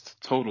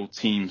most total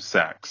team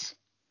sacks?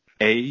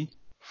 A,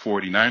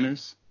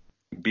 49ers,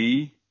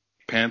 B,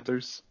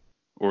 Panthers,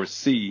 or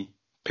C,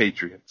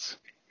 Patriots?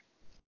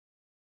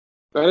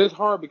 That is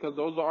hard because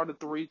those are the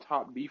three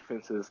top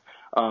defenses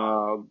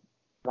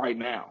right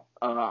now.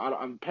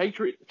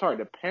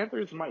 The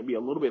Panthers might be a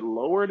little bit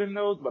lower than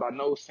those, but I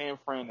know San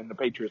Fran and the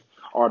Patriots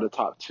are the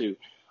top two.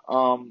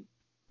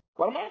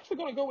 But I'm actually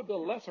going to go with the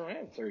lesser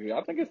answer here.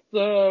 I think it's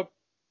the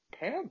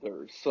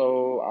Panthers,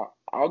 so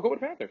I'll go with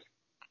Panthers.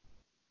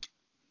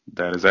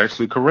 That is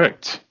actually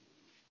correct.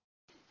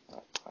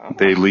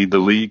 They Ah, lead the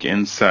league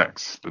in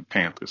sacks, the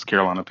Panthers,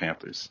 Carolina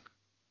Panthers.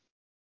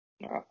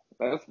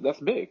 that's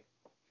big.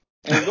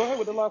 And go ahead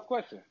with the last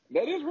question.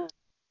 That is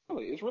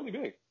it's really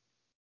big.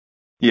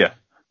 Yeah.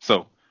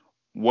 So,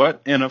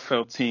 what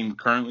NFL team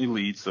currently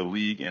leads the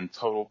league in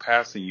total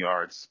passing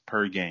yards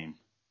per game?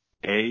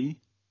 A,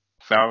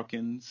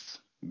 Falcons,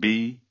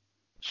 B,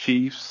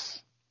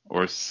 Chiefs,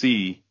 or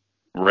C,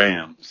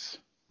 Rams?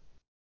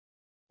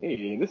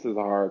 Hey, this is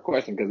a hard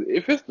question because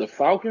if it's the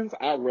Falcons,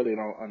 I really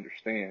don't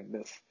understand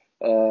this.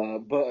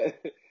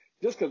 But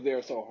just because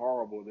they're so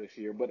horrible this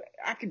year, but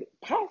I could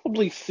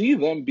possibly see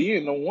them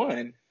being the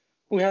one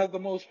who has the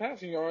most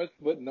passing yards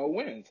but no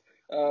wins.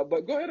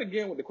 But go ahead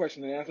again with the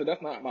question and answer.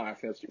 That's not my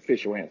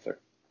official answer.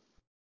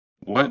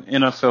 What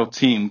NFL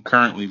team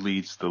currently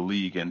leads the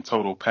league in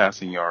total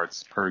passing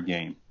yards per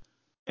game?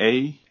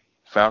 A,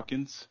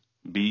 Falcons,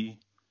 B,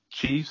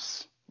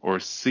 Chiefs, or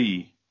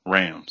C,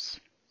 Rams?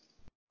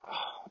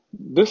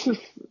 This is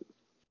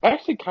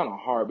actually kind of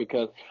hard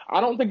because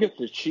I don't think it's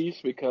the Chiefs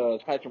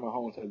because Patrick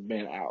Mahomes has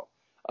been out.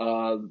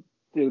 Uh,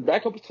 the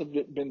backups have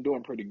been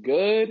doing pretty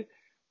good,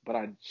 but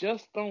I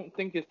just don't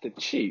think it's the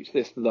Chiefs.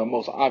 It's the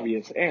most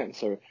obvious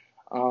answer.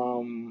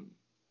 Um,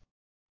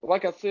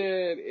 like I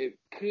said, it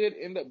could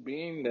end up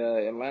being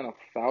the Atlanta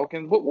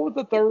Falcons. What was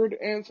the third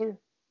answer?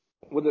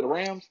 Was it the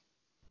Rams?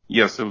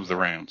 Yes, it was the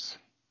Rams.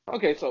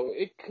 Okay, so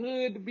it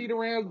could be the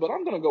Rams, but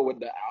I'm gonna go with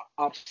the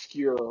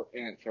obscure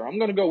answer. I'm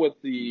gonna go with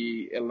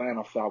the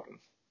Atlanta Falcons.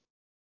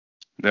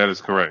 That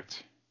is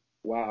correct.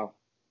 Wow.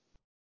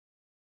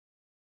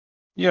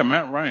 Yeah,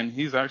 Matt Ryan,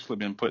 he's actually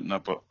been putting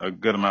up a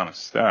good amount of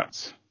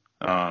stats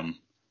um,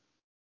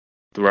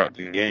 throughout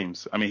the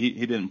games. I mean, he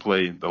didn't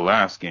play the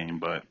last game,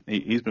 but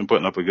he's been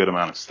putting up a good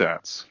amount of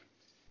stats.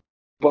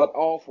 But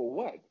all for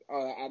what?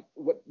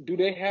 What do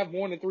they have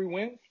more than 3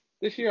 wins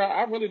this year?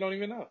 I really don't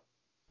even know.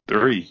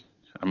 3.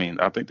 I mean,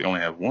 I think they only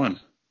have 1.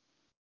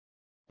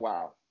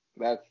 Wow,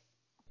 that's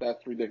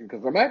that's ridiculous.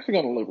 Because I'm actually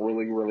going to look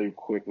really, really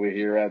quickly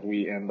here as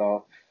we end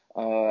off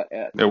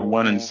at They're the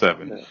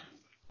 1-7. win.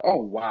 Oh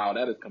wow,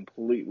 that is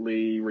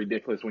completely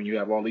ridiculous when you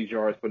have all these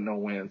yards but no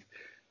wins.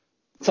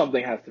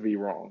 Something has to be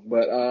wrong.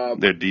 But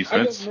Their I guess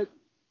defense.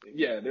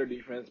 yeah, their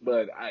defense.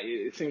 But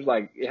it seems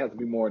like it has to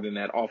be more than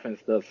that. Offense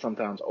does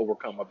sometimes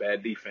overcome a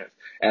bad defense,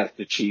 as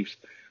the Chiefs.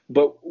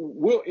 But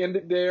we'll end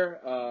it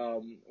there.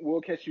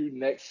 We'll catch you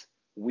next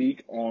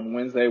week on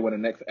Wednesday when the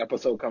next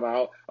episode come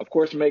out. Of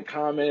course, make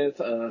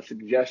comments,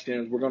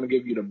 suggestions. We're going to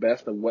give you the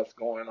best of what's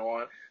going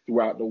on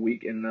throughout the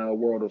week in the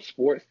world of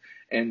sports.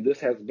 And this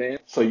has been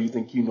So You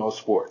Think You Know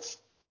Sports.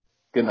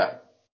 Good night.